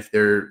Open. And if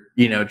they're,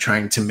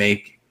 trying to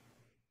make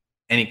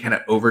any kind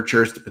of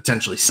overtures to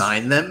potentially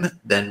sign them,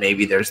 then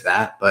maybe there's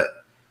that. But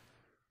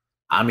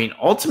I mean,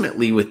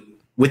 ultimately, with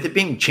it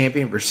being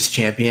champion versus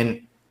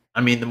champion,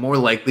 I mean, the more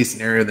likely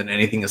scenario than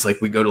anything is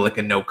like we go to like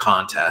a no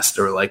contest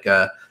or like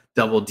a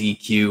double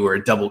DQ or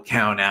a double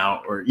count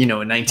out or, a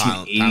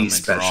 1980s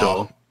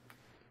special.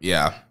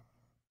 Yeah.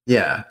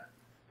 Yeah.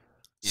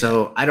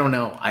 So I don't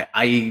know.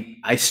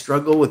 I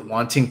struggle with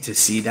wanting to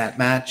see that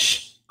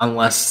match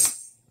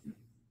unless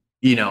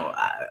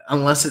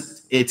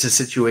it's a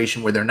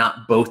situation where they're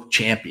not both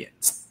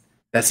champions.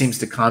 That seems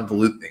to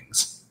convolute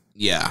things.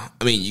 Yeah,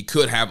 I mean, you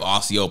could have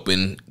Aussie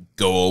Open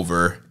go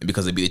over, and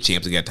because they be the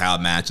champs and get a title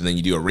match, and then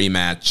you do a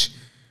rematch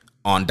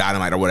on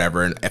Dynamite or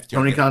whatever. And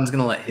Tony Khan's going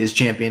to let his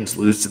champions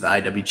lose to the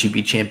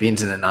IWGP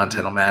champions in a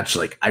non-title match.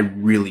 Like, I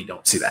really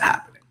don't see that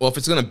happening. Well, if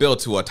it's going to build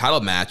to a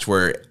title match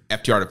where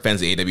FTR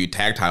defends the AEW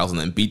tag titles and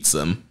then beats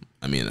them,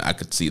 I mean, I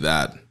could see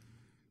that.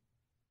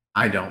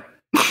 I don't.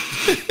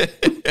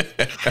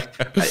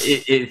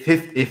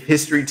 If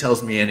history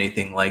tells me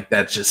anything, like,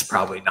 that's just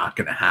probably not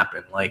going to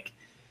happen. Like,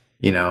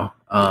 New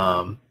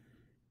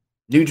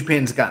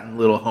Japan's gotten a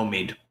little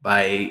homemade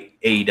by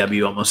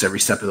AEW almost every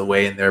step of the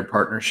way in their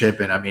partnership.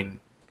 And I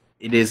mean,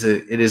 it is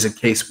a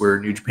case where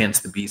New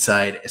Japan's the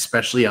B-side,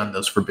 especially on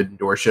those Forbidden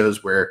Door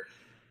shows where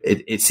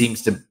it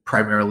seems to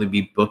primarily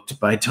be booked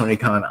by Tony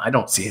Khan. I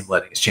don't see him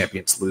letting his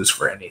champions lose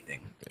for anything.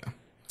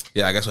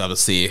 Yeah, I guess we'll have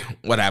to see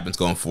what happens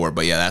going forward.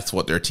 But yeah, that's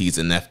what they're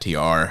teasing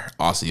FTR,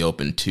 Aussie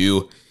Open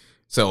 2.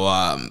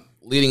 So,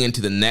 leading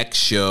into the next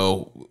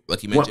show,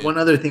 like you mentioned. One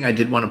other thing I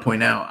did want to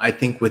point out, I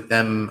think with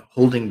them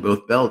holding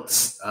both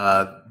belts,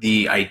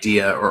 the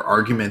idea or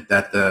argument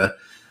that the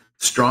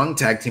strong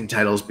tag team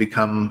titles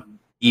become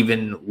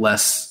even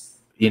less,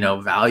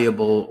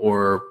 valuable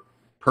or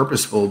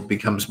purposeful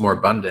becomes more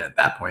abundant at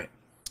that point.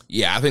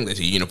 Yeah, I think they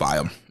should unify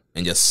them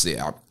and just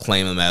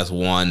claim them as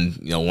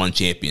one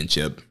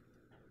championship.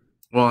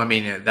 Well, I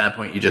mean, at that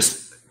point, you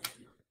just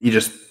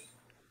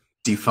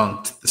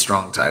defunct the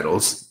strong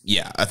titles.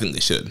 Yeah, I think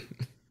they should.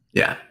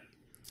 Yeah.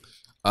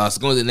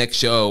 So going to the next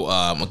show,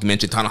 like you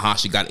mentioned,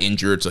 Tanahashi got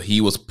injured, so he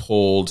was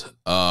pulled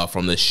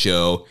from the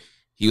show.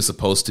 He was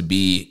supposed to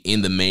be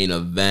in the main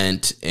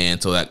event,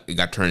 and so that it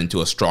got turned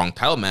into a strong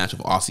title match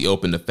with Aussie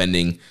Open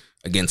defending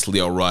against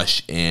Lio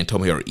Rush and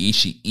Tomohiro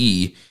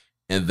Ishii.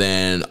 And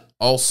then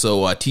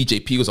also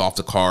TJP was off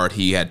the card.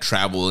 He had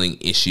traveling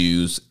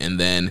issues, and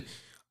then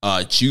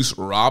Juice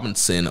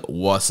Robinson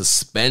was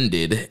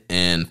suspended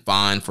and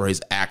fined for his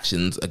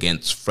actions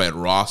against Fred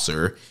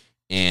Rosser,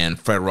 and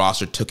Fred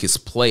Rosser took his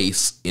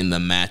place in the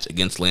match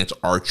against Lance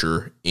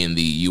Archer in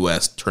the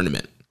U.S.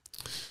 tournament.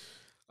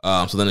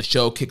 So then the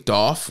show kicked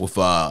off with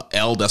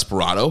El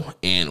Desperado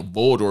and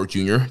Volador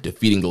Jr.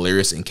 defeating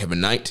Delirious and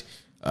Kevin Knight.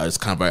 It's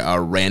kind of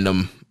a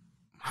random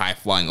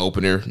high-flying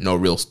opener. No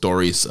real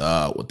stories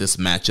with this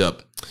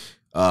matchup.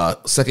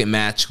 Second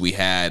match, we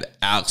had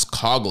Alex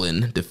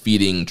Coughlin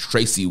defeating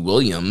Tracy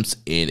Williams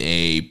in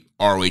a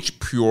ROH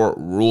Pure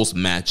Rules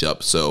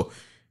matchup. So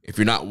if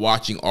you're not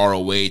watching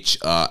ROH,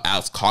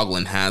 Alex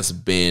Coughlin has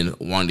been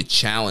wanting to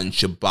challenge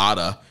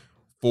Shibata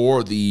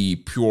for the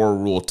Pure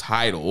Rule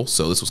title.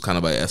 So this was kind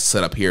of a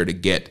setup here to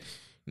get,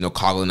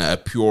 Coughlin a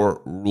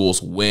Pure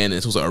Rules win.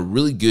 This was a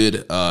really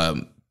good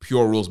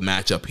Pure Rules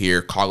matchup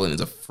here. Coughlin is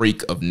a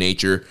freak of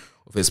nature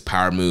with his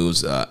power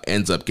moves,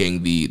 ends up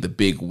getting the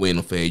big win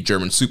with a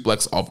German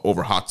suplex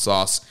over Hot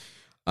Sauce.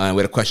 We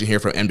had a question here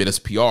from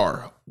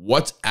MWSPR.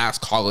 What's Alex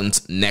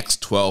Coughlins'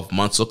 next 12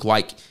 months look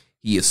like?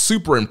 He is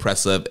super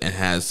impressive and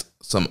has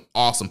some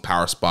awesome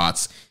power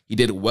spots. He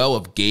did well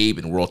with Gabe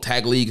in World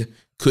Tag League.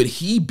 Could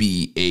he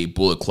be a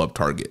Bullet Club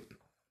target?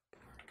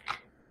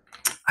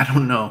 I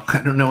don't know.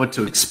 I don't know what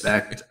to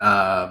expect.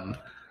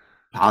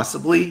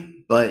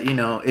 Possibly, but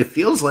it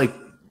feels like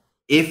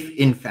if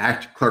in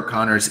fact Clark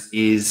Connors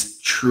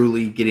is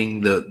truly getting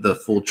the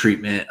full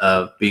treatment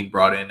of being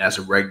brought in as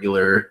a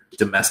regular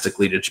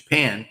domestically to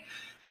Japan,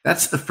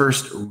 that's the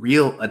first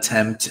real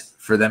attempt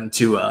for them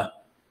to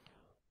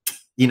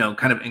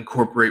kind of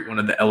incorporate one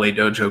of the LA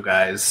Dojo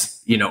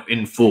guys,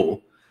 in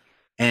full.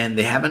 And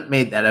they haven't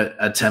made that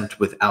attempt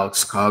with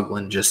Alex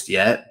Coughlin just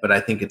yet, but I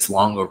think it's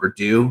long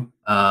overdue.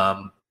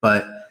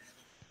 But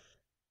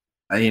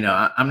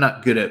I'm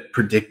not good at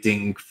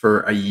predicting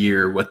for a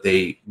year what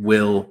they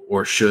will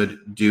or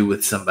should do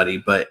with somebody,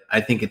 but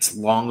I think it's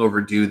long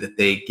overdue that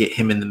they get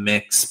him in the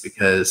mix,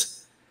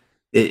 because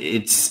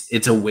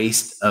it's a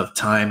waste of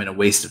time and a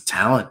waste of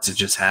talent to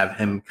just have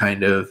him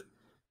kind of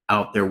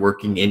out there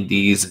working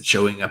indies and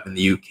showing up in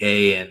the UK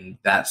and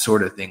that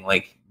sort of thing.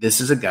 Like, this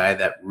is a guy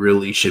that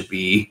really should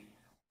be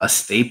a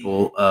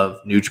staple of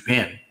New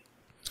Japan.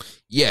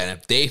 Yeah, and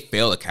if they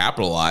fail to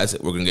capitalize,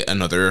 we're going to get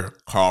another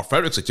Carl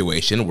Frederick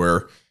situation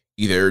where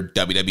either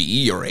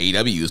WWE or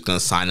AEW is going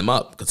to sign him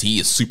up, because he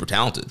is super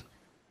talented.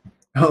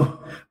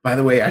 Oh, by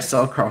the way, I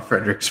saw Carl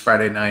Fredericks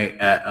Friday night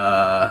at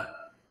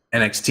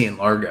NXT in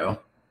Largo.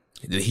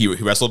 Did he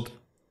wrestled?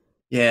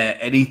 Yeah,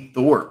 Eddie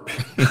Thorpe.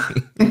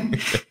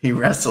 He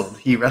wrestled.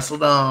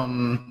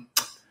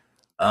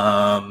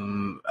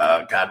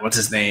 God, what's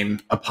his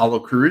name? Apollo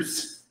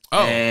Crews.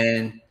 Oh.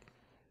 And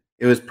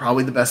it was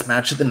probably the best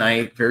match of the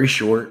night. Very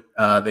short.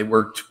 They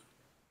worked.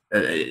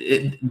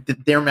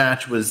 Their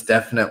match was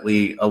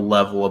definitely a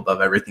level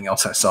above everything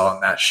else I saw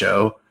on that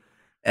show.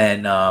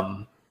 And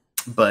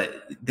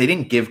but they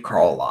didn't give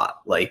Carl a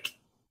lot. Like,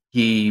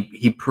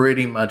 he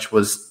pretty much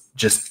was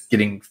just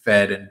getting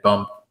fed and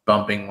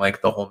bumping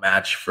like the whole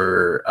match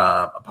for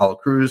Apollo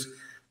Crews.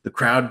 The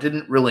crowd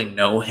didn't really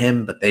know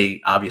him, but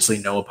they obviously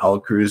know Apollo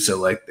Crews. So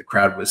like the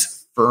crowd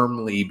was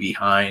firmly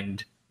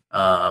behind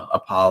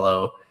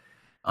Apollo.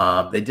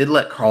 They did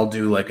let Carl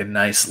do like a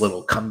nice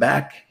little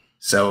comeback.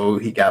 So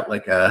he got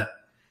like 4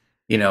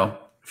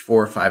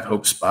 or 5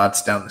 hope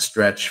spots down the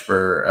stretch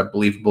for a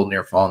believable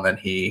near fall, and then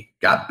he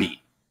got beat.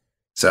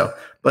 So,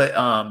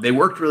 but they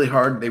worked really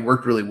hard. They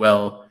worked really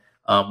well.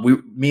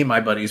 Me and my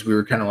buddies, we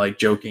were kind of like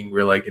joking. We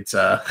were like, it's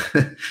a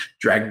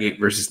Dragon Gate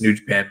versus New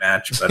Japan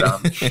match. But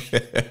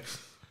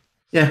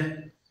yeah.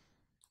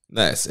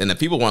 Nice. And if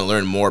people want to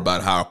learn more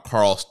about how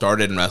Carl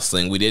started in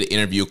wrestling, we did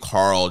interview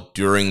Carl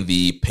during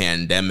the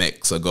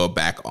pandemic. So go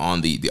back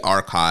on the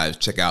archives,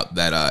 check out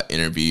that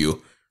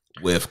interview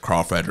with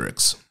Carl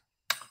Fredericks.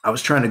 I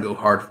was trying to go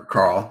hard for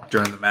Carl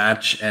during the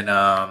match, and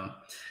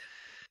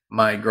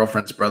my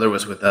girlfriend's brother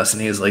was with us,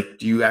 and he was like,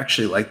 "Do you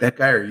actually like that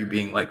guy, or are you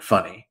being like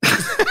funny?"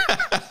 Because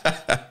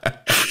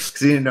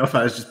he didn't know if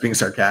I was just being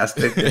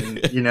sarcastic,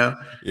 and, Yeah.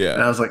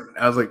 And I was like,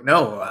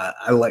 "No,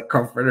 I like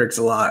Carl Fredericks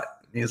a lot."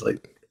 And he was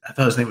like, "I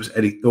thought his name was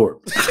Eddie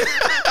Thorpe."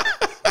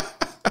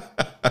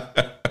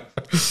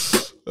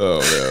 Oh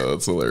man,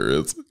 that's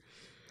hilarious.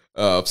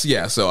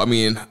 So I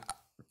mean,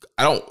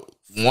 I don't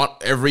want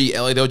every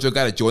LA Dojo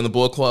guy to join the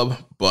Bullet Club,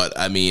 but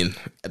I mean,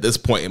 at this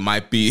point, it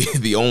might be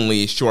the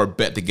only sure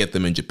bet to get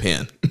them in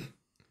Japan.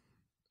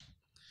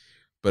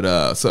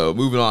 But so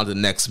moving on to the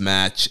next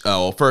match.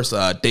 First,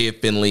 Dave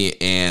Finlay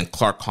and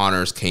Clark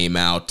Connors came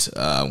out.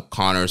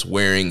 Connors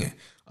wearing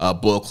a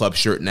Bullet Club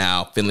shirt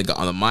now. Finlay got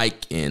on the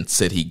mic and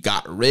said he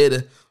got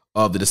rid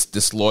of the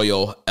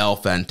disloyal El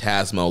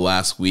Phantasmo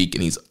last week,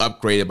 and he's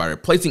upgraded by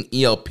replacing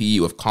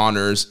ELP with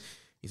Connors.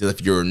 He said,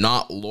 if you're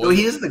not loyal... Oh,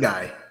 he is the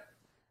guy.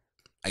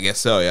 I guess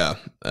so, yeah.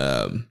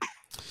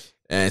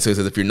 And so he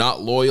says, if you're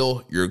not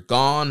loyal, you're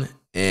gone.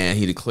 And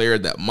he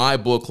declared that my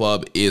Bullet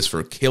Club is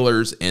for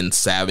killers and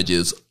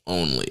savages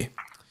only.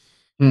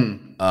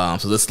 So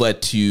this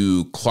led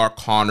to Clark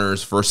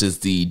Connors versus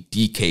the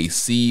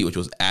DKC, which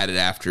was added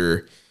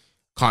after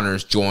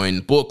Connors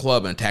joined Bullet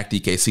Club and attacked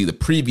DKC the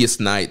previous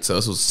night. So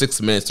this was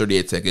 6 minutes,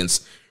 38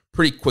 seconds.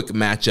 Pretty quick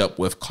matchup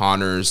with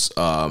Connors,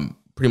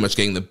 pretty much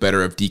getting the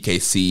better of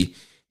DKC.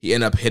 He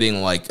ended up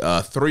hitting like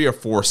 3 or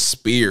 4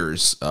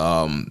 spears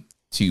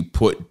to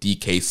put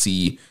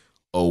DKC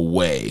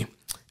away.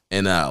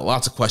 And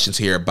lots of questions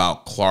here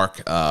about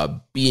Clark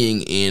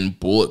being in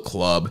Bullet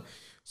Club.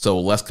 So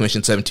Les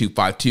Commission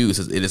 7252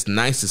 says, it is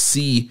nice to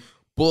see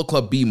Bullet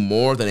Club be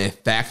more than a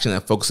faction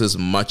that focuses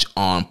much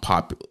on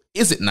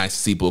Is it nice to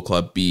see Bullet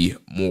Club be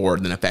more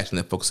than a faction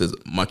that focuses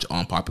much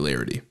on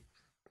popularity?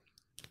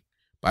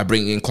 By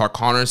bringing in Clark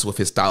Connors with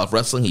his style of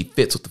wrestling, he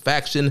fits with the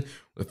faction.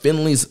 With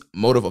Finley's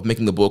motive of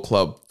making the Bullet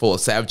Club full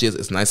of savages,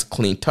 it's a nice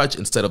clean touch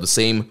instead of the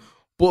same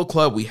Bullet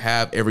Club we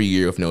have every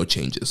year with no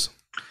changes.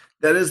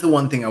 That is the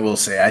one thing I will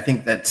say. I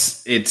think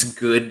it's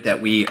good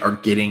that we are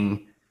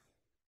getting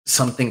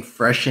something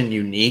fresh and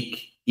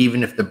unique,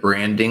 even if the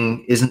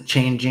branding isn't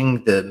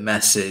changing. The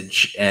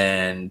message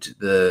and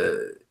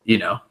the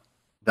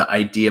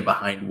idea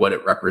behind what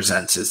it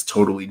represents is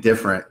totally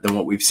different than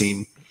what we've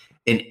seen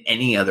in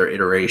any other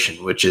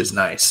iteration, which is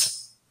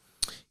nice.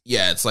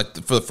 Yeah, it's like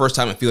for the first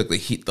time, I feel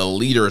like the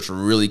leader is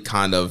really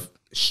kind of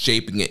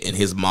shaping it in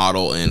his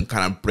model and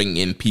kind of bringing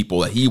in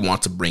people that he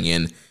wants to bring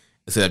in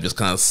instead of just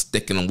kind of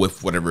sticking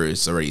with whatever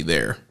is already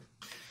there.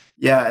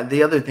 Yeah,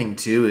 the other thing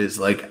too is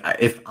like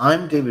if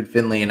I'm David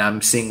Finlay and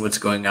I'm seeing what's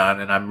going on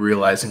and I'm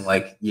realizing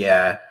like,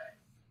 yeah,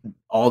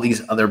 all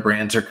these other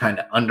brands are kind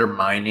of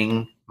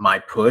undermining my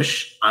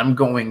push, I'm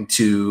going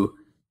to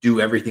do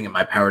everything in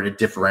my power to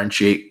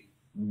differentiate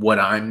what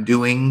I'm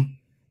doing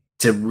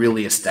to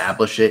really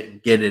establish it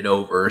and get it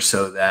over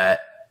so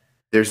that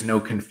there's no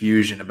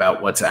confusion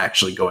about what's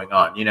actually going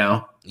on, you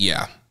know?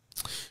 Yeah.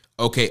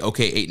 Okay,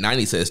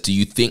 890 says, do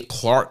you think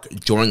Clark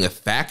joining a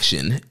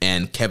faction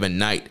and Kevin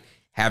Knight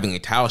having a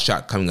title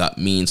shot coming up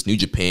means New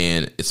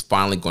Japan is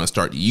finally going to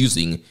start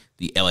using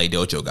the LA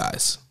Dojo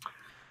guys?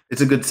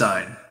 It's a good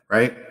sign,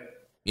 right?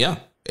 Yeah,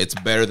 it's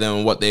better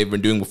than what they've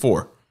been doing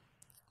before.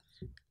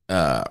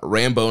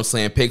 Rambo and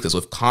Slam Pig says,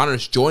 with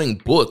Connors joining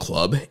Bullet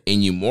Club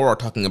and you more are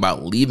talking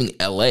about leaving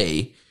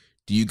LA,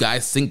 do you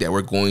guys think that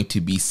we're going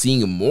to be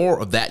seeing more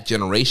of that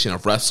generation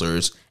of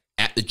wrestlers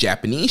at the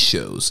Japanese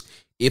shows?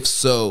 If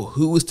so,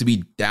 who is to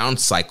be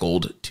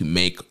downcycled to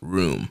make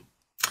room?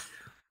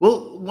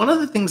 Well, one of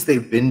the things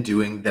they've been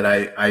doing that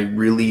I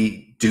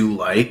really do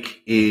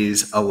like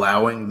is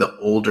allowing the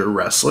older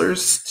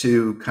wrestlers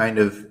to kind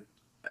of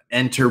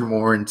enter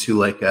more into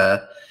like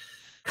a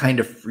kind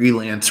of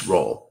freelance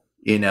role,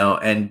 you know,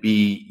 and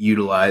be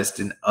utilized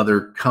in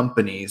other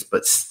companies,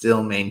 but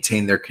still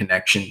maintain their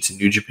connection to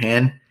New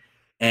Japan.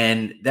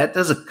 And that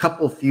does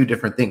a few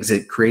different things.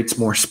 It creates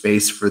more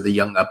space for the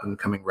young up and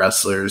coming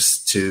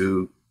wrestlers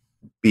to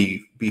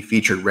be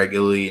featured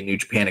regularly in New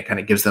Japan. It kind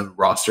of gives them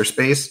roster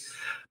space,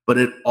 but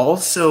it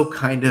also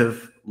kind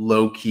of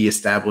low key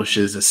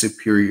establishes a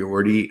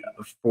superiority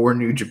for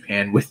New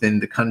Japan within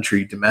the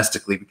country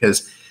domestically,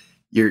 because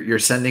you're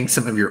sending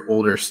some of your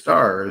older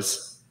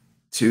stars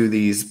to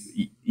these,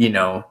 you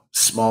know,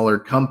 smaller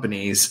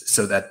companies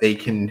so that they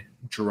can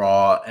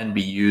draw and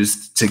be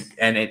used to,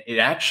 and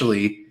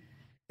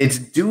it's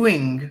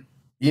doing,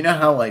 you know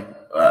how like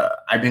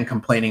I've been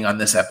complaining on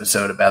this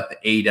episode about the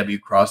AEW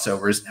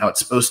crossovers and how it's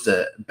supposed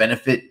to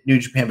benefit New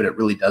Japan, but it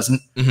really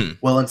doesn't. Mm-hmm.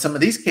 Well, in some of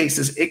these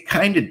cases, it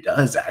kind of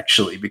does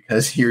actually,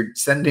 because you're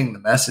sending the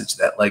message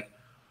that like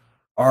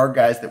our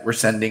guys that we're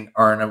sending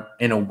are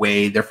in a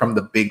way, they're from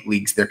the big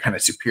leagues. They're kind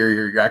of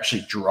superior. You're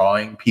actually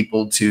drawing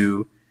people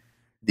to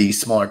these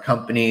smaller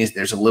companies.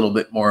 There's a little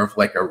bit more of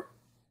like a,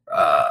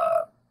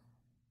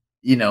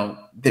 you know,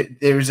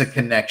 there's a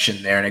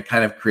connection there, and it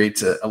kind of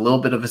creates a little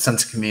bit of a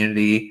sense of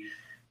community.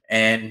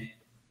 And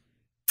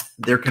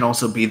there can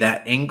also be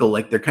that angle,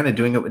 like they're kind of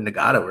doing it with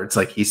Nagata, where it's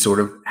like he sort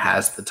of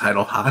has the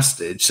title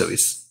hostage, so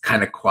he's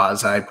kind of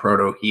quasi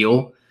proto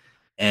heel,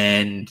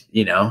 and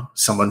you know,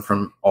 someone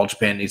from All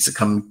Japan needs to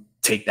come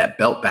take that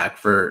belt back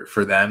for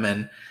them,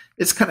 and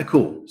it's kind of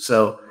cool.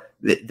 So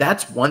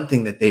that's one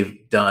thing that they've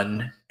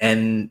done.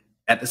 And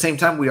at the same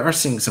time, we are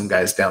seeing some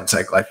guys down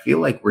cycle. I feel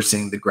like we're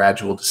seeing the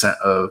gradual descent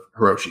of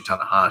Hiroshi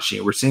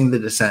Tanahashi. We're seeing the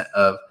descent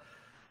of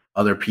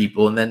other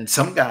people. And then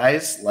some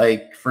guys,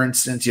 like, for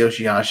instance,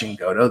 Yoshihashi and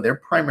Goto, they're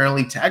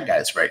primarily tag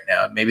guys right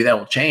now. Maybe that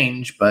will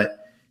change,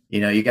 but, you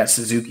know, you got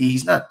Suzuki.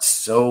 He's not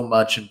so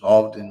much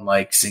involved in,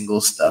 like,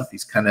 single stuff.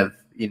 He's kind of,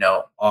 you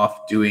know,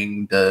 off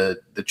doing the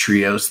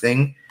trios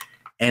thing.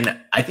 And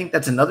I think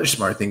that's another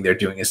smart thing they're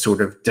doing, is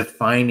sort of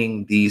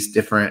defining these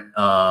different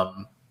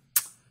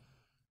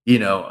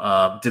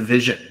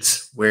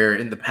divisions, where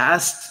in the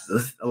past,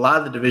 a lot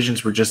of the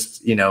divisions were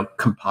just, you know,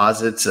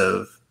 composites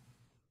of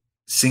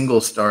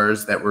single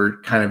stars that were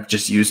kind of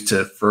just used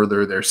to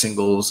further their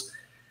singles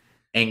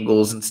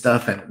angles and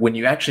stuff. And when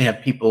you actually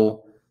have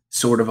people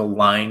sort of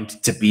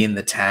aligned to be in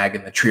the tag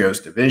and the trios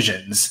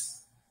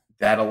divisions,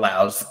 that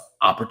allows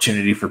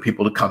opportunity for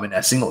people to come in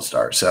as single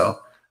stars. So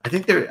I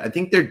think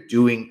they're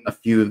doing a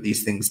few of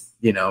these things,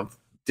 you know,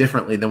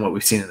 differently than what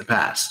we've seen in the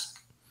past.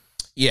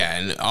 Yeah,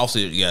 and also,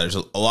 yeah, there's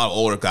a lot of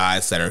older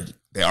guys that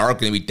are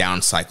going to be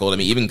downcycled. I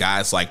mean, even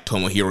guys like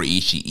Tomohiro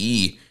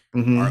Ishii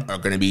are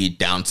going to be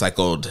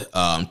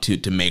downcycled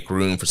to make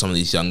room for some of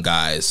these young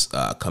guys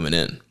coming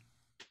in.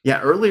 Yeah,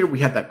 earlier we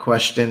had that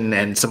question,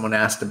 and someone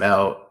asked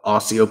about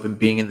Aussie Open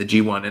being in the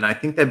G1, and I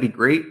think that'd be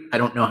great. I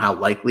don't know how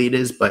likely it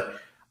is, but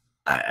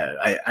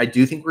I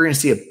do think we're going to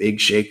see a big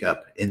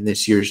shakeup in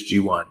this year's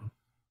G1,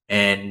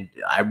 and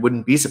I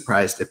wouldn't be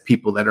surprised if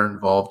people that are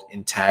involved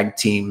in tag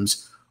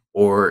teams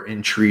or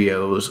in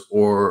trios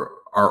or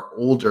are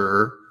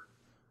older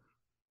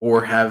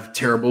or have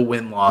terrible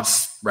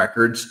win-loss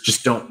records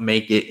just don't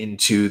make it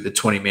into the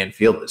 20-man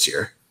field this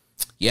year.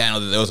 Yeah, I know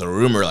that there was a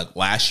rumor like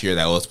last year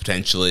that was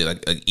potentially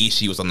like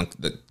Ishii was on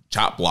the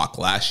chop block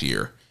last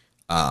year.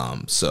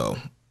 So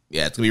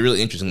yeah, it's gonna be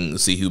really interesting to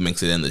see who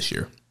makes it in this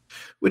year.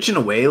 Which in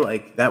a way,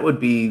 like that would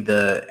be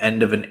the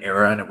end of an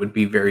era, and it would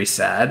be very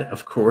sad,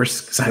 of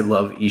course, because I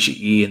love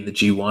Ishii in the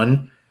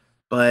G1.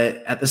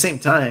 But at the same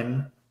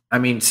time, I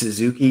mean,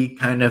 Suzuki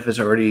kind of has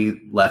already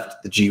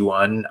left the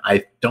G1.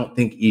 I don't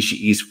think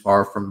Ishii's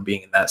far from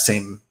being in that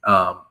same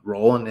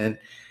role. And then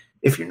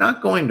if you're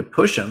not going to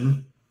push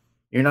him,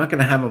 you're not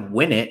going to have him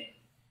win it,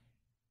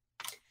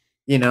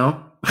 you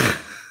know?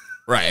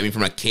 Right. I mean,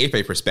 from a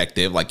kayfabe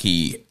perspective, like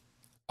he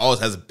always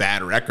has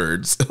bad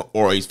records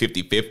or he's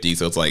 50-50.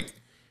 So it's like,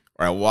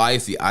 all right, why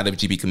is the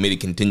IWGP committee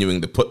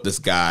continuing to put this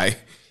guy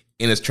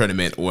in his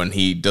tournament when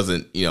he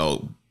doesn't,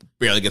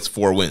 barely gets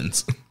 4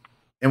 wins?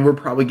 And we're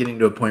probably getting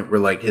to a point where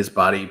like his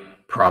body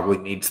probably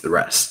needs the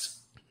rest.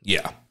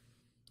 Yeah.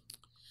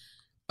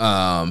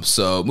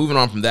 So moving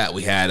on from that,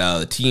 we had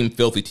the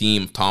Filthy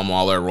team, Tom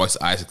Lawler, Royce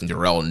Isaacs, and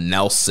Jarrell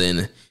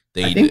Nelson.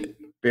 I think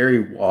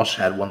Barry Walsh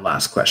had one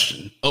last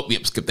question. Oh,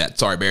 yep, skip that.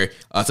 Sorry, Barry.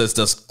 Says,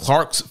 does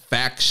Clark's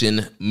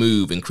faction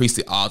move increase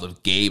the odds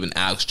of Gabe and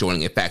Alex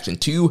joining a faction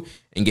 2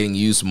 and getting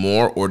used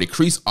more, or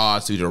decrease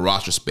odds due to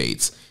roster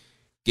space?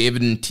 Gabe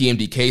and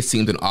TMDK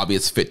seemed an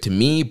obvious fit to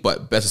me,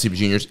 but Best of Super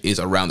Juniors is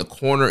around the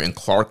corner, and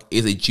Clark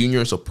is a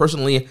junior, so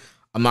personally,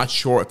 I'm not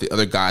sure if the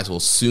other guys will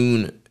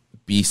soon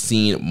be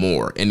seen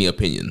more. Any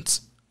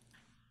opinions?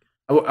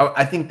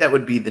 I think that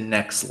would be the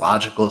next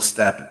logical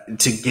step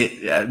to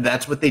get.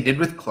 That's what they did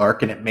with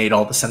Clark, and it made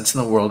all the sense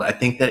in the world. I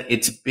think that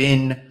it's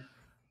been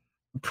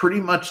pretty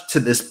much to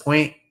this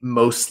point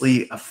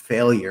mostly a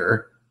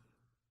failure,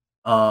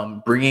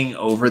 bringing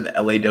over the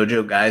LA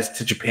Dojo guys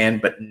to Japan,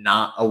 but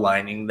not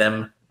aligning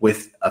them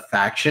with a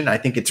faction. I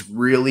think it's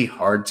really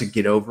hard to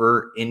get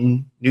over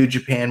in New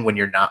Japan when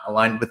you're not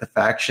aligned with a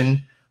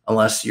faction,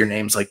 unless your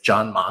name's like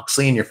John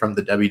Moxley and you're from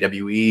the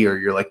WWE, or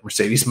you're like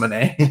Mercedes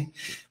Moné.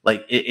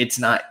 Like it's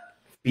not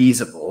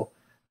feasible.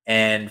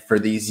 And for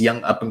these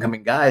young up and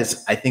coming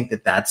guys, I think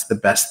that that's the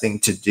best thing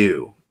to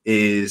do,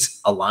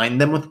 is align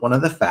them with one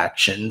of the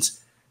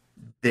factions,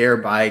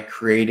 thereby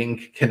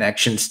creating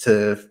connections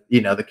to,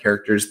 the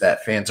characters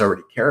that fans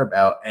already care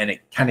about. And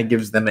it kind of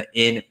gives them an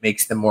in, it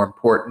makes them more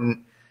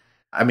important.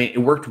 I mean, it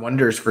worked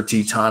wonders for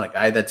Teton, a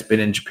guy that's been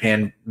in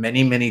Japan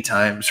many, many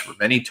times for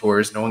many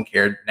tours. No one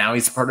cared. Now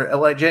he's part of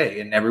LIJ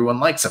and everyone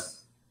likes him.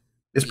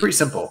 It's pretty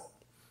simple.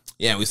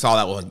 Yeah, we saw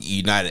that with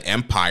United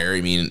Empire.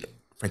 I mean,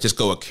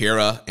 Francisco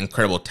Akira,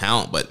 incredible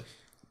talent, but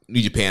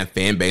New Japan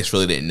fan base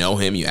really didn't know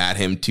him. You add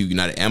him to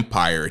United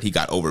Empire, he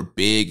got over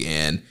big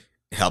and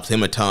helped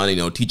him a ton.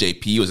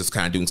 TJP was just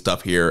kind of doing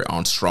stuff here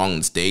on Strong in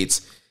the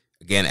States.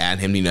 Again, add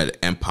him to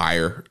United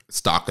Empire,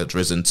 stock has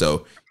risen.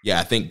 So, yeah,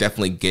 I think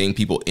definitely getting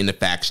people into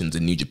factions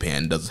in New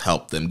Japan does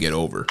help them get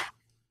over.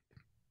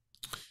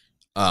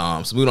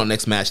 So moving on,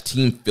 next match,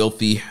 Team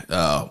Filthy,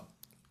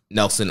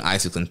 Nelson,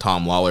 Isaacs, and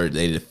Tom Lawler.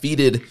 They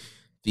defeated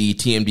the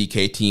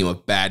TMDK team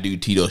of Bad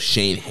Dude Tito,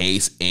 Shane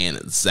Hayes,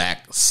 and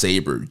Zack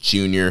Sabre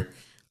Jr.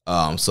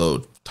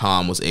 So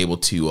Tom was able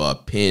to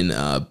pin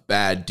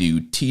Bad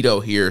Dude Tito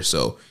here,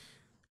 so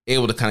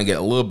able to kind of get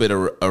a little bit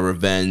of a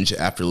revenge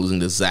after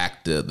losing to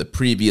Zack the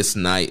previous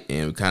night,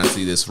 and we kind of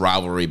see this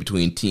rivalry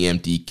between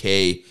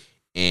TMDK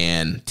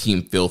and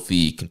Team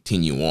Filthy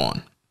continue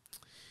on.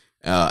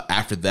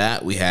 After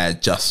that, we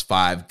had Just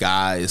 5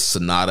 Guys,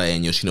 Sonata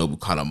and Yoshinobu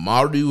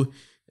Kanemaru,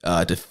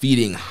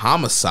 defeating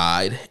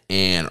Homicide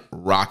and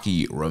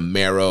Rocky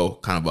Romero.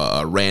 Kind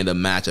of a random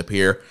matchup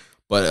here,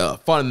 but a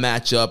fun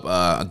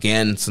matchup.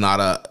 Again,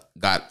 Sonata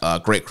got a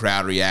great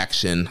crowd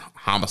reaction.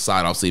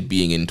 Homicide, obviously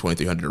being in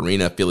 2300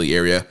 Arena, Philly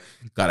area,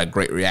 got a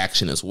great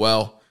reaction as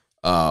well.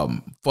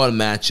 Fun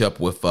matchup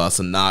with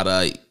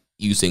Sonata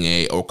using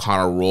a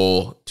O'Connor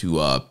roll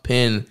to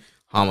pin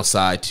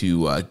Homicide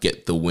to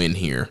get the win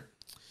here.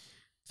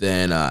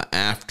 Then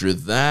after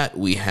that,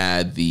 we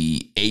had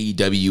the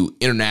AEW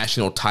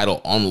International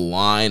title on the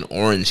line.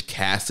 Orange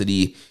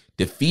Cassidy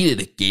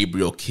defeated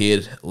Gabriel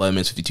Kidd, 11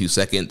 minutes, 52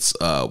 seconds.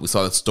 We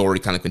saw the story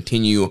kind of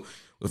continue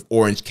with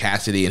Orange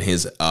Cassidy and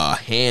his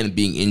hand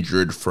being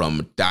injured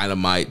from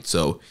Dynamite.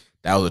 So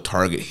that was a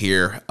target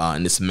here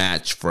in this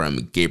match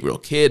from Gabriel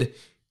Kidd.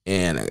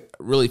 And a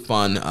really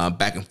fun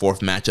back and forth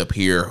matchup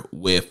here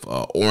with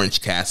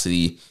Orange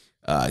Cassidy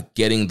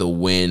getting the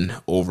win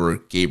over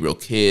Gabriel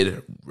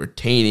Kidd,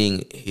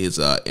 retaining his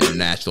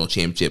international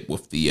championship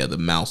with the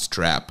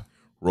mousetrap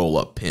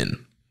roll-up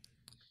pin.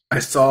 I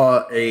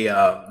saw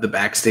the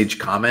backstage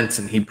comments,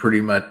 and he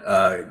pretty much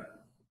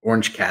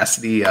Orange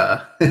Cassidy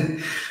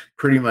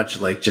pretty much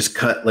like just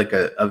cut like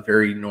a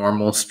very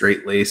normal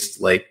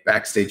straight-laced like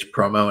backstage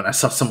promo. And I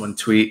saw someone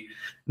tweet,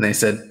 and they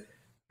said,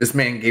 "This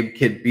man Gabe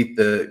Kidd beat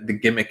the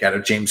gimmick out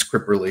of James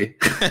Cripperly."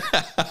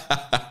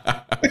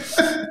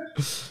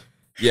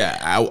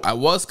 Yeah, I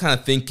was kind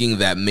of thinking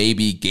that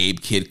maybe Gabe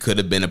Kidd could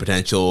have been a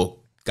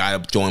potential guy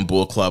to join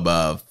Bullet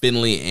Club.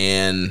 Finley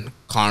and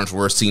Connors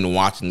were seen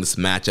watching this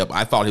matchup.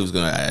 I thought he was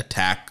going to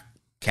attack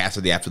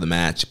Cassidy after the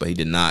match, but he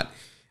did not.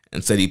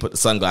 Instead, he put the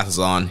sunglasses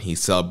on. He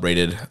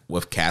celebrated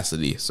with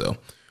Cassidy. So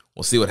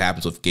we'll see what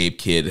happens with Gabe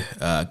Kidd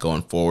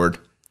going forward.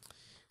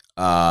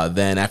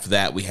 Then after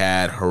that, we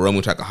had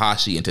Hiromu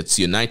Takahashi and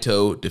Tetsuya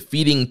Naito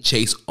defeating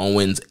Chase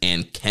Owens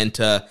and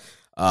Kenta.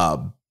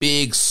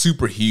 Big,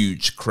 super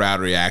huge crowd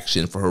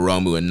reaction for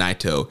Hiromu and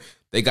Naito.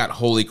 They got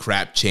holy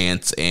crap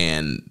chants,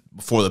 and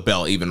before the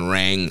bell even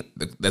rang,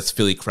 this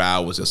Philly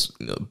crowd was just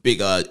big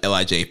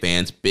LIJ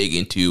fans, big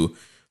into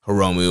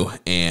Hiromu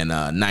and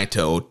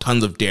Naito.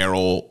 Tons of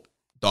Daryl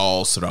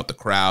dolls throughout the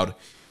crowd.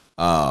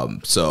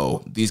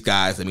 So these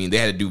guys, I mean, they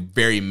had to do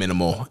very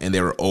minimal, and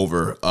they were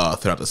over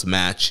throughout this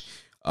match.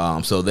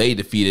 So they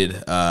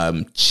defeated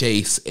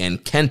Chase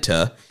and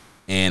Kenta.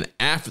 And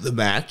after the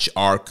match,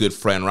 our good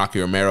friend Rocky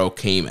Romero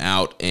came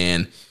out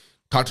and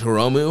talked to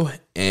Hiromu,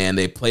 and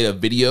they played a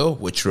video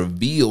which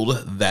revealed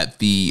that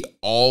the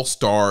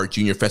All-Star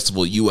Junior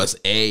Festival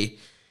USA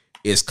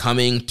is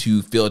coming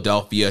to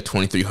Philadelphia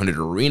 2300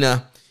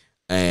 Arena,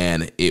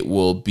 and it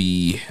will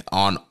be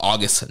on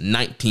August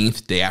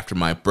 19th, day after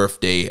my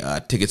birthday.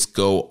 Tickets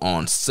go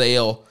on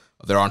sale.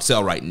 They're on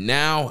sale right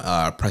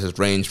now. Prices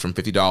range from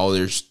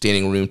 $50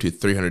 standing room to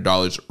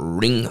 $300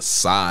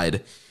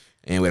 ringside.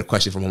 And we had a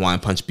question from Hawaiian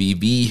Punch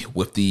BB.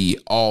 With the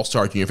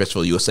All-Star Junior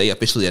Festival USA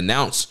officially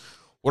announced,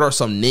 what are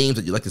some names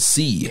that you'd like to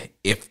see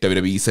if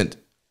WWE sent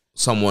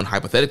someone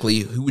hypothetically?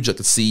 Who would you like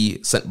to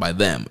see sent by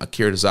them?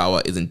 Akira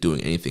Tozawa isn't doing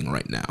anything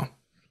right now.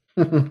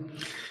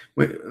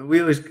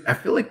 we always, I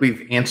feel like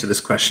we've answered this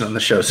question on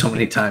the show so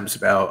many times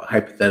about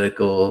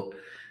hypothetical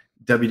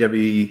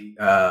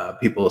WWE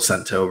people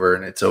sent over,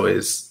 and it's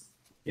always,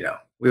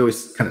 we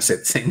always kind of say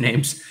the same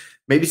names.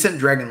 Maybe send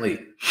Dragon Lee.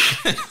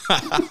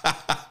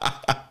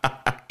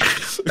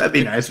 That'd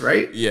be nice,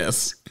 right?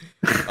 Yes.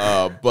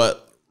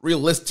 But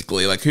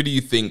realistically, like, who do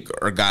you think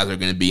our guys are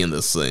going to be in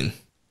this thing?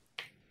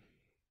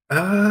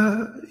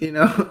 I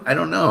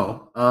don't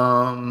know.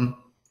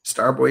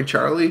 Starboy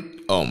Charlie.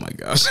 Oh my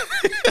gosh.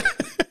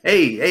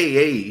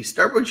 Hey,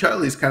 Starboy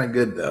Charlie's kind of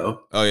good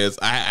though. Oh yes,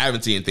 I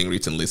haven't seen anything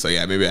recently, so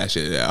yeah, maybe I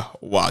should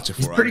watch it.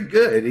 He's pretty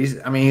good. He's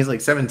like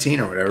 17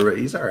 or whatever, but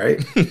he's all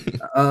right.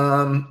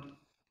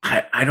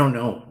 I don't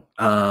know.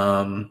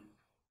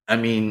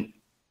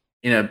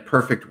 In a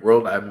perfect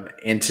world, I'm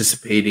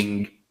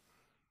anticipating,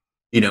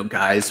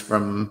 guys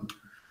from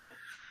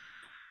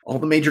all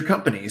the major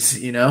companies,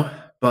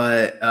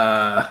 but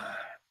I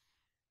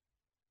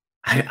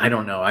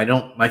don't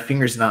know. My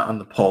finger's not on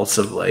the pulse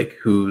of like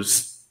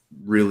who's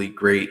really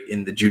great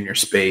in the junior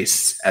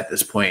space at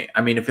this point.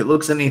 I mean, if it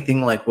looks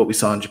anything like what we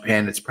saw in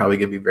Japan, it's probably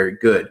going to be very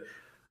good.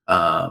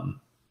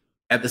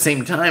 At the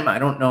same time, I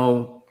don't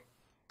know.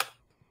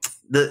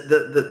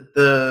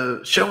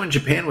 The show in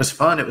Japan was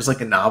fun. It was like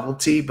a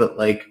novelty, but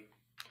like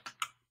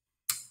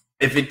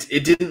if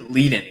it didn't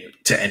lead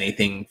to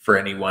anything for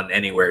anyone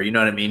anywhere, you know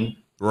what I mean?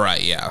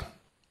 Right. Yeah.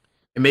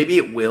 And maybe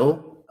it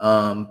will.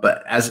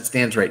 But as it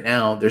stands right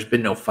now, there's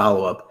been no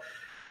follow-up.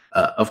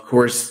 Of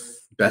course,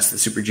 Best of the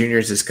Super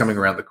Juniors is coming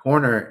around the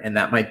corner, and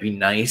that might be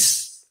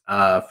nice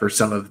for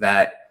some of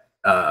that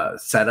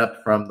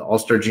setup from the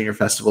All-Star Junior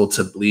Festival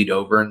to bleed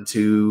over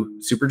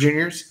into Super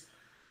Juniors.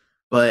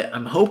 But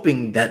I'm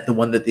hoping that the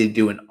one that they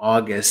do in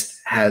August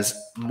has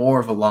more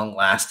of a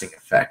long-lasting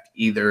effect,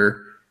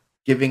 either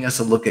giving us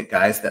a look at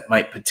guys that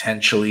might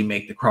potentially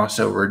make the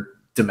crossover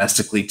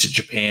domestically to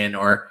Japan,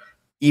 or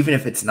even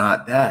if it's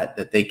not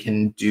that they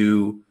can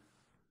do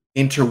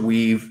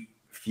interweave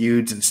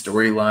feuds and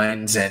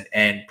storylines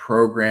and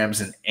programs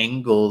and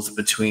angles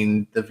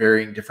between the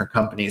varying different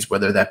companies,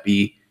 whether that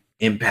be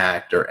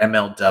Impact or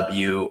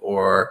MLW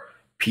or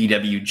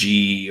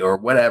PWG or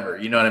whatever.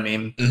 You know what I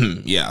mean?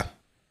 Mm-hmm, yeah.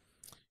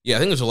 Yeah, I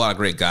think there's a lot of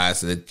great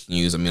guys that they can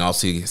use. I mean,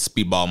 obviously,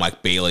 Speedball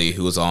Mike Bailey,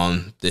 who was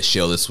on this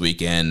show this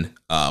weekend.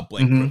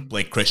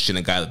 Blake Christian,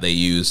 a guy that they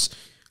use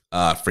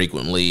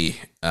frequently.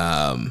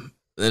 Then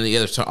the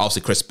other,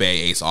 obviously, Chris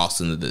Bay, Ace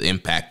Austin, the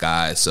Impact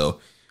guys. So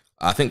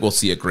I think we'll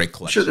see a great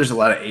collection. I'm sure there's a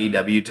lot of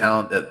AEW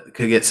talent that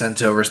could get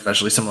sent over,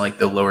 especially some like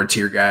the lower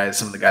tier guys,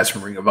 some of the guys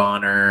from Ring of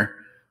Honor.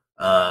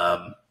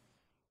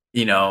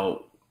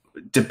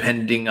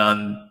 Depending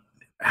on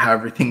how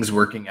everything's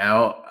working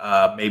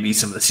out, maybe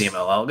some of the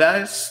CMLL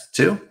guys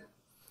too.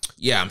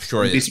 Yeah, I'm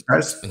sure. I'd be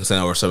surprised. I can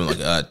send over something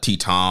like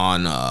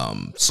Teton,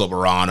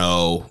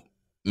 Soberano,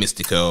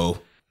 Mystico.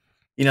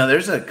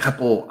 There's a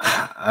couple.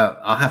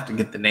 I'll have to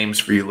get the names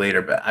for you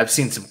later, but I've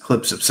seen some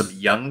clips of some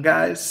young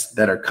guys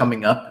that are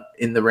coming up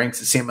in the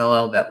ranks of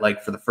CMLL that,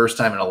 like, for the first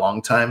time in a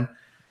long time,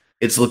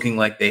 it's looking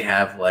like they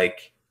have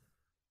like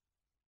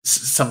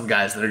some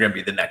guys that are going to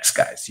be the next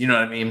guys. You know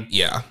what I mean?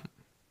 Yeah.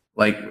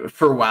 Like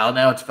for a while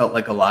now, it's felt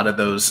like a lot of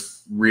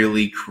those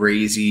really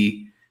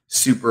crazy,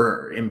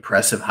 super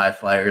impressive high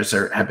flyers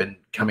have been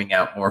coming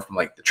out more from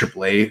like the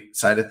AAA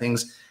side of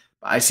things.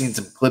 But I've seen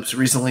some clips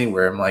recently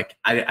where I'm like,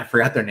 I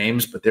forgot their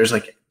names, but there's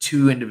like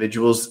two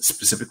individuals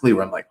specifically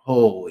where I'm like,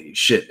 holy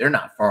shit, they're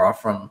not far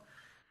off from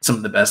some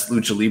of the best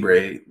lucha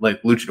libre,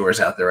 like luchadors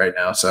out there right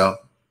now. So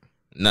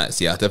nice.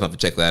 Yeah, I'll definitely have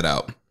to check that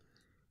out.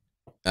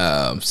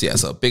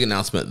 So big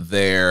announcement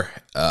there.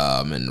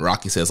 And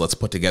Rocky says, let's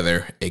put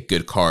together a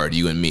good card,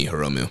 you and me,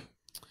 Hiromu.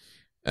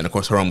 And of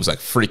course, Hiromu was like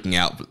freaking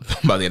out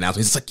by the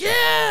announcement. He's like,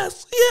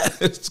 yes,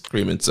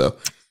 screaming. So,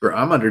 bro,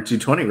 I'm under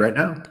 220 right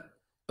now.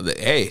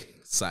 Hey,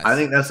 size. I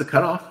think that's the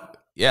cutoff.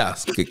 Yeah,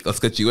 let's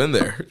get you in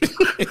there.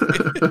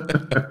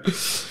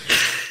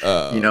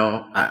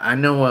 I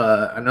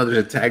know there's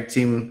a tag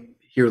team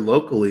here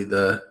locally,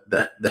 the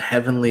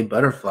Heavenly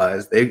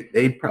Butterflies.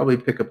 They'd probably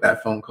pick up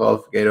that phone call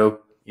if Gato,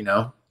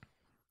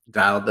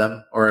 dialed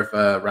them, or if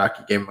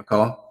Rocky gave him a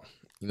call.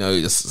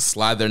 You just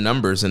slide their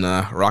numbers in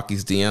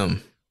Rocky's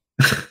DM.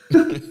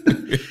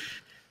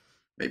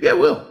 Maybe I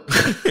will.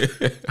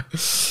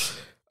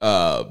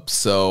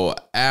 So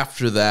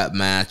after that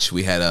match,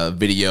 we had a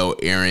video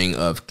airing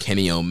of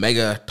Kenny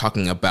Omega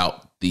talking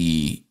about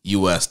the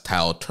U.S.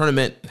 title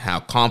tournament,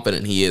 how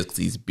confident he is because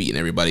he's beaten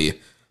everybody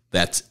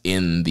that's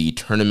in the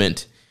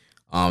tournament.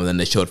 Then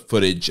they showed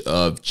footage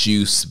of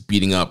Juice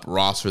beating up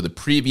Rosser the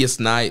previous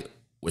night,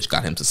 which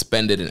got him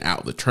suspended and out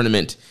of the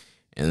tournament,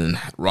 and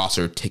then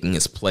Rosser taking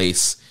his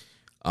place.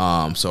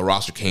 So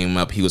Rosser came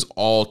up. He was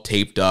all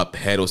taped up.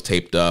 Head was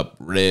taped up.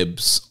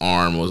 Ribs,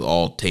 arm was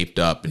all taped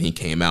up, and he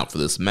came out for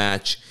this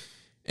match.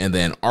 And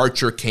then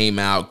Archer came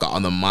out, got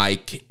on the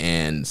mic,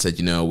 and said,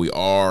 we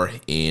are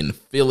in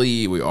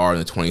Philly. We are in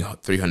the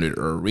 2300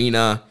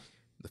 arena.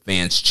 The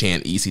fans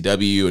chant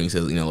ECW, and he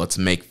says, let's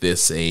make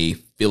this a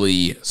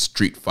Philly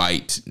street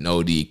fight,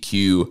 no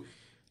DQ.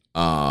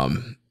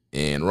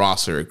 And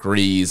Rosser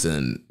agrees,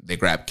 and they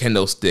grab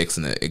kendo sticks,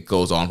 and it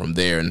goes on from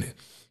there, and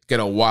get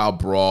a wild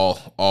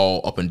brawl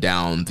all up and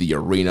down the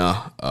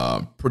arena.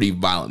 Pretty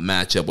violent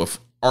matchup with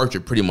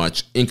Archer pretty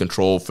much in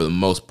control for the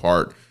most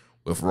part,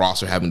 with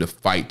Rosser having to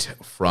fight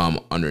from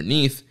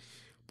underneath.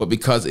 But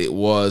because it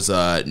was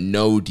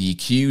no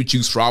DQ,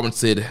 Juice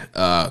Robinson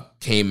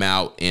came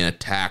out and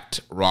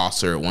attacked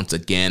Rosser once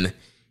again,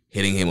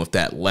 hitting him with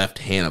that left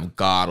hand of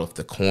God with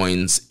the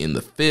coins in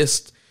the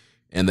fist.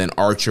 And then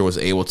Archer was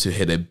able to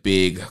hit a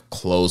big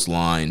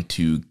clothesline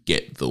to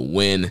get the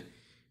win.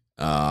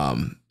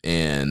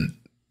 And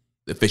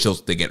the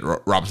officials, they get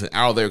Robinson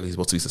out of there because he's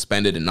supposed to be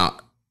suspended and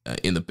not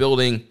in the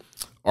building.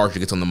 Archer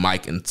gets on the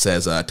mic and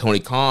says, Tony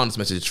Khan, this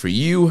message is for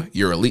you.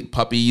 You're elite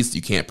puppies.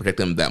 You can't protect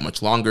them that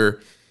much longer.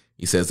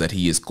 He says that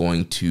he is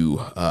going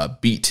to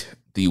beat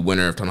the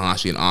winner of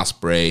Tanahashi and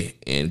Ospreay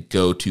and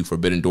go to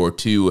Forbidden Door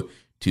 2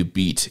 to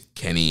beat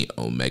Kenny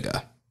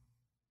Omega.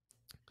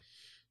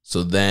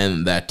 So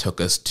then that took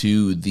us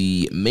to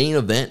the main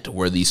event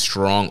where the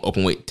strong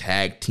openweight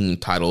tag team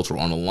titles were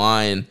on the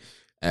line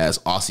as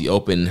Aussie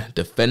Open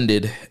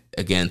defended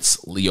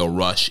against Lio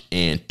Rush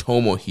and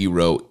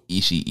Tomohiro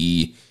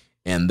Ishii.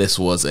 And this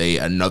was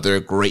another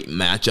great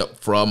matchup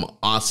from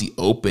Aussie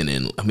Open.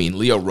 And I mean,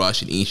 Lio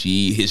Rush and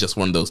Ishii is just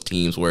one of those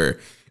teams where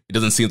it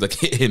doesn't seem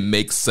like it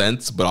makes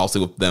sense, but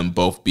also with them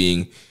both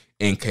being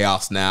in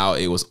Chaos now,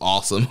 it was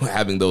awesome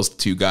having those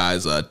two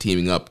guys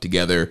teaming up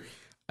together.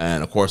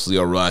 And of course,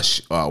 Lio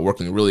Rush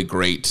working really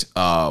great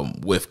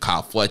with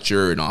Kyle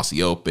Fletcher and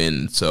Aussie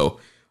Open. So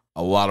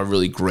a lot of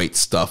really great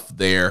stuff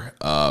there.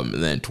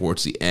 And then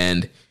towards the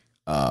end,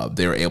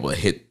 they were able to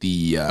hit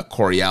the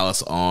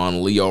Coriolis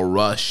on Lio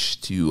Rush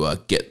to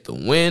get the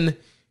win.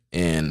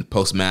 And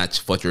post-match,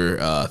 Fletcher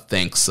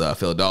thanks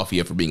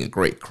Philadelphia for being a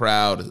great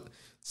crowd.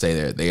 Say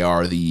that they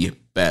are the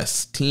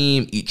best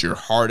team. Eat your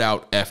heart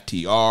out,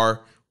 FTR.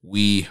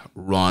 We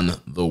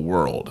run the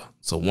world.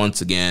 So once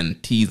again,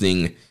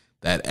 teasing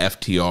that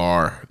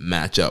FTR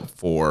matchup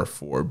for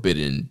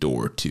Forbidden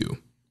Door 2.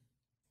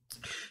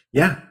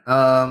 Yeah.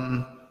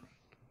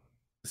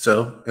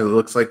 So it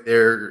looks like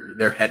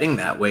they're heading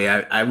that way.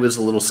 I was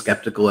a little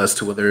skeptical as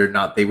to whether or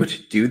not they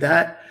would do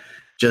that,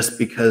 just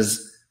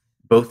because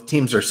both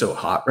teams are so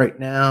hot right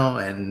now.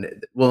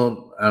 And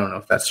well, I don't know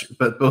if that's true,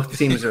 but both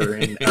teams are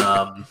in,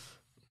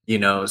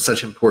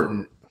 such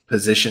important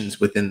positions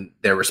within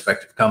their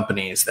respective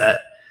companies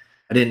that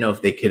I didn't know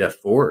if they could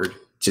afford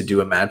to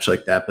do a match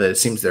like that, but it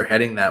seems they're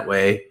heading that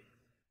way.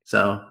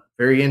 So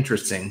very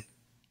interesting.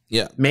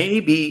 Yeah.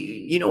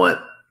 Maybe, you know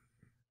what,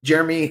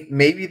 Jeremy,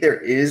 maybe there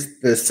is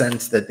the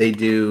sense that they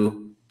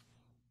do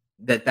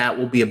that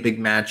will be a big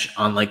match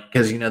on, like,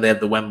 because, they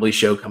have the Wembley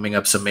show coming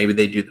up. So maybe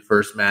they do the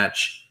first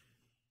match.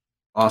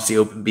 Aussie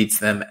Open beats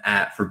them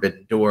at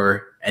Forbidden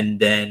Door, and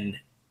then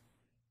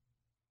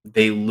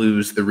they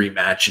lose the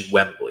rematch in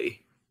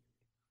Wembley.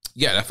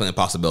 Yeah, definitely a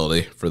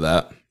possibility for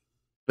that.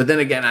 But then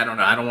again, I don't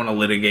know. I don't want to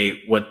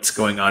litigate what's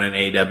going on in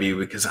AEW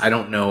because I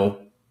don't know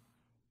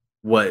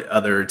what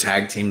other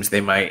tag teams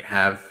they might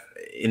have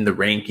in the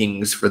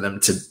rankings for them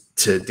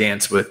to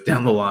dance with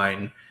down the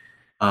line.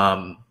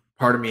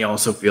 Part of me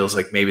also feels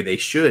like maybe they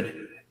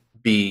should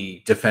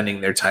be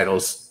defending their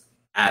titles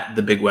at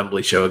the big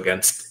Wembley show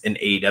against an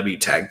AEW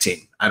tag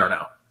team. I don't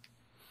know.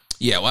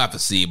 Yeah, we'll have to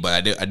see,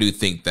 but I do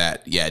think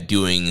that,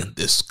 doing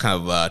this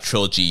kind of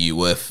trilogy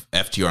with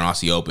FTR and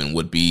Aussie Open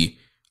would be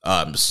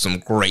some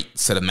great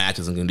set of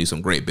matches and going to do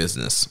some great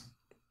business.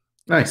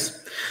 Nice.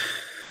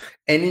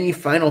 Any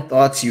final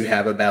thoughts you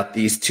have about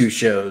these two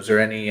shows, or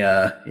any,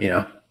 I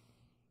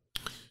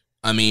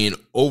mean,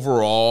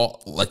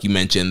 overall, like you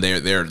mentioned,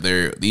 they're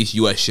these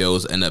US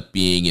shows end up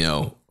being,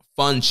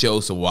 fun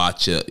shows to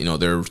watch.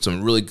 There are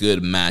some really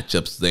good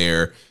matchups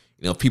there.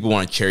 If people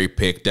want to cherry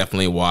pick,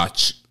 definitely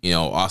watch,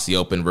 Aussie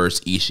Open versus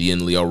Ishii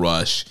and Lio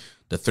Rush,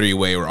 the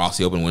three-way where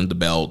Aussie Open wins the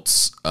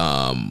belts.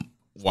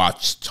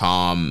 Watch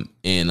Tom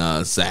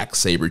and Zack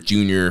Sabre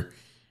Jr.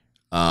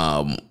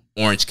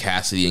 Orange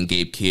Cassidy and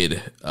Gabe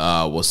Kidd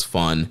was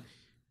fun.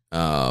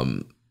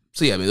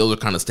 So yeah, I mean, those are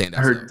kind of standouts.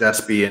 I heard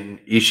Despy and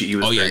Ishii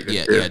was very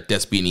good too.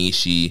 Despy and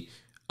Ishii.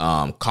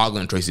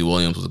 Coughlin and Tracy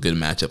Williams was a good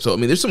matchup. So I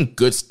mean, there's some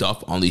good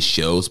stuff on these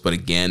shows, but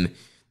again,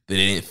 they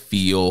didn't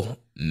feel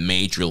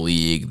major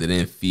league. They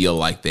didn't feel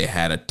like they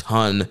had a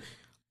ton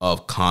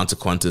of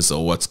consequences of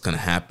what's going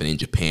to happen in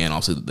Japan.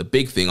 Also, the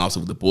big thing also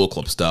with the Bullet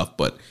Club stuff,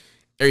 but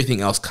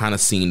everything else kind of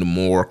seemed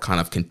more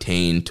kind of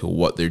contained to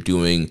what they're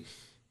doing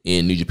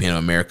in New Japan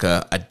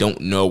America. I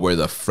don't know where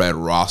the Fred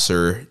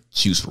Rosser,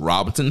 Juice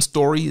Robinson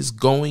story is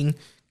going,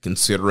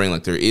 considering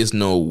like there is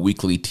no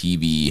weekly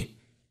TV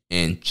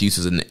and Juice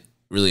is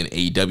really an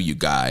AEW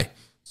guy.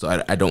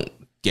 So I don't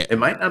get. It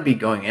might not be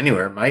going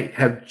anywhere. It might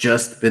have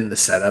just been the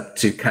setup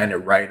to kind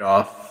of write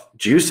off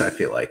Juice, I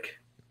feel like.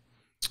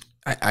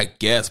 I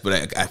guess,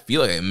 but I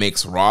feel like it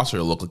makes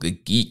Rosser look like a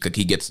geek. Like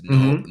he gets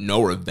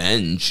no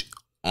revenge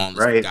on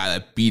this guy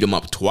that beat him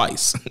up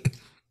twice.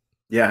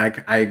 Yeah,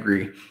 I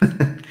agree.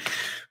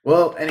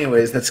 Well,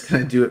 anyways, that's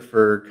going to do it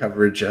for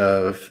coverage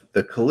of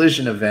the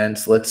Collision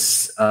events.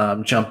 Let's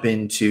jump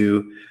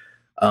into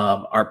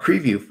our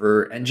preview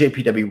for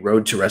NJPW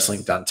Road to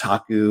Wrestling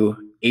Dontaku,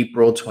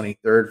 April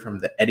 23rd from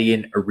the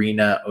Edion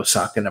Arena,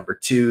 Osaka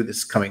 #2. This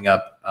is coming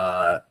up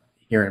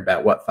here in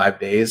about, 5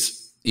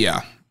 days?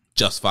 Yeah.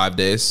 Just 5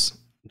 days.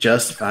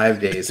 Just 5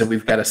 days. And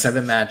we've got a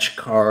 7-match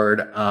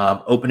card.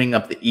 Opening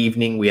up the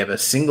evening, we have a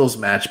singles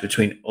match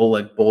between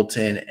Oleg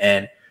Boltin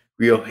and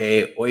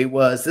Ryohei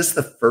Oiwa. Is this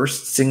the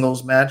first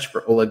singles match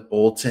for Oleg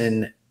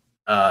Boltin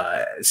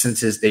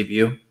since his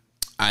debut?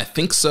 I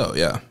think so,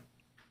 yeah.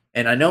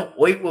 And I know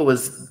Oiwa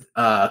was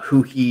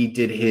who he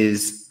did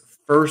his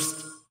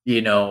first,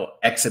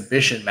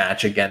 exhibition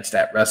match against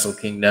at Wrestle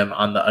Kingdom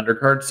on the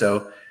undercard.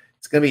 So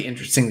it's going to be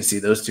interesting to see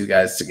those two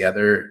guys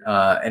together.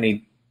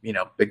 Any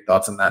big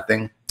thoughts on that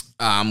thing?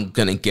 I'm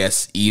going to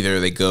guess either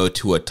they go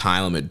to a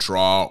time limit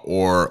draw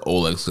or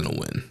Oleg's going to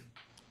win.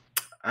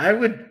 I'm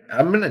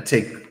going to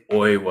take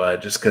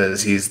Oiwa just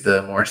because he's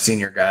the more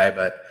senior guy,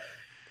 but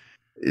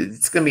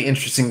it's going to be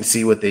interesting to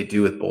see what they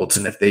do with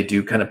Bolton if they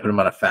do kind of put him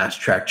on a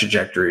fast track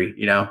trajectory,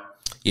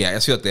 Yeah, I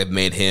just feel like they've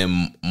made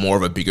him more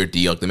of a bigger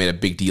deal. They made a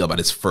big deal about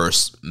his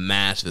first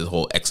match, the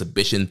whole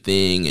exhibition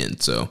thing,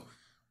 and so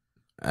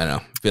I don't know.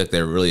 I feel like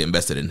they're really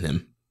invested in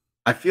him.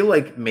 I feel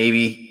like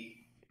maybe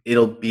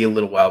it'll be a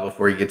little while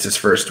before he gets his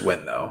first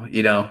win, though,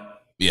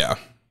 Yeah.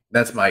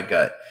 That's my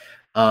gut.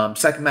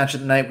 Second match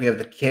of the night, we have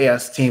the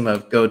Chaos team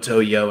of Goto,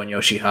 Yo, and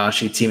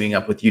Yoshihashi teaming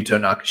up with Yuto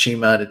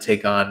Nakashima to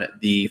take on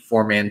the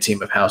 4-man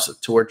team of House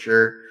of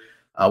Torture.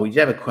 We did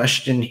have a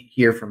question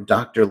here from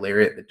Dr.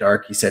 Lariat the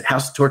Dark. He said,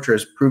 House of Torture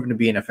has proven to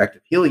be an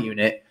effective heel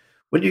unit.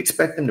 When do you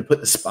expect them to put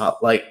the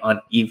spotlight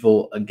on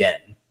Evil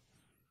again?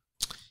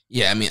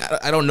 Yeah, I mean,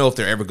 I don't know if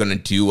they're ever going to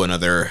do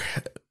another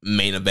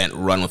main event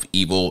run with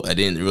Evil. It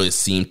didn't really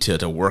seem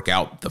to work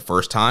out the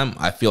first time.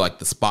 I feel like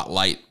the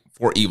spotlight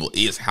for Evil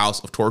is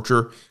House of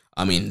Torture.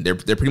 I mean, they're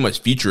pretty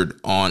much featured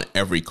on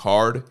every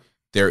card.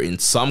 They're in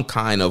some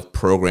kind of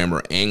program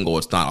or angle.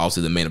 It's not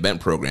obviously the main event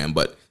program,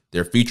 but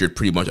they're featured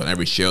pretty much on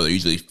every show. They're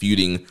usually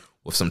feuding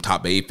with some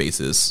top A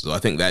faces. So I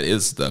think that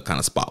is the kind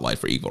of spotlight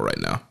for Evil right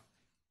now.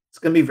 It's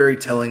going to be very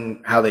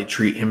telling how they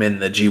treat him in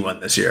the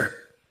G1 this year.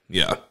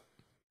 Yeah.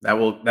 That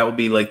will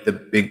be like the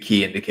big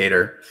key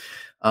indicator.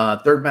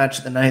 Third match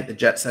of the night, the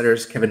Jet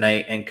Setters, Kevin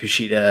Knight and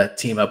Kushida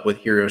team up with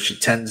Hiroshi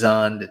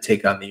Tenzan to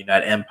take on the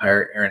United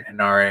Empire, Aaron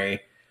Henare,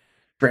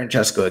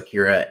 Francesco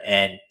Akira,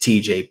 and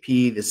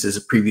TJP. This is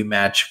a preview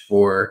match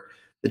for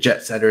the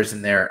Jet Setters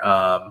in their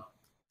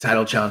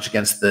title challenge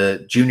against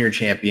the junior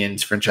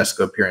champions,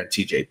 Francesco Akira and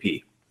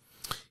TJP.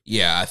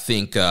 Yeah, I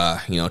think,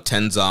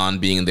 Tenzan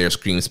being there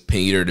screams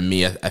Peter to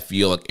me. I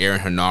feel like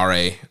Aaron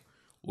Henare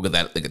will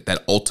get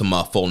that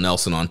Ultima full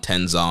Nelson on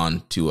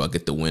Tenzan to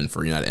get the win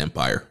for United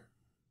Empire.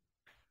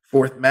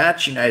 Fourth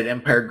match, United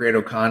Empire,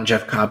 Great-O-Khan,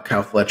 Jeff Cobb,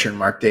 Kyle Fletcher, and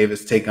Mark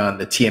Davis take on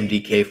the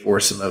TMDK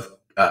foursome of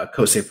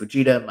Kosei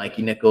Fujita,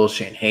 Mikey Nichols,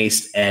 Shane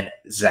Haste, and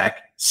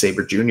Zack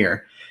Sabre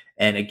Jr.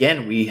 And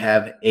again, we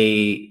have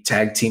a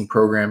tag team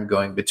program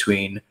going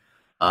between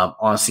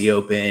Aussie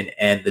Open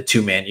and the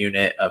 2-man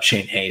unit of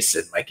Shane Haste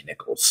and Mikey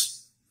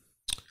Nichols.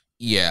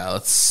 Yeah,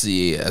 let's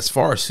see. As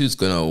far as who's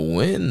going to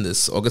win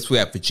this, I guess we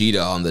have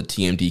Vegeta on the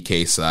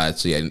TMDK side.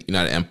 So yeah,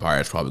 United Empire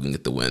is probably going to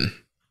get the win.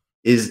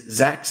 Is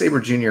Zack Sabre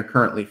Jr.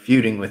 currently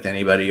feuding with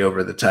anybody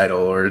over the title,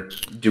 or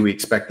do we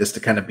expect this to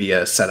kind of be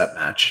a setup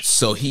match?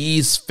 So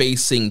he's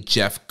facing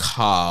Jeff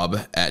Cobb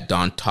at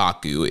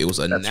Dontaku. It was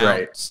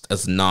announced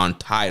as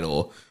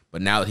non-title,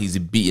 but now that he's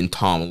beaten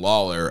Tom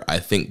Lawler, I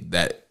think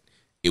that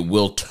it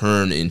will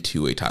turn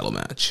into a title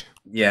match.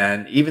 Yeah,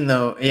 and even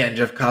though, and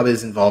Jeff Cobb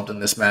is involved in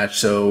this match,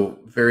 so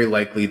very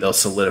likely they'll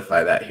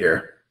solidify that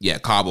here. Yeah,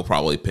 Cobb will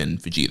probably pin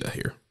Vegeta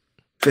here.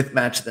 Fifth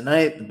match of the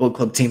night, the Bullet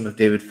Club team of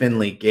David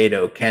Finlay,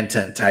 Gato,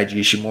 Kenta, and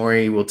Taiji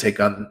Ishimori will take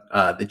on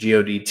the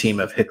GOD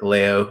team of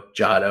Hikuleo,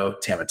 Jado,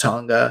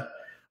 Tamatonga,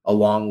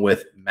 along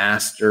with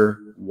Master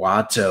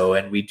Wato.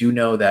 And we do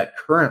know that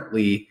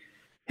currently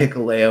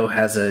Hikuleo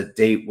has a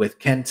date with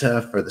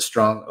Kenta for the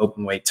strong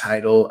openweight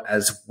title,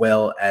 as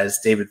well as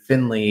David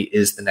Finlay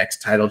is the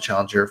next title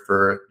challenger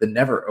for the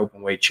never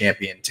openweight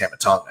champion,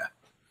 Tamatonga.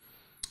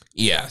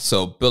 Yeah,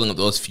 so building up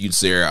those feuds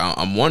there,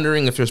 I'm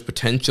wondering if there's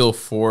potential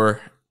for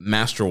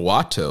Master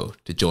Wato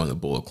to join the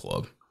Bullet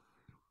Club.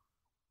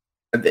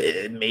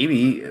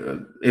 Maybe.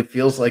 It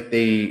feels like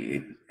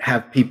they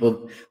have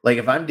people like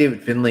if I'm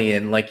David Finlay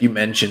and like you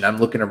mentioned, I'm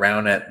looking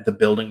around at the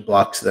building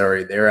blocks that are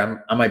already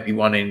there. I might be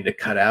wanting to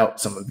cut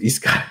out some of these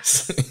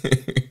guys.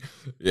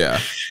 Yeah,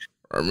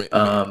 or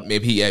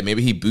maybe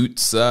he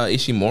boots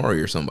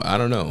Ishimori or something. I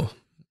don't know.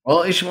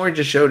 Well, Ishimori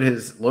just showed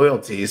his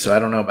loyalty, so I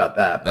don't know about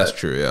that. That's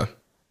true. Yeah.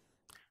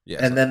 Yeah.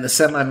 And then the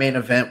semi-main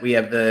event, we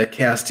have the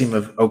chaos team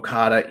of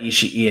Okada,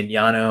 Ishii, and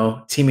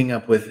Yano teaming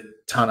up with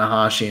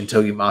Tanahashi and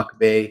Togi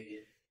Makabe,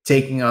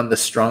 taking on the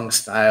strong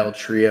style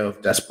trio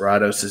of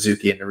Desperado,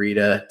 Suzuki, and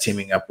Narita,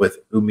 teaming up with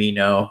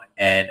Umino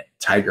and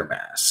Tiger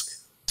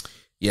Mask.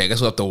 Yeah, I guess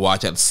we'll have to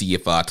watch out to see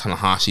if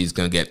Tanahashi is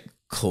going to get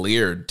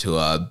cleared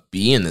to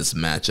be in this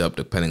matchup,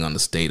 depending on the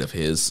state of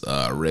his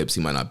ribs.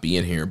 He might not be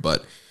in here,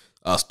 but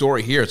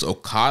story here is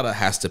Okada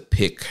has to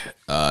pick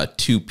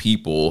 2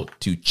 people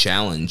to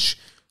challenge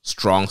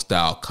strong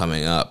style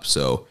coming up.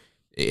 So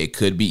it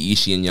could be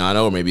Ishii and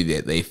Yano, or maybe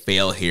they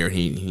fail here.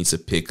 He needs to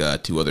pick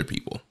 2 other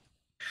people.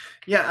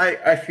 Yeah,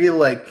 I feel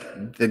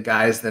like the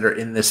guys that are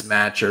in this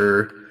match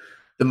are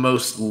the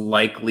most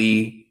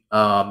likely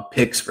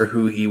picks for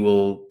who he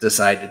will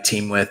decide to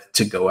team with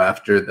to go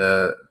after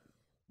the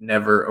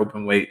never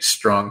open weight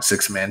strong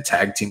 6-man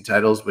tag team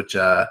titles, which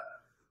I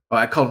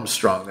call them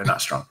strong. They're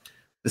not strong.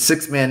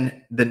 The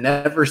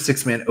never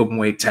 6-man open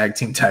weight tag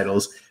team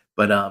titles.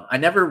 But I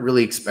never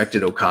really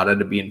expected Okada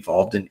to be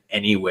involved in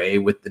any way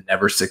with the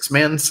never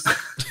 6-mans.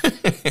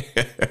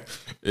 It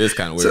is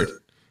kind of weird. So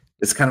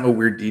it's kind of a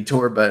weird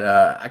detour, but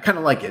I kind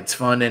of like it. It's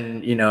fun,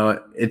 and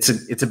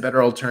it's a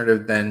better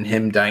alternative than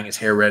him dyeing his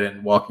hair red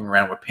and walking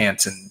around with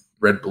pants and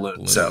red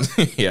balloons. So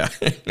yeah.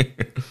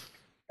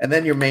 And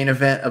then your main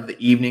event of the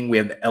evening, we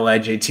have the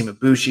LIJ team of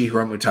Bushi,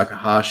 Hiromu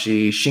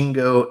Takahashi,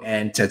 Shingo,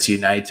 and Tetsuya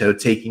Naito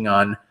taking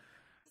on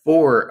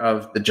 4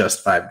 of the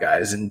Just 5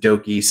 guys, in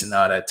Doki,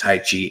 Sanada,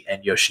 Taichi,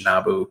 and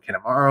Yoshinobu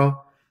Kanemaru.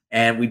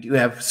 And we do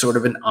have sort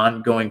of an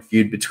ongoing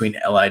feud between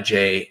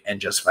LIJ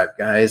and Just 5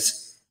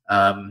 guys,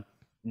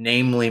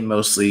 namely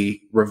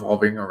mostly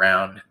revolving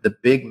around the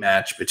big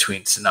match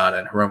between Sanada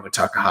and Hiromu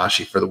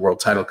Takahashi for the world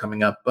title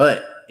coming up.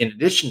 But in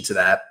addition to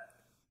that,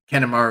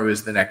 Kanemaru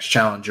is the next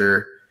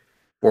challenger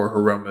for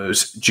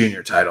Hiromu's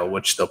junior title,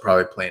 which they'll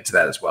probably play into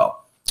that as well.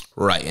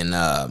 Right, and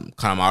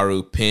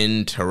Kanemaru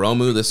pinned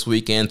Hiromu this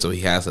weekend, so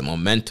he has the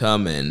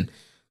momentum, and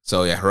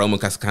so yeah,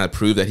 Hiromu has to kind of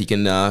prove that he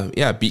can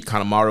beat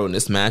Kanemaru in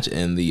this match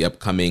and the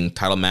upcoming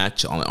title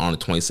match on the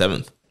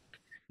 27th.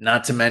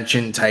 Not to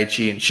mention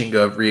Taichi and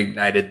Shingo have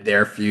reignited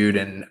their feud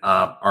and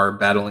are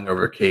battling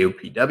over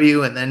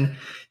KOPW, and then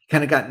you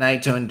kind of got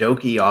Naito and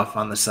Doki off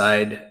on the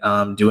side,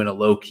 doing a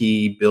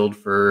low-key build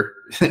for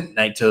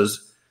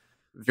Naito's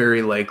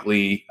very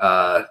likely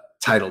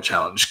title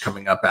challenge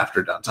coming up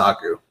after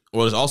Dontaku.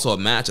 Well, there's also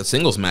a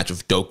singles match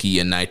of Doki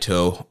and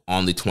Naito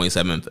on the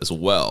 27th as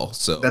well.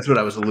 So that's what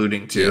I was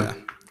alluding to. Yeah.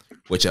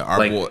 Which our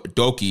boy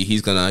Doki,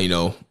 he's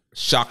gonna,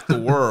 shock the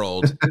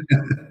world,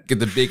 get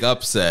the big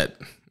upset.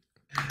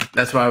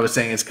 That's why I was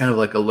saying it's kind of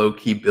like a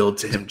low-key build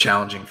to him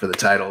challenging for the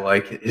title.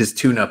 Like his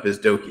tune-up is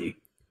Doki.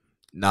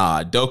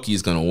 Nah,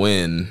 Doki's gonna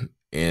win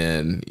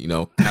and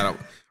kind of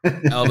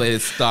elevate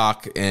his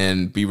stock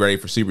and be ready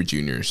for Super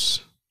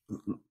Juniors.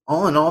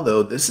 All in all,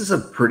 though, this is a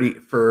pretty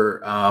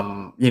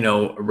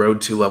a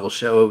Road 2 level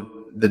show.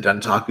 The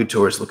Dontaku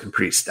tour is looking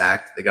pretty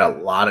stacked. They got a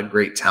lot of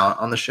great talent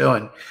on the show,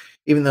 and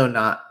even though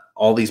not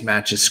all these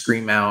matches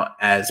scream out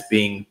as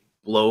being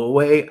blow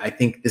away, I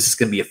think this is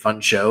going to be a fun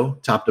show,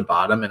 top to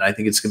bottom, and I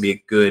think it's going to be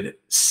a good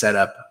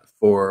setup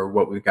for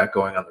what we've got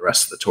going on the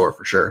rest of the tour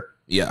for sure.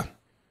 Yeah.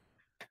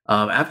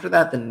 After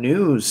that, the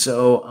news.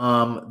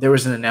 So there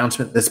was an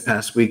announcement this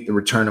past week, the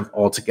return of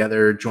All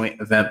Together,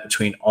 joint event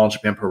between All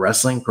Japan Pro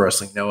Wrestling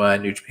Noah,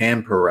 and New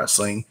Japan Pro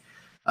Wrestling.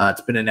 It's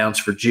been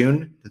announced for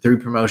June. The 3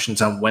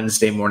 promotions on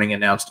Wednesday morning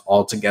announced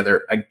All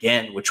Together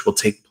again, which will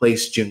take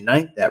place June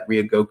 9th at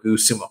Ryogoku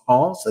Sumo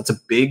Halls. That's a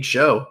big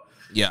show.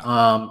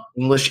 Yeah.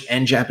 English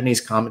and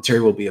Japanese commentary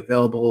will be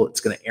available. It's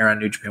going to air on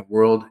New Japan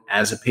World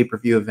as a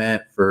pay-per-view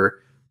event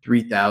for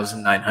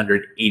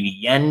 3,980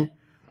 yen.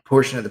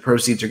 Portion of the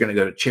proceeds are going to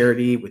go to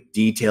charity with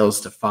details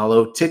to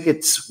follow.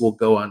 Tickets will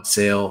go on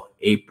sale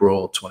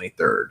April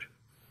 23rd.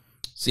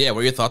 So yeah, what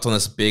are your thoughts on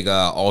this big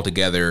All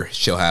Together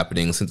show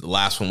happening since the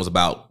last one was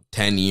about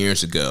 10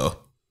 years ago?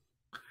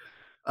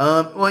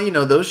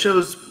 Well, those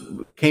shows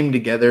came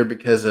together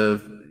because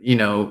of,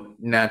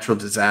 natural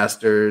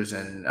disasters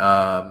and,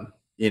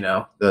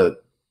 the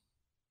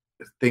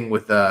thing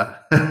with,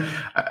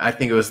 I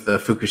think it was the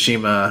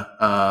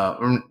Fukushima,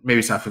 or maybe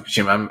it's not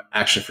Fukushima, I'm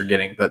actually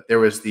forgetting, but there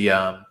was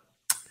the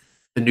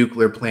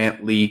nuclear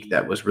plant leak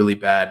that was really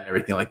bad and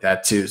everything like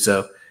that too.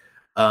 So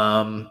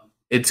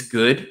it's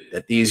good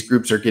that these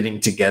groups are getting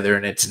together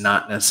and it's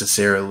not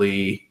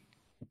necessarily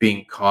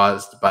being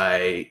caused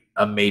by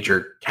a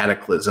major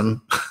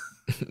cataclysm.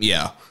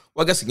 Yeah.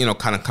 Well, I guess,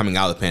 kind of coming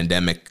out of the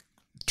pandemic,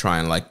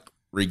 trying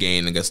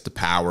regain, I guess, the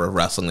power of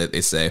wrestling that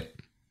they say.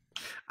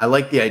 I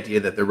like the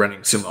idea that they're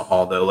running Sumo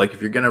Hall, though. Like,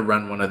 if you're going to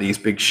run one of these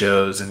big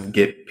shows and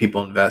get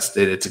people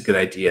invested, it's a good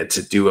idea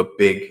to do a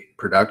big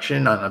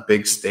production on a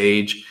big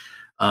stage.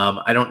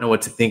 I don't know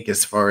what to think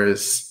as far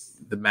as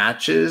the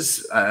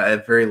matches.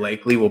 Very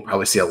likely we'll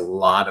probably see a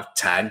lot of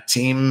tag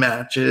team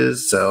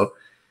matches. So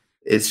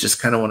it's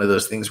just kind of one of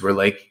those things where,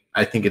 like,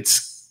 I think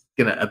it's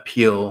going to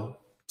appeal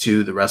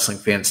to the wrestling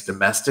fans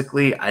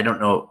domestically. I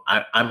don't know.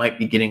 I might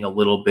be getting a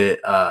little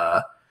bit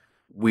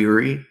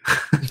weary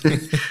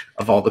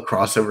of all the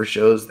crossover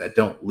shows that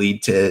don't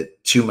lead to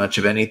too much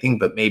of anything,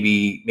 but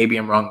maybe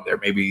I'm wrong there.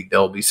 Maybe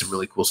there'll be some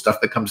really cool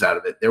stuff that comes out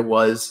of it. There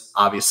was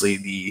obviously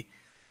the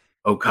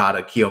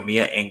Okada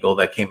Kiyomiya angle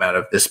that came out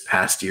of this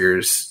past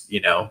year's,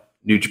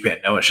 New Japan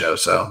Noah show.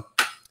 So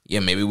yeah,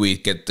 maybe we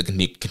get the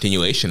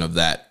continuation of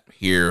that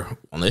here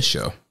on this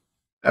show.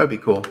 That would be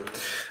cool.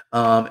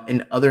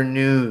 In other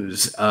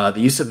news, the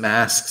use of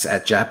masks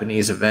at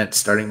Japanese events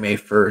starting May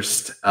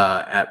 1st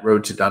at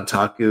Road to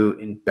Dontaku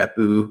in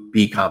Beppu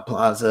Beacon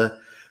Plaza.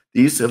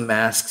 The use of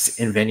masks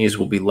in venues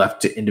will be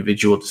left to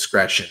individual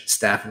discretion.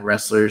 Staff and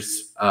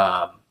wrestlers'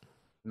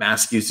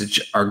 mask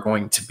usage are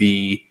going to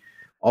be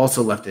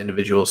also left to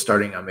individuals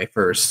starting on May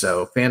 1st.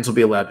 So fans will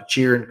be allowed to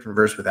cheer and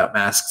converse without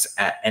masks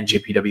at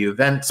NJPW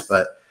events,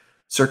 but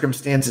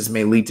circumstances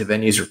may lead to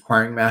venues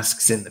requiring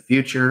masks in the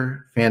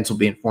future. Fans will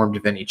be informed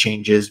of any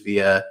changes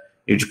via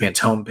New Japan's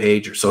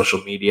homepage or social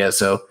media.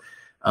 So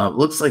it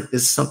looks like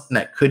this is something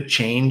that could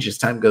change as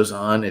time goes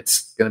on.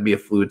 It's going to be a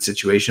fluid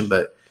situation,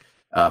 but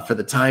for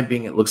the time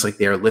being, it looks like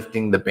they are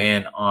lifting the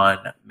ban on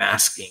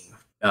masking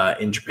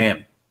in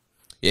Japan.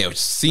 Yeah,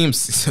 which seems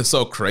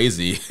so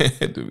crazy,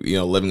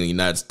 living in the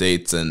United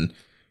States, and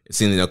it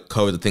seems,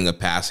 COVID the thing of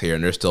past here,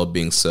 and they're still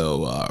being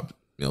so,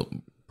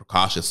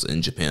 precautious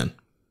in Japan.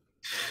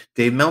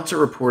 Dave Meltzer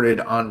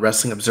reported on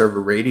Wrestling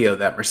Observer Radio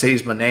that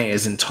Mercedes Moné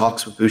is in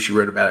talks with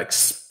Bushiroad about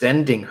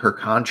extending her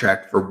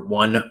contract for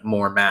one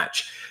more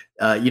match.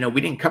 We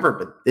didn't cover it,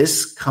 but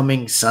this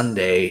coming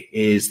Sunday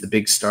is the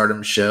big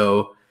Stardom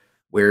show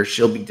where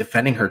she'll be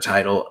defending her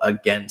title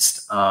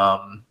against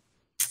Mayu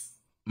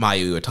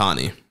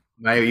Iwatani.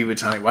 Mayu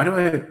Iwatani. Why do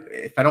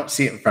if I don't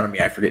see it in front of me,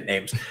 I forget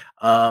names.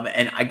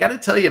 And I got to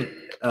tell you,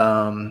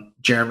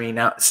 Jeremy,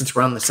 now since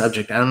we're on the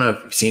subject, I don't know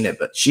if you've seen it,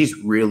 but she's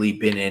really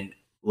been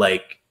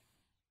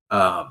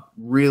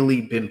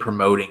really been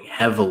promoting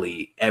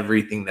heavily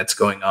everything that's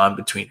going on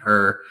between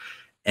her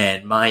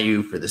and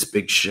Mayu for this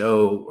big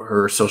show.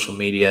 Her social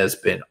media has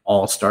been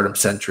all Stardom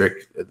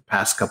centric the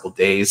past couple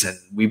days, and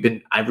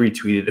I've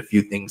retweeted a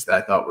few things that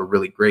I thought were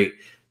really great.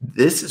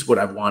 This is what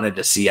I wanted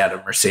to see out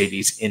of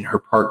Mercedes in her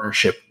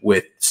partnership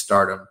with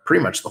Stardom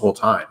pretty much the whole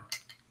time.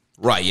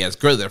 Right, yeah, it's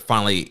good they're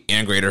finally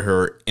integrating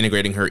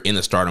her in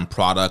the Stardom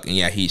product. And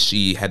yeah,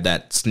 she had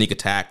that sneak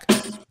attack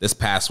this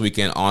past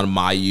weekend on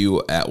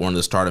Mayu at one of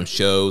the Stardom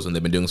shows, and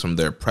they've been doing some of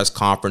their press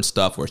conference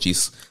stuff where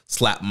she's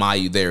slapped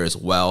Mayu there as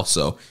well.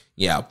 So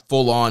yeah,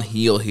 full on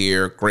heel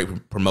here,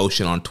 great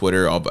promotion on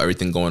Twitter of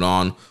everything going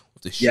on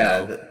with the show.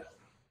 Yeah,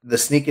 the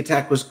sneak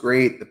attack was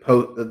great.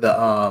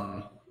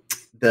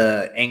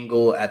 The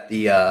angle at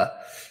the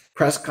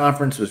press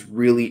conference was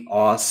really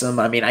awesome.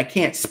 I mean, I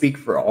can't speak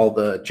for all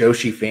the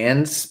Joshi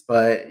fans,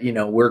 but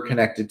we're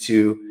connected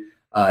to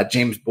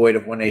James Boyd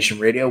of One Nation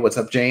Radio. What's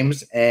up,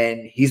 James?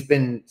 And he's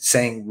been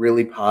saying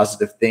really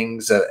positive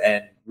things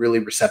and really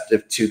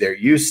receptive to their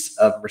use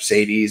of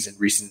Mercedes in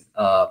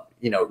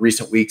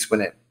recent weeks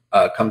when it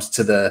comes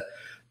to the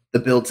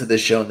build to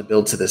this show and the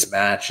build to this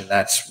match. And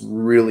that's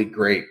really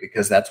great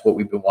because that's what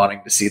we've been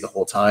wanting to see the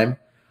whole time.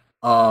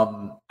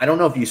 I don't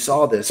know if you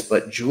saw this,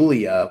 but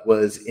Julia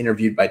was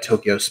interviewed by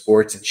Tokyo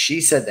Sports, and she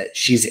said that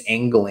she's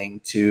angling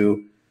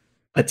to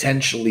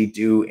potentially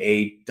do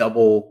a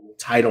double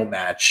title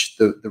match,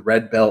 the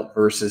red belt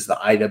versus the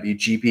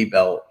IWGP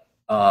belt,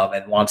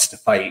 and wants to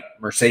fight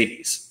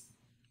Mercedes.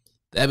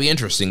 That'd be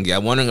interesting. Yeah,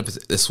 I'm wondering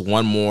if this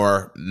one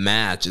more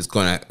match is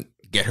going to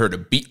get her to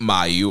beat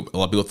Mayu. A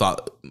lot of people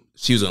thought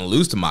she was going to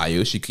lose to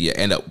Mayu. She could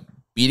end up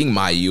beating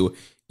Mayu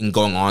and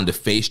going on to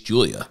face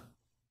Julia.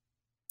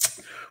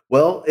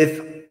 Well,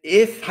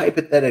 if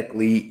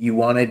hypothetically you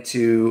wanted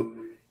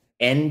to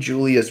end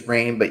Julia's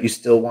reign, but you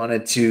still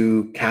wanted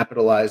to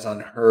capitalize on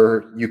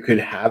her, you could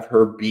have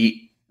her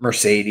beat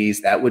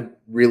Mercedes. That would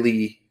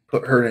really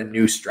put her in a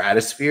new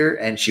stratosphere,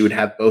 and she would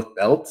have both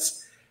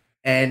belts.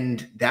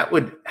 And that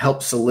would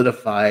help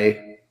solidify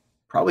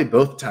probably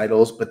both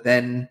titles. But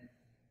then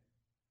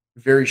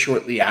very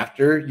shortly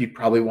after, you'd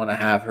probably want to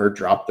have her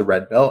drop the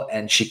red belt,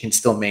 and she can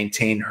still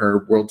maintain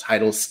her world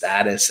title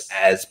status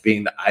as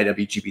being the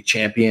IWGP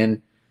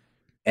champion.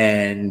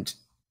 And,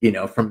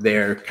 from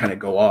there kind of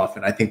go off.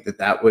 And I think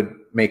that would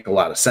make a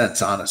lot of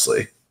sense,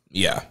 honestly.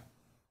 Yeah.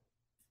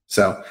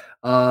 So,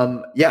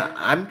 I'm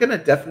going to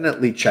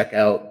definitely check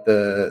out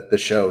the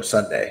show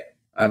Sunday.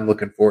 I'm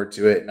looking forward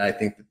to it. And I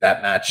think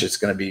that match is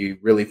going to be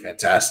really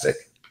fantastic.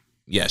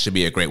 Yeah, it should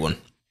be a great one.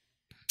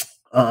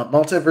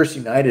 Multiverse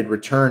United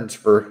returns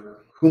for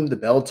Whom the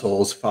Bell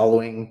Tolls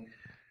following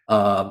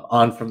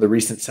on from the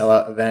recent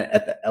sellout event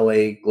at the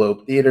LA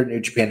Globe Theater. New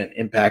Japan and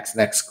Impact's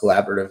next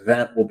collaborative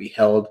event will be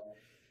held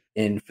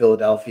in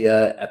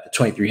Philadelphia at the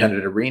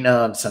 2300 Arena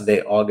on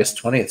Sunday, August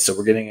 20th. So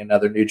we're getting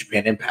another New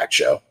Japan Impact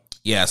show.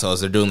 Yeah, so as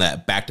they're doing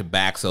that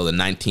back-to-back, so the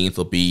 19th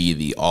will be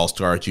the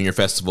All-Star Junior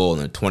Festival,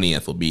 and the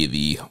 20th will be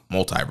the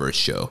Multiverse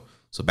show.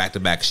 So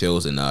back-to-back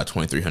shows in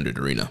 2300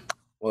 Arena.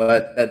 Well,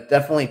 that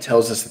definitely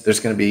tells us that there's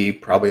going to be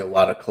probably a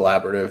lot of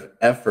collaborative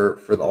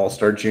effort for the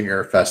All-Star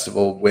Junior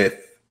Festival with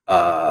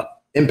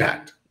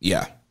Impact.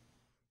 Yeah.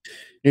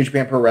 New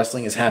Japan Pro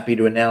Wrestling is happy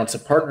to announce a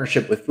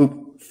partnership with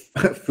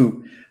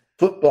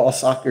football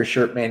soccer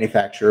shirt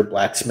manufacturer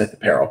Blacksmith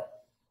Apparel.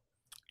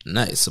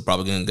 Nice. So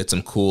probably going to get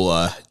some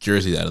cool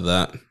jerseys out of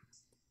that.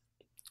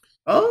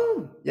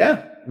 Oh,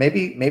 yeah.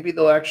 Maybe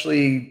they'll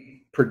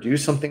actually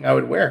produce something I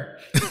would wear.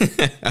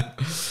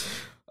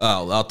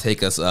 That'll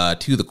take us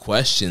to the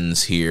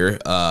questions here.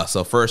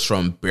 So first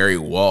from Barry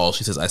Wall,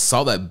 she says, I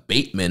saw that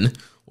Bateman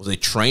was a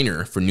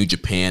trainer for New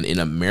Japan in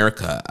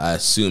America. I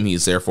assume he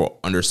is therefore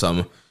under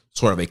some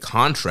sort of a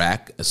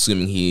contract.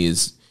 Assuming he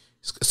is,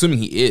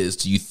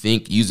 do you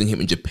think using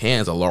him in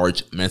Japan as a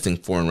large menacing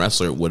foreign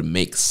wrestler would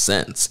make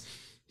sense?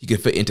 He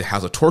could fit into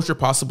House of Torture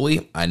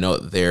possibly. I know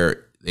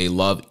they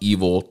love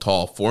evil,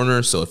 tall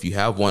foreigners, so if you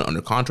have one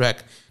under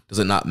contract, does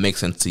it not make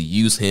sense to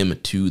use him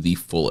to the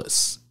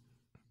fullest?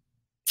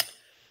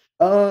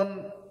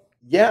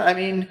 Yeah, I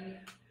mean,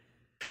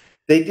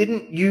 they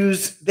haven't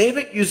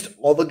used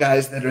all the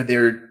guys that are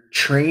there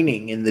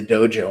training in the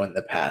dojo in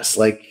the past.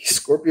 Like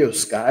Scorpio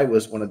Sky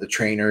was one of the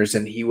trainers,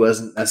 and he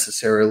wasn't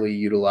necessarily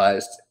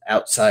utilized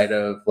outside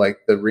of like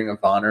the Ring of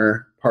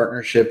Honor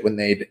partnership when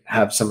they'd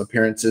have some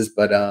appearances.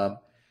 But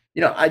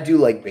I do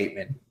like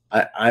Bateman.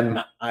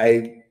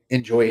 I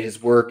enjoy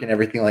his work and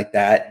everything like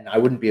that, and I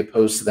wouldn't be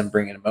opposed to them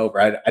bringing him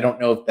over. I don't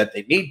know that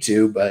they need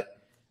to, but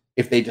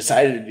if they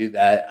decided to do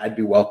that, I'd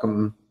be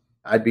welcome.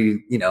 I'd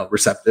be,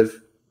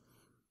 receptive.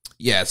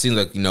 Yeah, it seems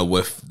like,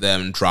 with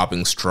them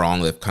dropping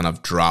Strong, they've kind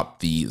of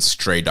dropped the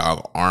Stray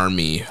Dog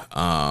Army.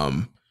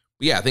 But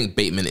yeah, I think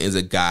Bateman is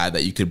a guy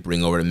that you could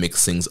bring over to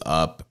mix things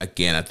up.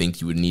 Again, I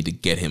think you would need to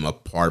get him a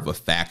part of a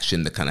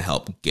faction to kind of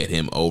help get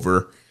him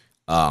over.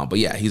 But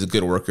yeah, he's a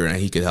good worker and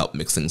he could help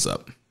mix things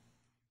up.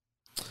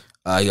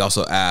 He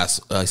also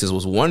asked, he says,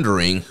 was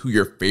wondering who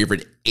your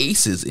favorite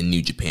aces in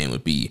New Japan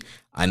would be.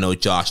 I know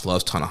Josh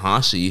loves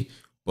Tanahashi,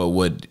 but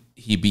would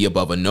he be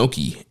above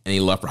Inoki? Any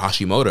love for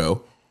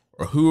Hashimoto?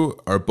 Or who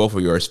are both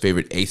of yours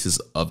favorite aces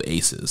of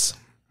aces?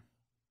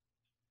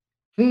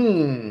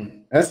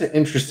 That's an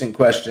interesting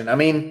question. I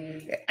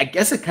mean, I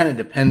guess it kind of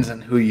depends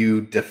on who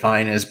you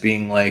define as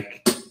being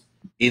like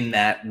in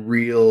that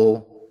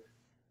real,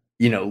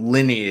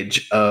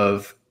 lineage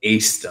of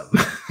acedom.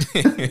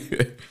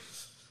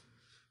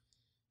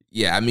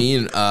 Yeah, I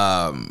mean,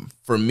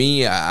 for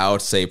me, I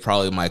would say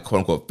probably my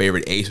quote-unquote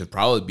favorite ace would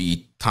probably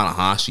be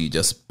Tanahashi,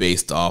 just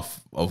based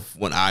off of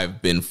when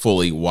I've been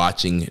fully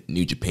watching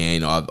New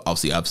Japan.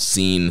 I've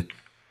seen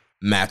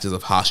matches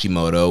of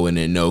Hashimoto and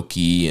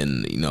Inoki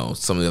and,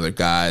 some of the other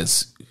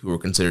guys who were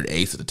considered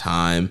ace at the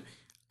time.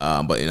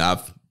 But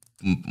I've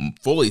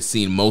fully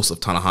seen most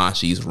of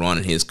Tanahashi's run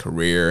in his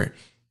career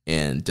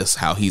and just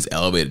how he's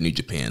elevated New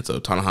Japan. So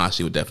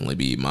Tanahashi would definitely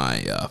be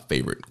my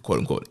favorite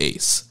quote-unquote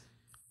ace.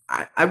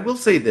 I will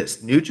say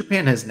this. New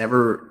Japan has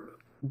never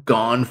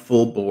gone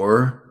full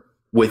bore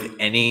with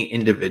any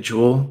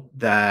individual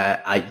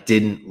that I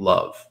didn't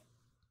love,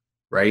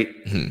 right?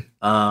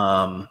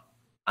 Mm-hmm.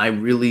 I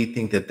really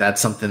think that that's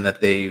something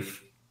that they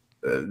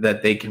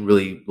can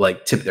really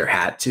like tip their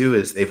hat to,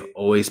 is they've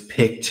always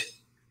picked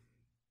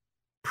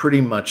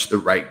pretty much the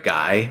right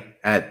guy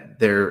at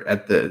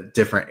the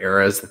different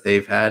eras that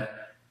they've had.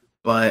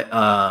 But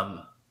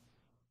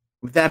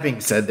with that being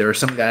said, there are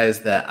some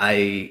guys that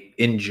I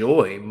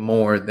enjoy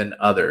more than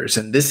others.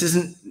 And this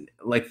isn't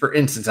like, for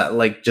instance,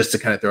 just to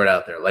kind of throw it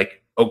out there,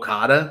 like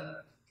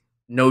Okada,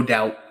 no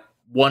doubt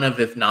one of,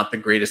 if not the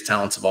greatest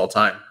talents of all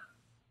time.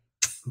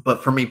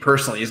 But for me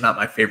personally, he's not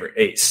my favorite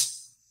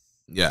ace.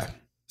 Yeah.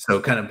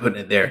 So kind of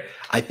putting it there.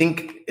 I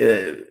think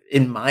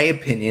in my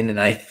opinion, and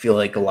I feel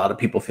like a lot of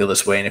people feel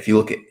this way, and if you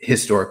look at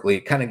historically,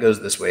 it kind of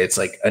goes this way. It's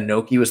like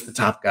Inoki was the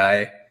top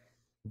guy.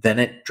 Then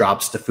it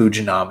drops to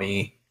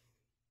Fujinami.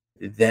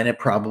 Then it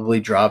probably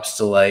drops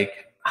to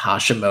like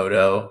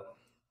Hashimoto,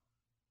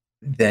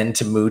 then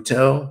to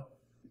Muto,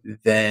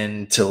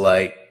 then to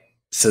like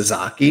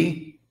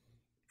Sasaki.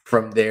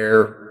 From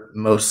there,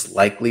 most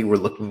likely we're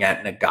looking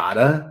at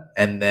Nagata,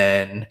 and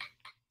then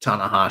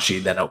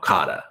Tanahashi, then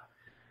Okada.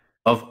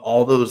 Of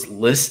all those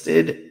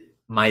listed,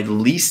 my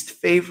least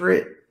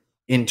favorite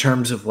in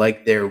terms of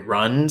like their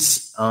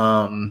runs,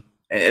 and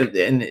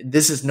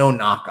this is no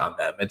knock on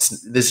them. This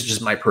is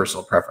just my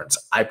personal preference.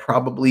 I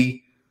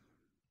probably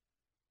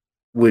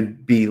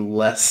would be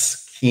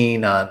less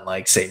keen on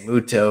like say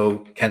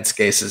Muto,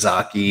 Kensuke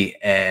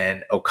Sasaki,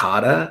 and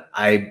Okada.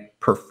 I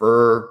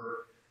prefer,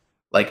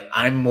 like,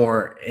 I'm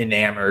more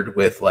enamored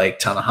with like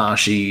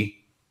Tanahashi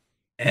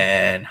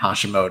and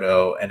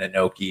Hashimoto and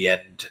Inoki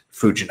and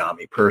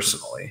Fujinami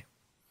personally.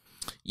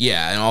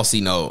 Yeah, and also,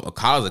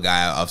 Okada's a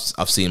guy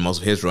I've seen most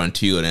of his run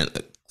too,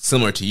 and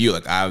similar to you,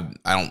 like I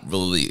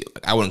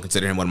wouldn't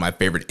consider him one of my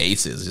favorite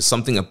aces. There's just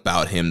something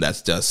about him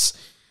that's just,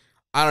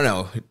 I don't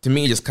know, to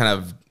me, just kind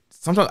of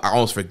sometimes I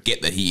almost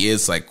forget that he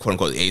is like quote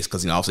unquote the ace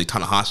because obviously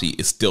Tanahashi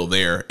is still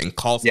there and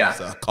calls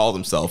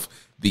himself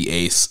the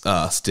ace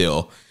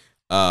still.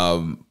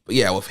 But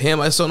yeah, with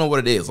him, I just don't know what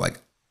it is.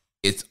 Like,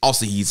 it's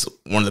also he's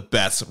one of the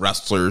best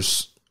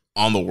wrestlers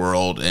on the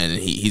world, and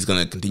he's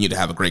going to continue to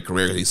have a great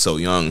career because he's so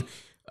young.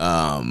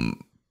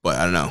 But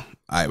I don't know.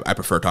 I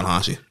prefer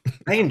Tanahashi.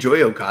 I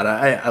enjoy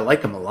Okada. I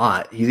like him a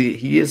lot.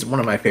 He is one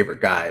of my favorite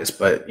guys.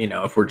 But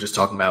if we're just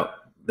talking about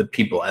the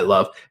people I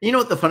love, you know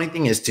what the funny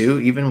thing is too,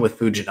 even with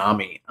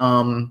Fujinami,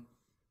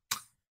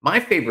 my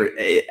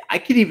favorite, I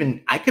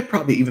could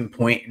probably even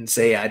point and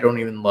say I don't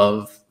even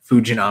love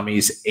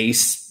Fujinami's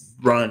ace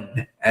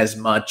run as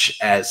much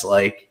as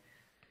like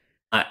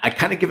I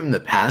kind of give him the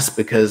pass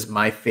because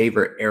my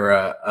favorite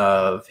era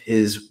of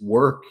his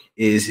work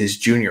is his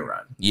junior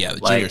run. Yeah, the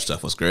junior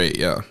stuff was great.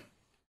 Yeah.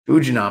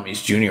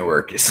 Fujinami's junior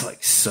work is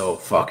like so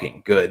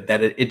fucking good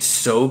that it's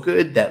so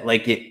good that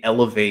like it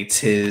elevates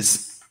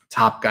his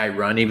top guy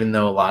run, even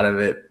though a lot of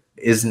it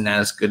isn't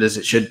as good as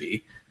it should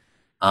be.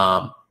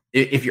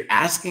 If you're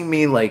asking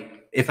me,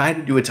 like, if I had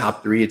to do a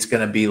top three, it's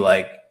going to be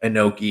like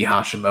Inoki,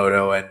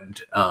 Hashimoto,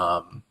 and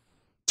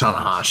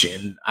Tanahashi.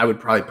 And I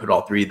would probably put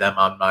all three of them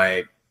on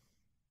my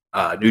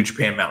New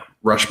Japan Mount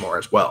Rushmore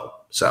as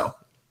well. So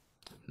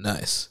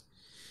nice.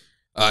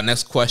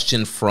 Next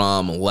question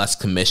from Less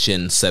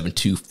Commission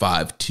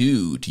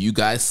 7252. Do you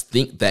guys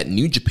think that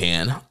New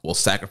Japan will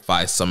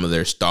sacrifice some of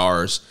their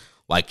stars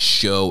like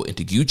Sho and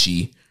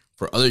Taguchi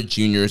for other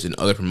juniors in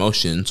other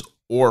promotions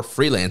or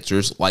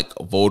freelancers like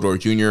Volador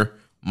Jr.,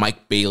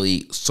 Mike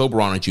Bailey,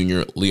 Soberano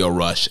Jr., Leo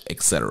Rush,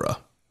 etc.?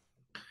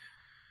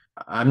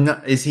 I'm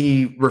not. Is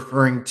he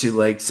referring to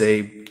like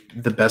say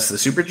the Best of the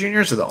Super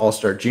Juniors or the All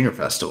Star Junior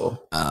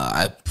Festival?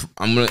 I'm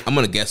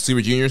gonna guess Super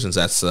Junior since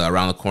that's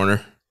around the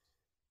corner.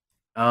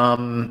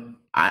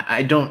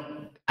 I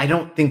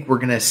don't think we're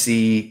gonna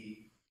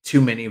see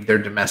too many of their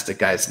domestic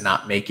guys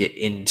not make it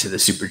into the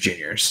Super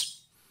Juniors.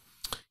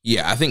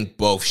 Yeah, I think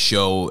both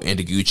Sho and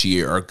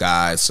Taguchi are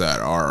guys that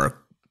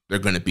they're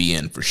going to be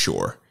in for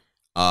sure.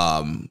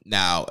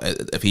 Now,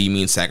 if he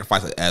means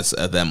sacrifice as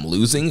them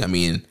losing, I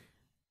mean,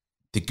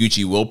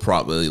 Taguchi will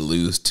probably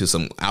lose to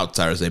some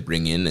outsiders they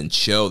bring in, and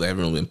Sho, they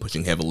haven't really been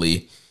pushing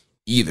heavily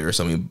either.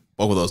 So, I mean,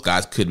 both of those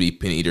guys could be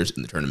pin eaters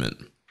in the tournament.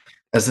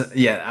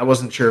 I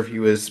wasn't sure if he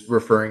was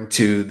referring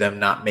to them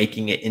not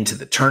making it into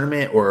the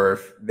tournament or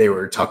if they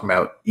were talking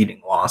about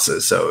eating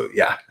losses. So,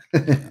 yeah.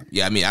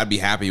 Yeah, I mean, I'd be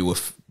happy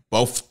with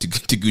both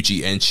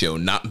Taguchi and Sho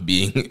not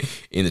being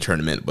in the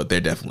tournament, but they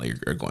definitely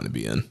are going to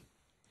be in.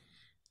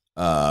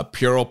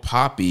 Puro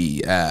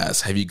Poppy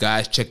asks, have you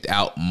guys checked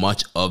out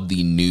much of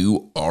the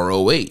new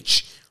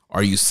ROH?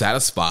 Are you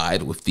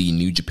satisfied with the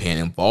New Japan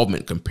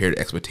involvement compared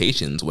to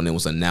expectations when it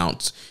was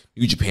announced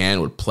New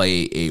Japan would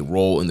play a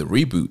role in the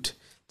reboot?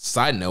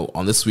 Side note,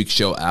 on this week's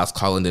show, Alex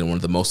Collin did one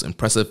of the most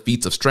impressive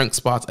feats of strength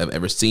spots I've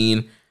ever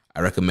seen.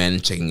 I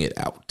recommend checking it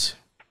out.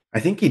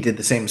 I think he did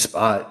the same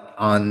spot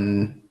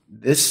on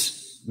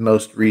this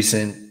most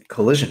recent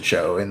Collision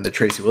show in the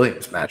Tracy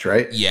Williams match,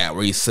 right? Yeah,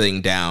 where he's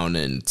sitting down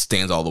and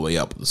stands all the way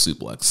up with the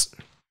suplex.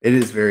 It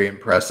is very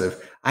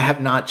impressive. I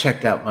have not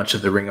checked out much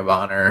of the Ring of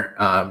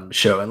Honor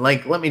show. And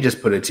like, let me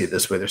just put it to you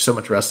this way. There's so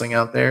much wrestling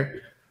out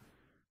there.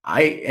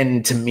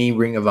 And to me,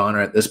 Ring of Honor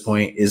at this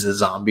point is a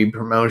zombie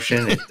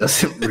promotion. It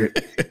doesn't,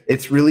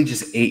 it's really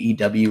just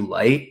AEW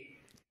light,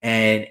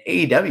 and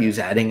AEW is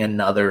adding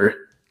another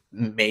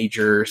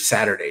major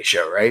Saturday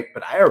show, right?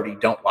 But I already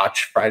don't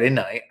watch Friday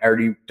Night. I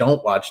already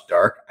don't watch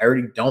Dark. I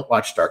already don't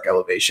watch Dark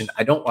Elevation.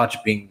 I don't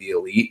watch Being the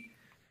Elite.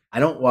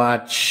 I don't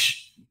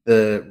watch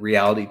the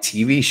reality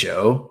TV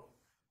show.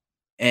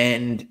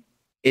 And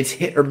it's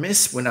hit or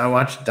miss when I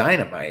watch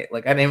Dynamite.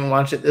 Like, I didn't even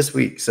watch it this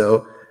week.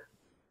 So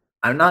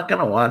I'm not going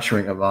to watch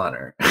Ring of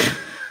Honor.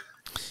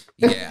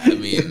 Yeah, I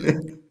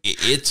mean,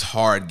 it's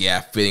hard,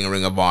 fitting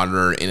Ring of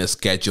Honor in a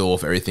schedule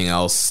of everything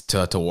else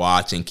to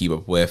watch and keep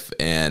up with.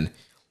 And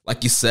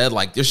like you said,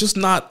 like, there's just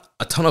not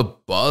a ton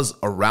of buzz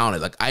around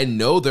it. Like, I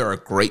know there are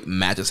great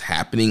matches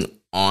happening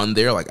on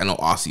there. Like, I know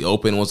Aussie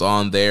Open was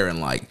on there, and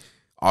like,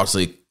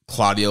 obviously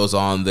Claudio's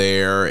on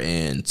there,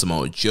 and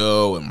Samoa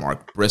Joe and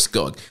Mark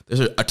Briscoe. Like, there's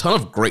a ton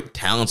of great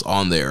talents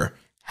on there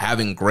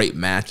having great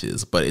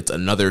matches, but it's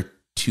another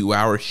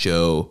 2-hour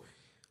show.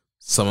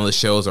 Some of the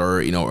shows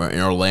are, in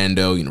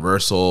Orlando,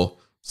 Universal.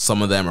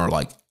 Some of them are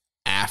like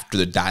after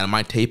the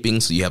Dynamite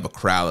taping, so you have a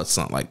crowd that's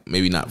not like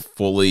maybe not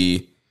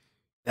fully.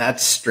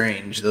 That's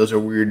strange. Those are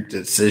weird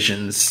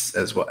decisions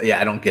as well. Yeah,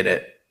 I don't get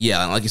it.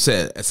 Yeah, like you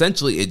said,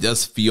 essentially it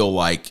does feel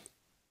like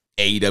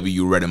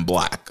AEW Red and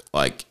Black.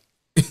 Like,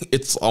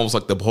 it's almost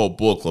like the whole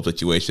Bullet Club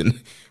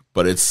situation,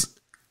 but it's.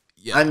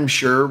 Yeah. I'm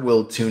sure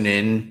we'll tune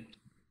in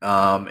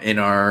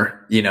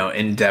our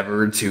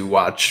endeavor to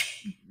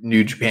watch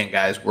New Japan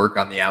guys work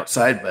on the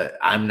outside, but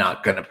I'm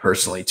not going to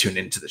personally tune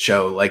into the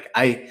show. Like,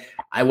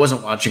 I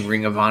wasn't watching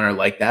Ring of Honor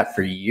like that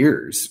for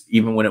years,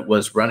 even when it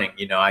was running.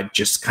 I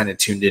just kind of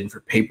tuned in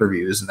for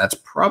pay-per-views, and that's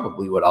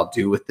probably what I'll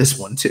do with this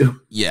one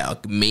too. Yeah,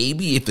 like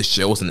maybe if the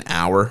show was an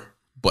hour,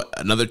 but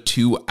another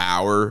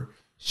 2-hour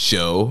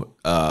show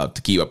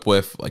to keep up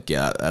with, like,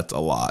 yeah, that's a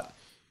lot.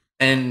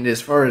 And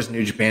as far as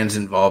New Japan's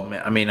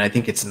involvement, I mean, I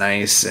think it's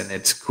nice and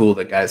it's cool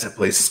that guys have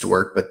places to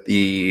work, but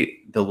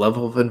the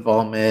level of the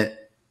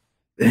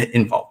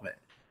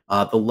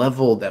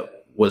level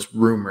that was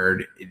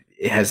rumored,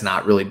 it has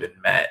not really been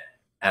met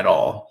at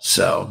all.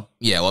 So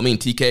yeah, well, I mean,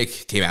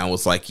 TK came out and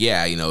was like,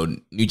 yeah,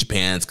 New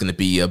Japan's going to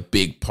be a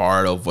big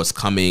part of what's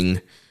coming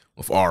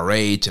with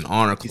RH and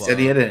Honor Club. He said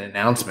he had an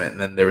announcement, and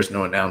then there was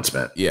no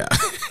announcement. Yeah.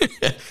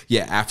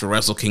 Yeah, after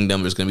Wrestle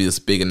Kingdom, there's going to be this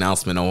big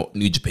announcement on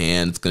New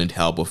Japan. It's going to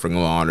help with Ring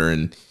of Honor,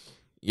 and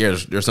yeah,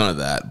 there's none of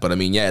that. But I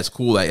mean, yeah, it's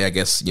cool that I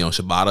guess,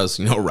 Shibata's,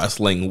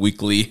 wrestling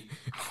weekly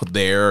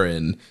there,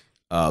 and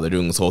they're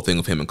doing this whole thing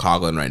with him and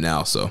Coughlin right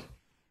now, so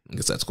I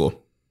guess that's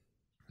cool.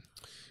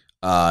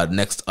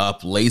 Next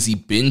up, Lazy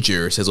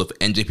Binger says, with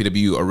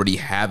NJPW already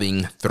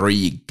having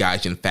 3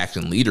 Gaijin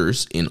faction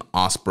leaders in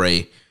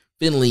Ospreay,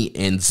 Finley,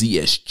 and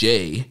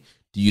ZSJ,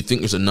 do you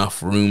think there's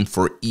enough room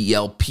for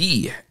ELP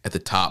at the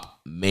top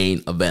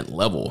main event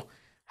level?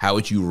 How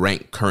would you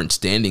rank current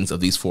standings of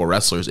these 4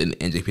 wrestlers in the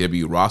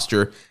NJPW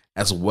roster,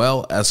 as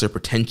well as their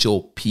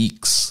potential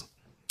peaks?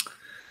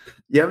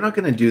 Yeah, I'm not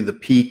going to do the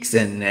peaks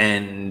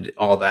and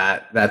all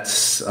that.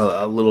 That's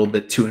a little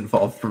bit too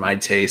involved for my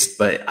taste,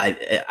 but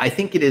I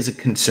think it is a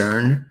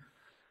concern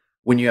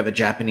when you have a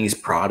Japanese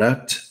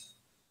product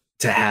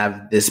to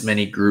have this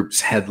many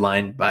groups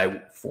headlined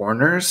by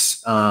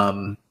foreigners.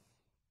 That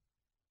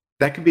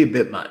could be a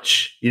bit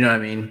much, you know what I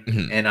mean?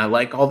 Mm-hmm. And I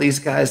like all these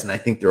guys and I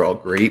think they're all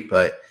great,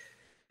 but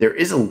there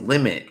is a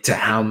limit to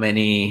how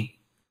many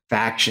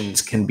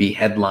factions can be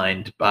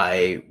headlined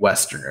by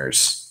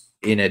Westerners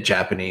in a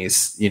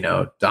Japanese,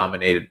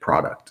 dominated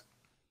product.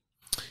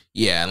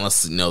 Yeah,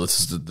 unless, this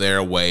is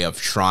their way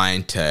of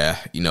trying to,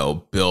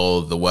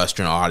 build the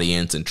Western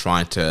audience and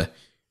trying to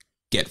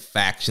get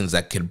factions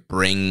that could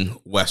bring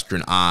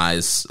Western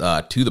eyes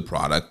to the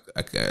product.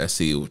 I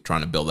see you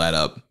trying to build that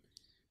up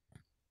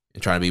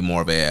and trying to be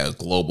more of a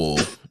global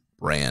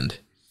brand.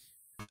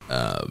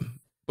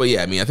 But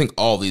yeah, I mean, I think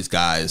all these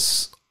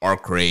guys are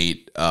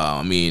great.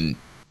 I mean,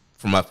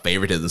 from a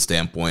favoritism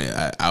standpoint,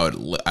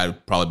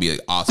 I'd probably be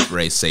like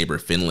Ospreay, Sabre,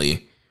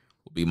 Finley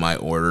will be my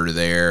order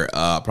there.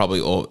 Probably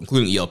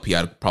including ELP,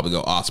 I'd probably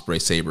go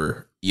Ospreay,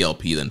 Sabre,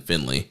 ELP, then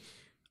Finley.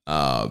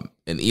 And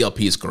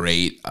ELP is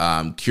great.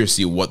 I'm curious to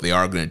see what they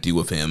are going to do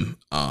with him.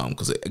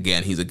 Because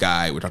again, he's a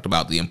guy, we talked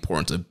about the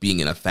importance of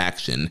being in a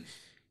faction.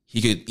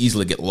 He could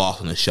easily get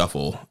lost in the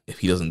shuffle if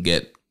he doesn't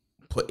get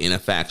put in a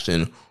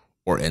faction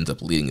or ends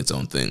up leading its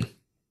own thing.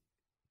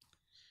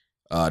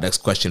 Next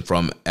question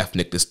from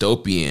Ethnic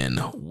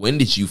Dystopian. When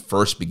did you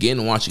first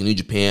begin watching New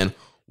Japan?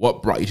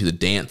 What brought you to the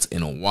dance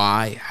and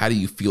why? How do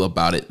you feel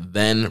about it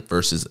then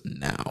versus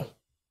now?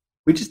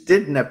 We just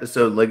did an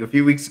episode like a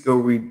few weeks ago.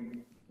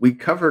 We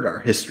covered our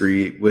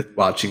history with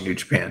watching New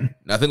Japan.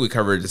 I think we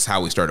covered just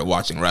how we started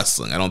watching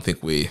wrestling. I don't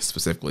think we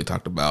specifically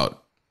talked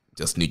about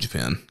just New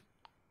Japan.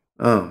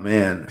 Oh,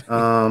 man.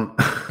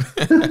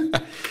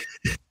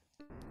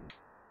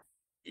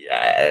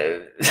 Yeah,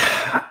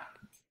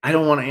 I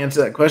don't want to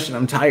answer that question.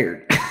 I'm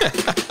tired.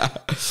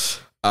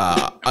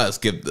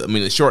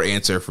 The short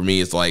answer for me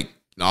is like,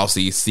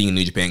 obviously seeing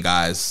New Japan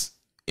guys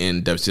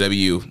in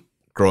WCW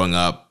growing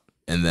up,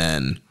 and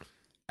then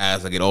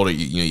as I get older,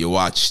 you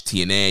watch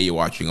TNA, you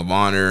watch Ring of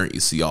Honor, you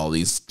see all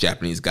these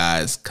Japanese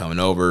guys coming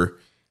over,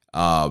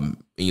 and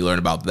you learn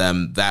about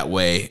them that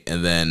way,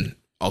 and then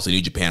also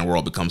New Japan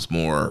world becomes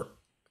more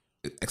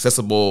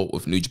accessible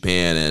with New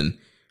Japan, and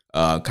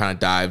kind of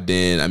dived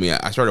in. I mean,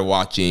 I started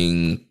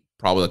watching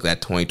probably like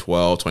that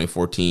 2012,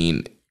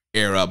 2014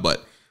 era,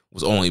 but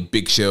was only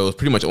big shows,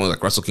 pretty much only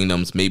like Wrestle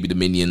Kingdoms, maybe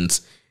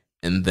Dominions,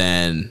 and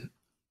then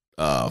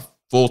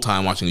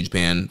full-time watching New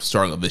Japan,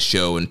 starting of this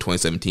show in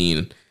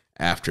 2017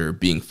 after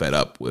being fed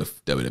up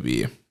with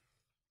WWE.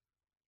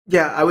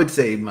 Yeah, I would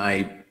say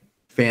my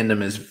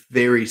fandom is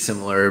very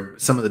similar.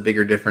 Some of the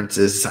bigger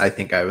differences, I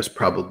think I was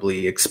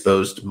probably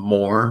exposed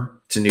more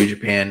to New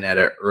Japan at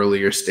an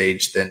earlier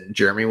stage than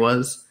Jeremy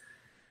was.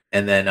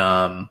 And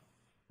then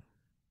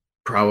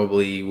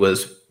probably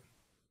was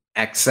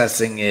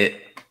accessing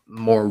it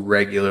more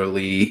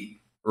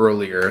regularly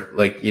earlier,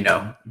 like,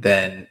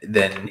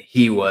 than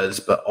he was.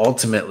 But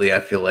ultimately, I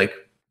feel like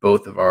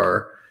both of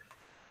our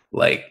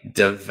like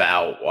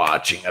devout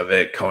watching of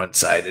it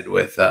coincided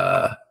with,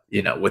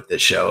 with the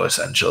show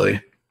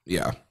essentially.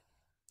 Yeah.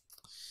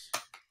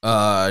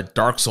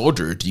 Dark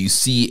Soldier, do you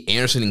see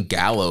Anderson and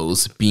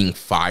Gallows being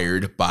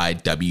fired by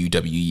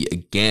WWE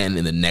again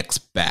in the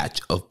next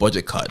batch of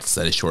budget cuts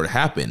that is sure to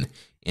happen?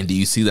 And do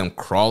you see them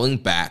crawling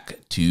back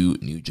to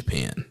New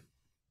Japan?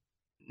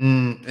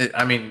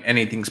 I mean,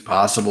 anything's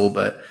possible,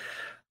 but,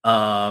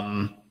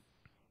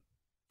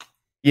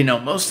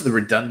 most of the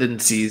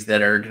redundancies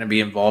that are going to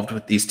be involved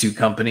with these two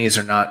companies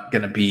are not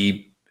going to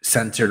be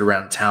centered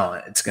around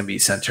talent. It's going to be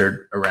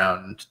centered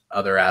around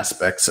other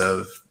aspects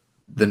of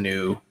the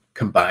new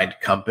combined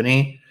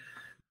company.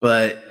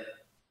 But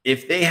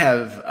if they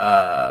have,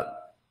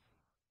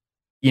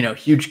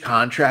 huge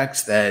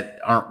contracts that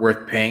aren't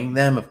worth paying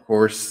them, of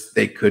course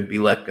they could be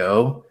let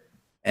go.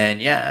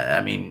 And yeah,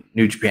 I mean,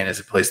 New Japan is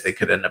a place they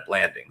could end up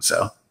landing.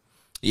 So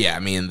Yeah, I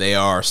mean, they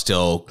are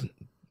still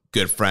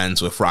good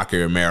friends with Rocky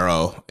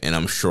Romero, and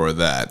I'm sure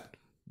that,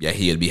 yeah,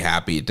 he'd be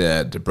happy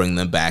to bring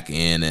them back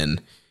in,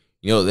 and,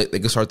 you know, they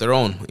can start their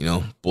own, you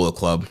know, Bullet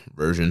Club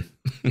version.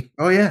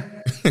 Oh, yeah.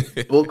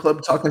 Bullet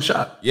Club talking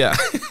shop. Yeah.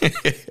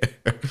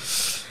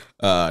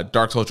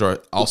 Dark Soldier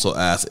also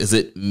asks, is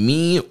it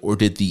me or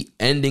did the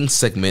ending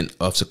segment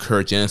of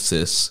Sakura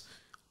Genesis,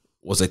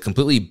 was it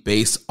completely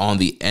based on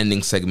the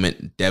ending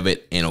segment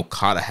Devitt and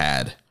Okada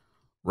had,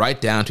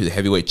 right down to the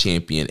heavyweight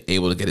champion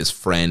able to get his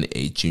friend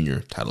a junior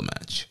title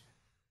match?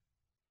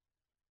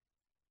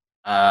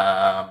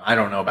 I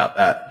don't know about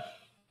that.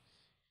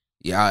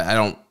 Yeah,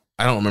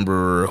 I don't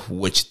remember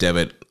which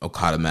Devitt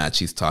Okada match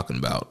he's talking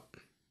about.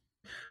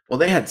 Well,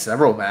 they had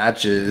several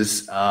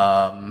matches.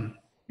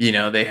 You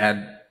know, they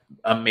had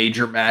a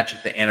major match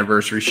at the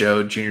anniversary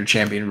show, junior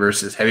champion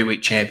versus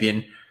heavyweight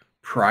champion,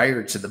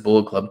 prior to the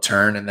Bullet Club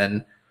turn. And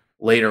then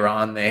later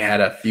on, they had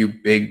a few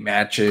big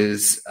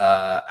matches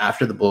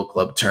after the Bullet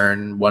Club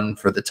turn, one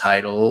for the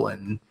title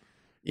and,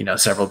 you know,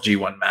 several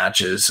G1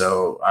 matches.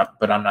 So,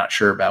 but I'm not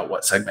sure about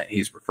what segment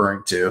he's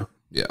referring to.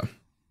 Yeah.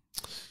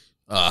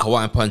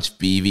 Hawaiian Punch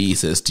BV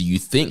says, do you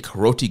think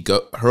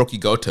Hiroki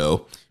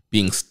Goto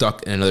being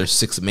stuck in another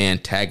 6-man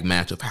tag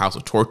match of House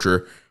of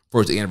Torture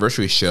for his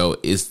anniversary show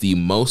is the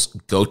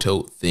most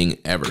Goto thing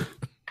ever?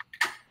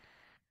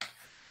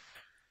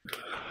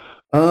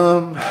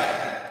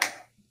 I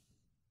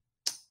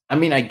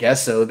mean, I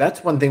guess so.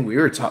 That's one thing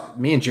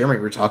me and Jeremy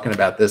were talking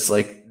about this,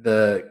 like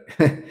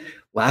the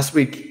last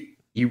week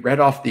you read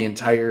off the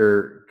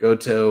entire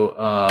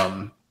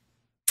Goto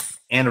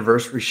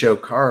anniversary show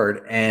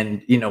card.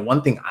 And, you know,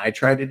 one thing I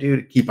try to do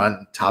to keep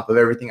on top of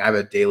everything, I have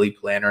a daily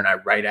planner and I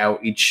write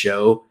out each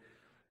show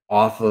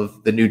off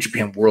of the New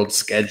Japan World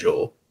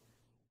schedule.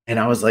 And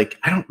I was like,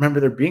 I don't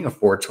remember there being a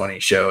 420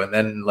 show. And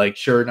then, like,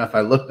 sure enough,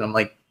 I looked and I'm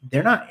like,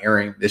 they're not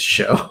airing this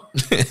show.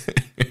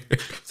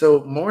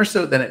 So more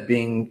so than it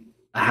being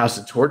a House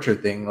of Torture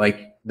thing,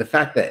 like the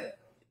fact that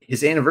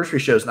his anniversary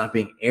show is not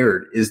being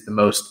aired is the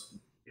most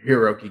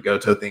Hiroki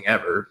Goto thing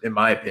ever, in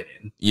my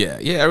opinion. Yeah,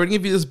 I'm gonna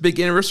give you this big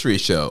anniversary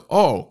show.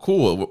 Oh,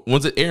 cool.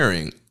 When's it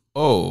airing?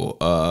 Oh,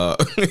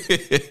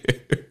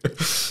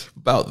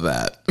 about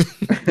that.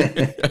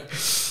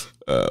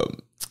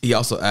 He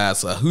also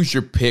asks, who's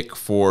your pick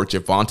for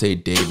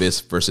Gervonta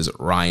Davis versus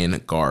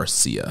Ryan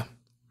Garcia?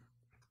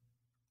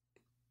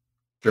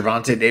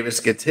 Gervonta Davis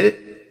gets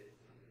hit.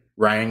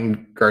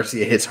 Ryan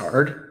Garcia hits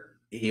hard.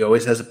 He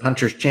always has a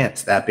puncher's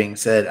chance. That being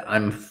said,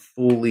 I'm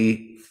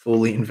fully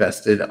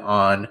invested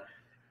on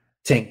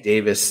Tank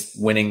Davis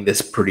winning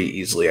this pretty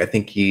easily. I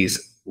think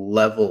he's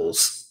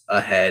levels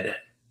ahead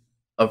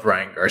of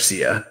Ryan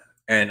Garcia.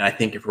 And I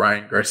think if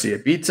Ryan Garcia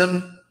beats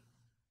him,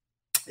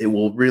 it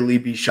will really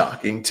be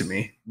shocking to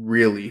me.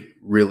 Really,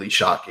 really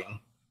shocking.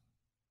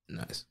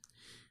 Nice.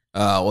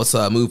 Let's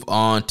move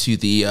on to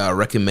the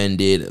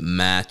recommended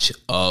match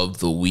of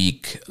the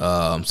week.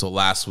 So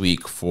last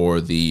week for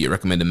the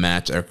recommended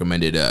match, I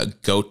recommended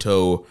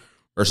Goto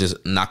versus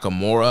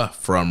Nakamura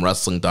from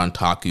Wrestling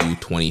Dontaku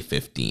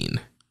 2015.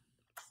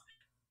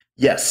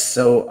 Yes.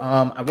 So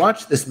I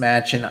watched this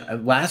match,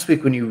 and last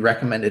week when you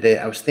recommended it,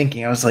 I was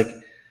like,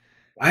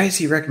 why is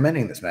he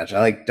recommending this match?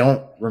 I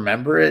don't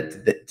remember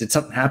it. Did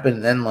something happen?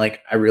 And then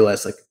I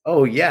realized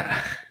oh yeah,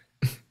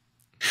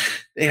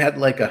 they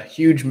had a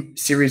huge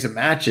series of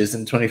matches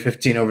in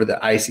 2015 over the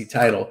IC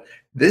title.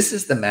 This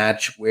is the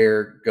match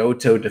where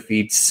Goto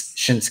defeats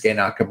Shinsuke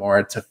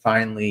Nakamura to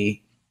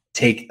finally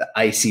take the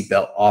IC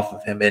belt off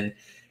of him. And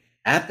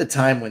at the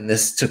time when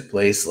this took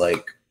place,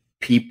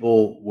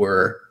 people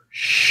were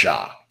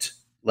shocked.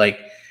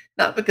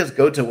 Not because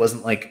Goto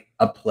wasn't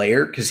a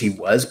player, because he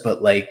was,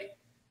 but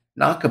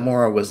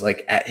Nakamura was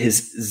at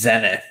his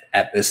zenith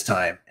at this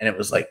time. And it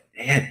was they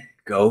had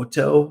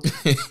Goto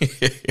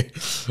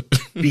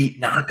beat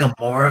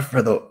Nakamura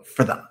for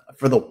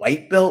the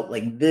white belt.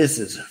 This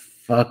is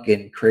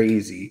fucking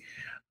crazy.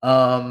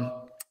 I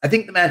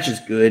think the match is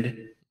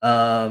good.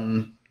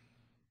 The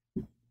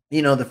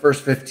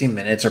first 15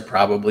 minutes are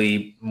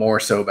probably more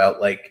so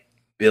about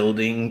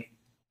building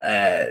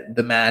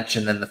the match,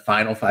 and then the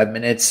final 5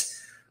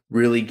 minutes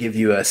really give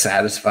you a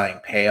satisfying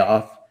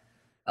payoff.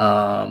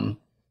 I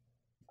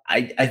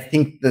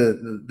think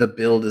the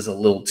build is a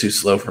little too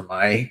slow for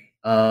my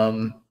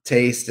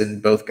taste,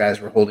 and both guys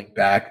were holding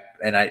back,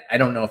 and I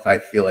don't know if I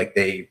feel like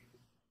they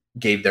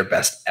gave their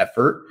best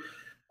effort.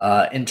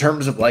 In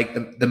terms of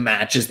the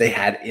matches they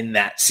had in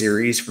that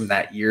series from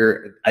that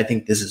year, I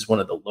think this is one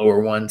of the lower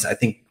ones. I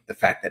think the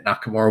fact that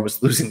Nakamura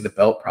was losing the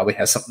belt probably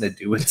has something to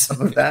do with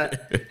some of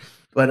that.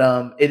 But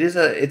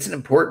it's an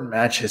important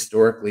match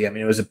historically. I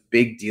mean, it was a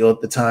big deal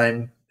at the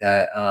time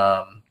that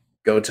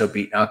Goto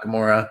beat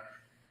Nakamura.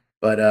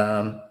 But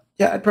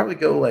yeah, I'd probably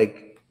go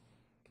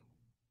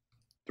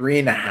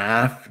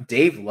 3.5.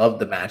 Dave loved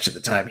the match at the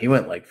time. He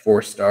went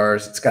 4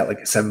 stars. It's got a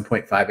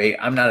 7.58.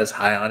 I'm not as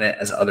high on it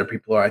as other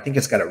people are. I think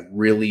it's got a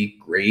really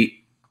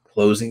great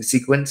closing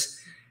sequence.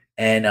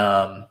 And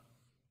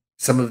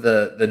some of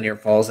the near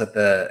falls at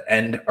the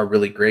end are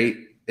really great.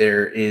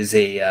 There is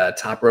a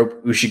top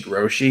rope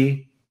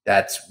Ushigoroshi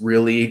that's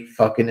really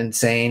fucking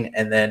insane.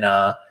 And then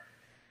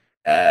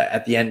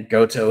at the end,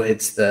 Goto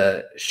hits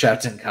the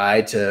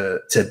Shotenkai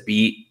to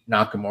beat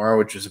Nakamura,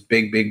 which was a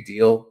big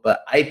deal.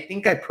 But I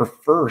think I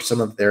prefer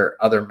some of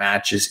their other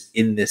matches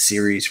in this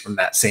series from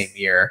that same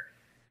year.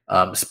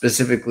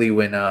 Specifically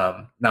when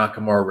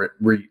Nakamura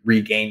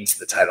regains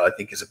the title, I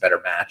think is a better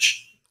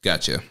match.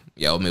 Gotcha.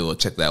 Yeah, well, maybe we'll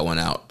check that one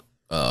out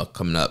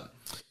coming up.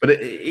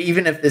 But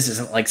even if this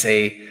isn't like,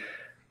 say,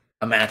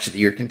 a match of the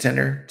year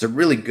contender, it's a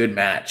really good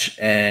match,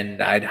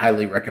 and I'd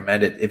highly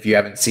recommend it. If you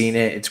haven't seen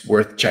it, it's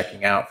worth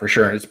checking out for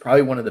sure. And it's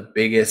probably one of the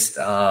biggest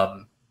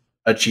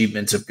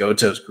achievements of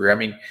Goto's career. I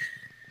mean,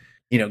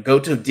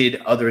 Goto did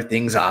other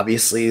things,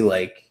 obviously,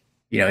 like,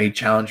 he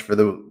challenged for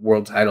the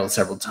world title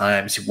several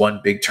times. He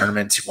won big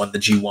tournaments. He won the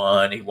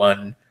G1. He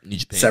won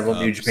several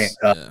New Japan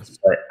Cups. Yeah.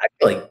 But I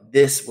feel like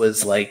this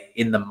was, like,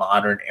 in the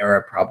modern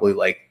era, probably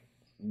like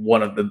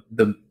one of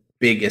the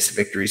biggest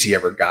victories he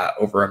ever got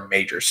over a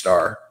major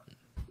star.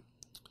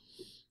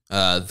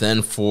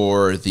 Then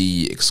for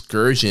the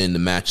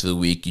excursion match of the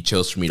week, you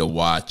chose for me to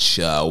watch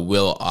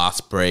Will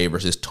Ospreay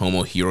versus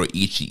Tomohiro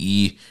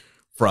Ishii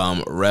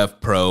from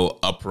Rev Pro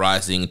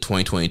Uprising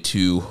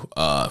 2022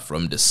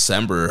 from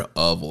December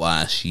of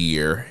last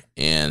year.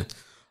 And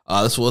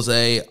this was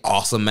a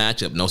awesome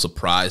matchup. No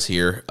surprise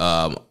here.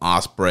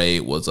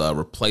 Ospreay was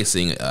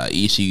replacing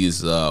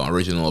Ishii's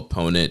original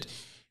opponent.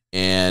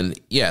 And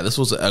yeah, this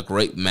was a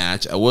great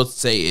match. I would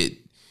say it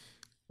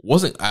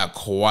wasn't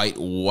quite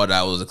what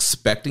I was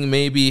expecting,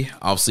 maybe.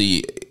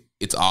 Obviously,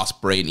 it's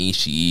Ospreay and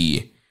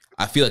Ishii.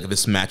 I feel like if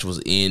this match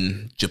was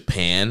in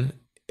Japan,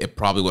 it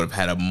probably would have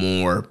had a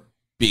more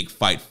big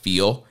fight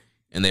feel,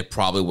 and they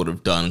probably would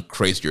have done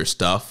crazier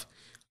stuff.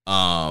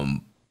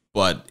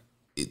 But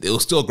it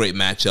was still a great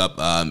matchup.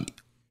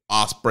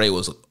 Ospreay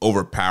was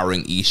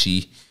overpowering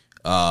Ishii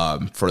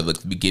for the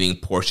beginning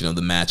portion of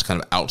the match, kind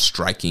of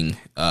outstriking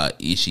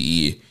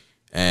Ishii.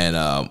 And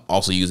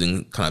also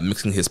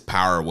mixing his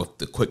power with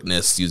the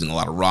quickness, using a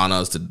lot of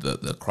ranas to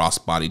the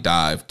crossbody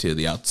dive to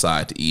the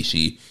outside to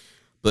Ishii.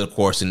 But of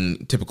course,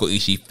 in typical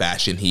Ishii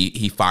fashion,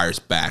 he fires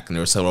back. And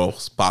there were several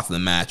spots in the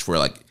match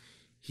where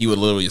he would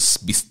literally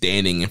just be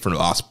standing in front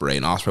of Ospreay,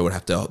 and Ospreay would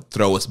have to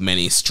throw as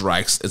many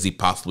strikes as he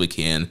possibly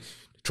can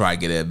to try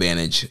to get an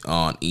advantage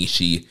on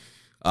Ishii.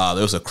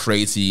 There was a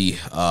crazy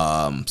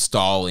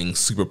stalling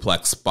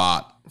superplex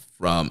spot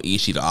from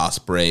Ishii to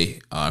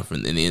Ospreay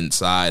from the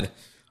inside.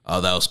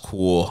 That was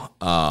cool.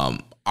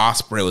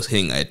 Ospreay was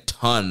hitting a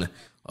ton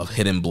of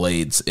hidden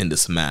blades in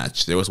this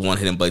match. There was one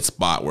hidden blade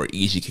spot where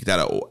Ishii kicked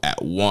out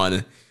at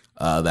one.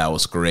 That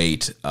was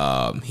great.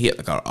 He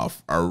had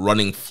a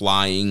running,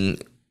 flying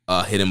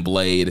hidden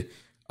blade.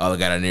 That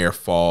got an air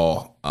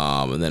fall.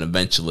 And then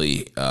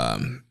eventually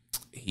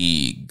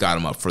he got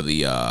him up for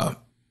the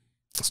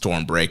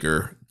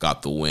Stormbreaker,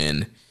 got the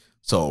win.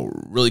 So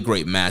really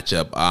great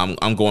matchup.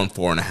 I'm going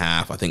 4.5.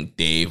 I think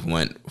Dave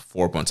went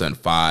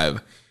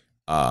 4.75.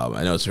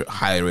 I know it's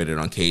highly rated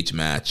on Cage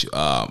Match.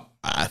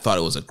 I thought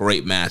it was a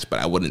great match, but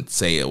I wouldn't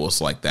say it was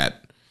like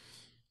that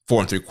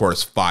 4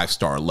 3/4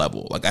 5-star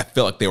level. Like, I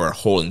feel like they were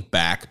holding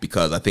back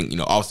because I think,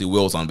 obviously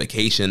Will's on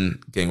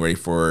vacation, getting ready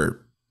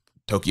for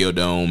Tokyo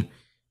Dome,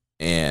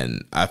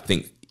 and I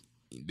think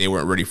they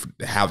weren't ready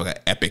to have like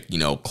an epic,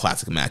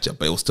 classic matchup,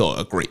 but it was still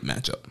a great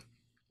matchup.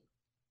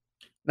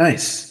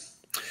 Nice.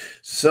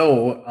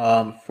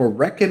 So for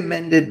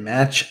recommended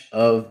match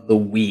of the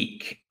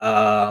week,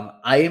 I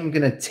am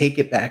going to take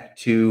it back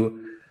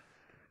to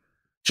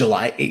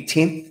July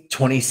 18th,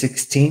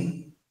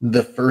 2016,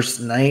 the first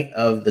night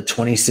of the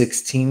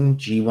 2016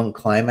 G1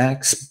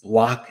 Climax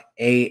Block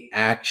A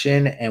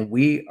action, and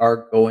we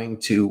are going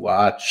to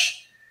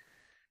watch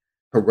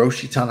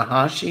Hiroshi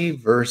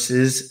Tanahashi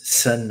versus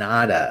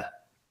Sanada.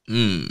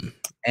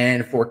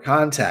 And for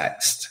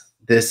context,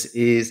 this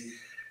is,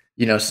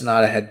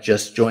 Sanada had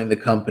just joined the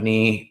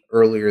company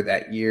earlier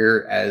that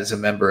year as a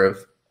member of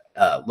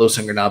Los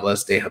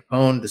Ingobernables de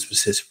Japón. This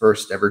was his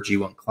first ever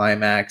G1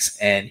 Climax,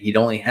 and he'd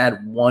only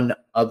had one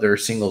other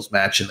singles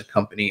match in the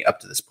company up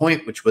to this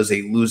point, which was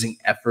a losing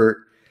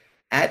effort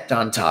at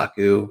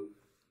Dontaku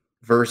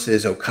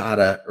versus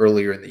Okada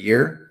earlier in the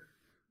year.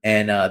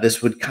 And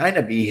this would kind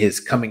of be his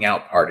coming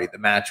out party, the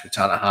match with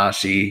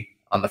Tanahashi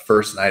on the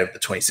first night of the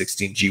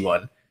 2016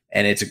 G1.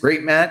 And it's a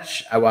great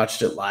match. I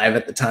watched it live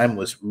at the time,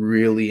 was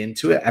really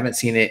into it. I haven't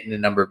seen it in a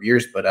number of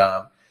years, but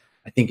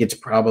I think it's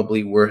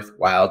probably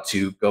worthwhile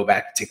to go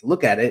back and take a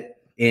look at it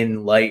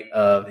in light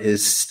of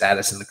his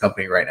status in the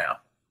company right now.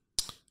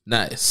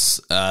 Nice.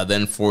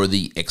 Then for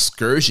the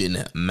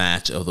excursion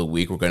match of the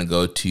week, we're going to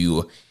go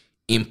to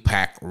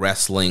Impact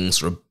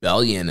Wrestling's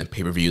Rebellion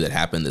pay-per-view that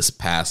happened this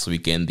past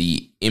weekend.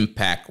 The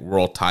Impact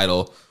World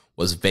title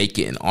was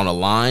vacant and on a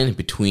line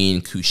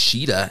between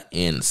Kushida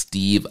and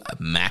Steve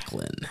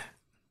Maclin.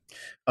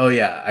 Oh,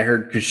 yeah. I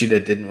heard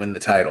Kushida didn't win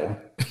the title.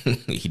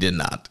 He did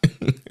not.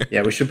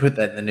 Yeah, we should put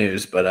that in the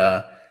news,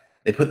 but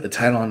they put the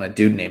title on a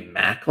dude named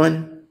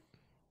Maclin.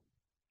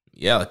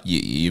 Yeah,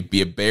 you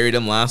buried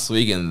him last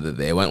week, and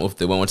they went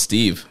with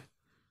Steve.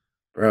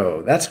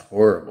 Bro, that's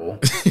horrible.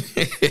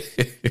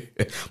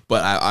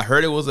 But I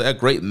heard it was a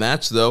great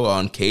match, though.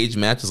 On Cage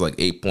Match, it's like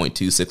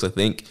 8.26, I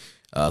think.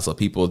 So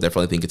people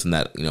definitely think it's in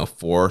that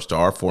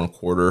 4-star,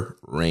 4.25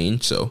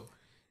 range. So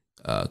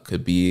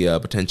could be a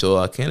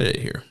potential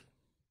candidate here.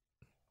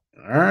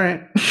 All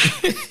right.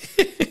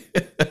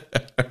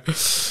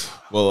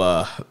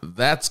 Well,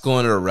 that's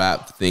going to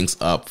wrap things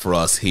up for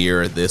us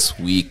here this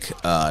week.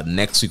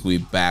 Next week, we'll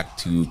be back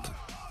to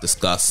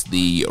discuss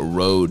the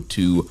road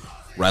to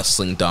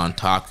Wrestling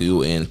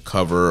Dontaku and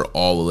cover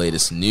all the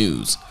latest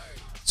news.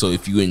 So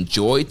if you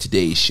enjoyed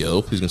today's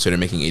show, please consider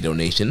making a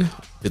donation.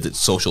 Visit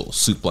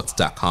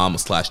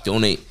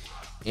socialsuplex.com/donate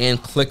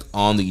and click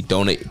on the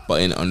donate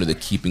button under the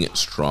Keeping It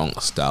Strong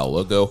Style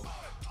logo.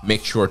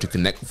 Make sure to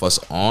connect with us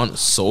on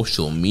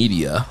social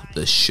media.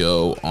 The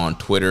show on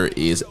Twitter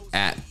is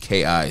at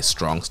KI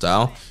Strong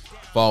Style.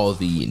 Follow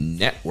the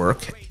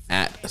network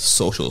at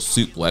Social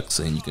Suplex,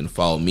 and you can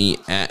follow me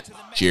at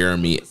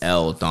Jeremy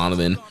L.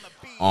 Donovan.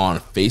 On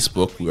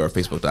Facebook, we are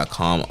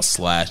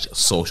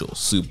facebook.com/Social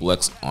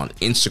Suplex. On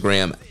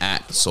Instagram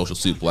at Social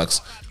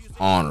Suplex.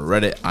 On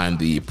Reddit, I'm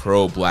the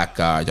pro black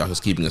guy. Josh is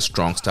Keeping a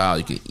Strong Style.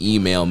 You can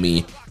email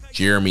me,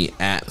 Jeremy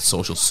at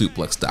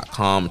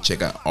socialsuplex.com.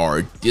 Check out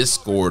our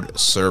Discord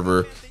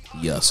server,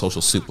 the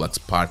Social Suplex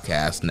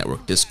Podcast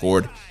Network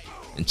Discord.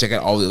 And check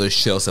out all the other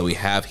shows that we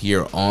have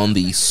here on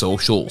the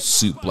Social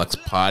Suplex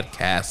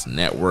Podcast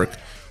Network.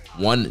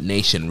 One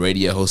Nation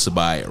Radio, hosted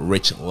by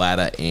Rich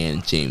Latta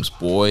and James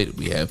Boyd.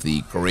 We have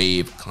the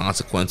Grave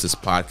Consequences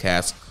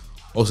Podcast,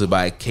 hosted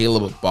by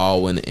Caleb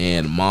Baldwin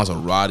and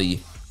Maserati.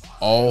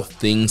 All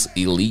Things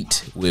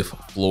Elite with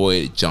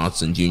Floyd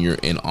Johnson Jr.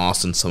 and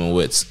Austin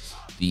Sumowitz.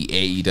 The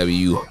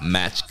AEW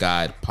Match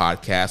Guide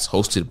Podcast,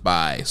 hosted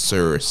by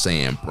Sir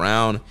Sam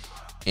Brown.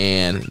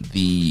 And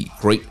the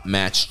Great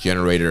Match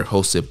Generator,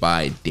 hosted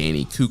by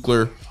Danny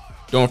Kukler.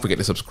 Don't forget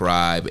to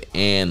subscribe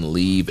and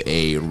leave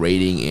a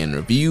rating and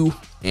review.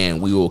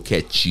 And we will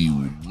catch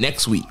you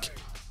next week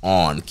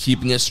on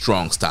Keeping It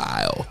Strong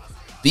Style,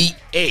 the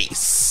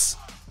ace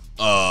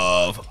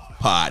of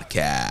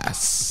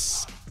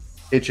podcasts.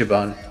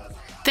 Ichiban.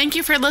 Thank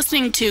you for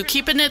listening to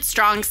Keepin' It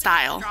Strong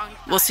Style.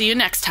 We'll see you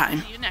next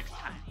time.